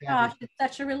congrats. my gosh, it's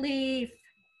such a relief.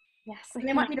 Yes. And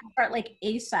they want me to start like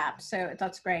ASAP, so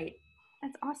that's great.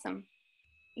 That's awesome.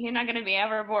 You're not going to be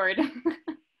ever bored.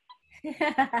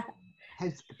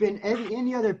 Has been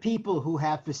any other people who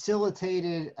have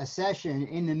facilitated a session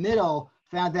in the middle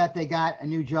found that they got a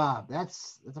new job?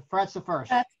 That's the first.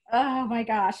 Oh my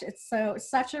gosh, it's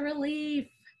such a relief.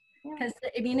 Because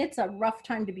I mean, it's a rough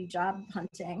time to be job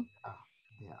hunting. Oh,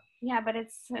 yeah. Yeah, but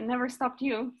it's never stopped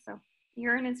you. So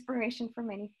you're an inspiration for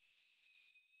many.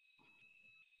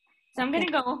 So I'm gonna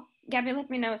go. Gabby, let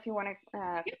me know if you want to.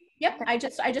 Yep. I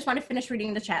just want to finish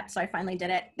reading the chat, so I finally did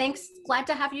it. Thanks. Glad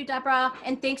to have you, Deborah,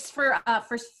 and thanks for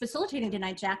facilitating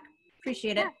tonight, Jack.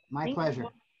 Appreciate it. My pleasure.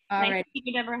 All right. Thank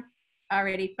you, Deborah.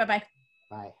 Alrighty. Bye-bye.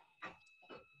 Bye.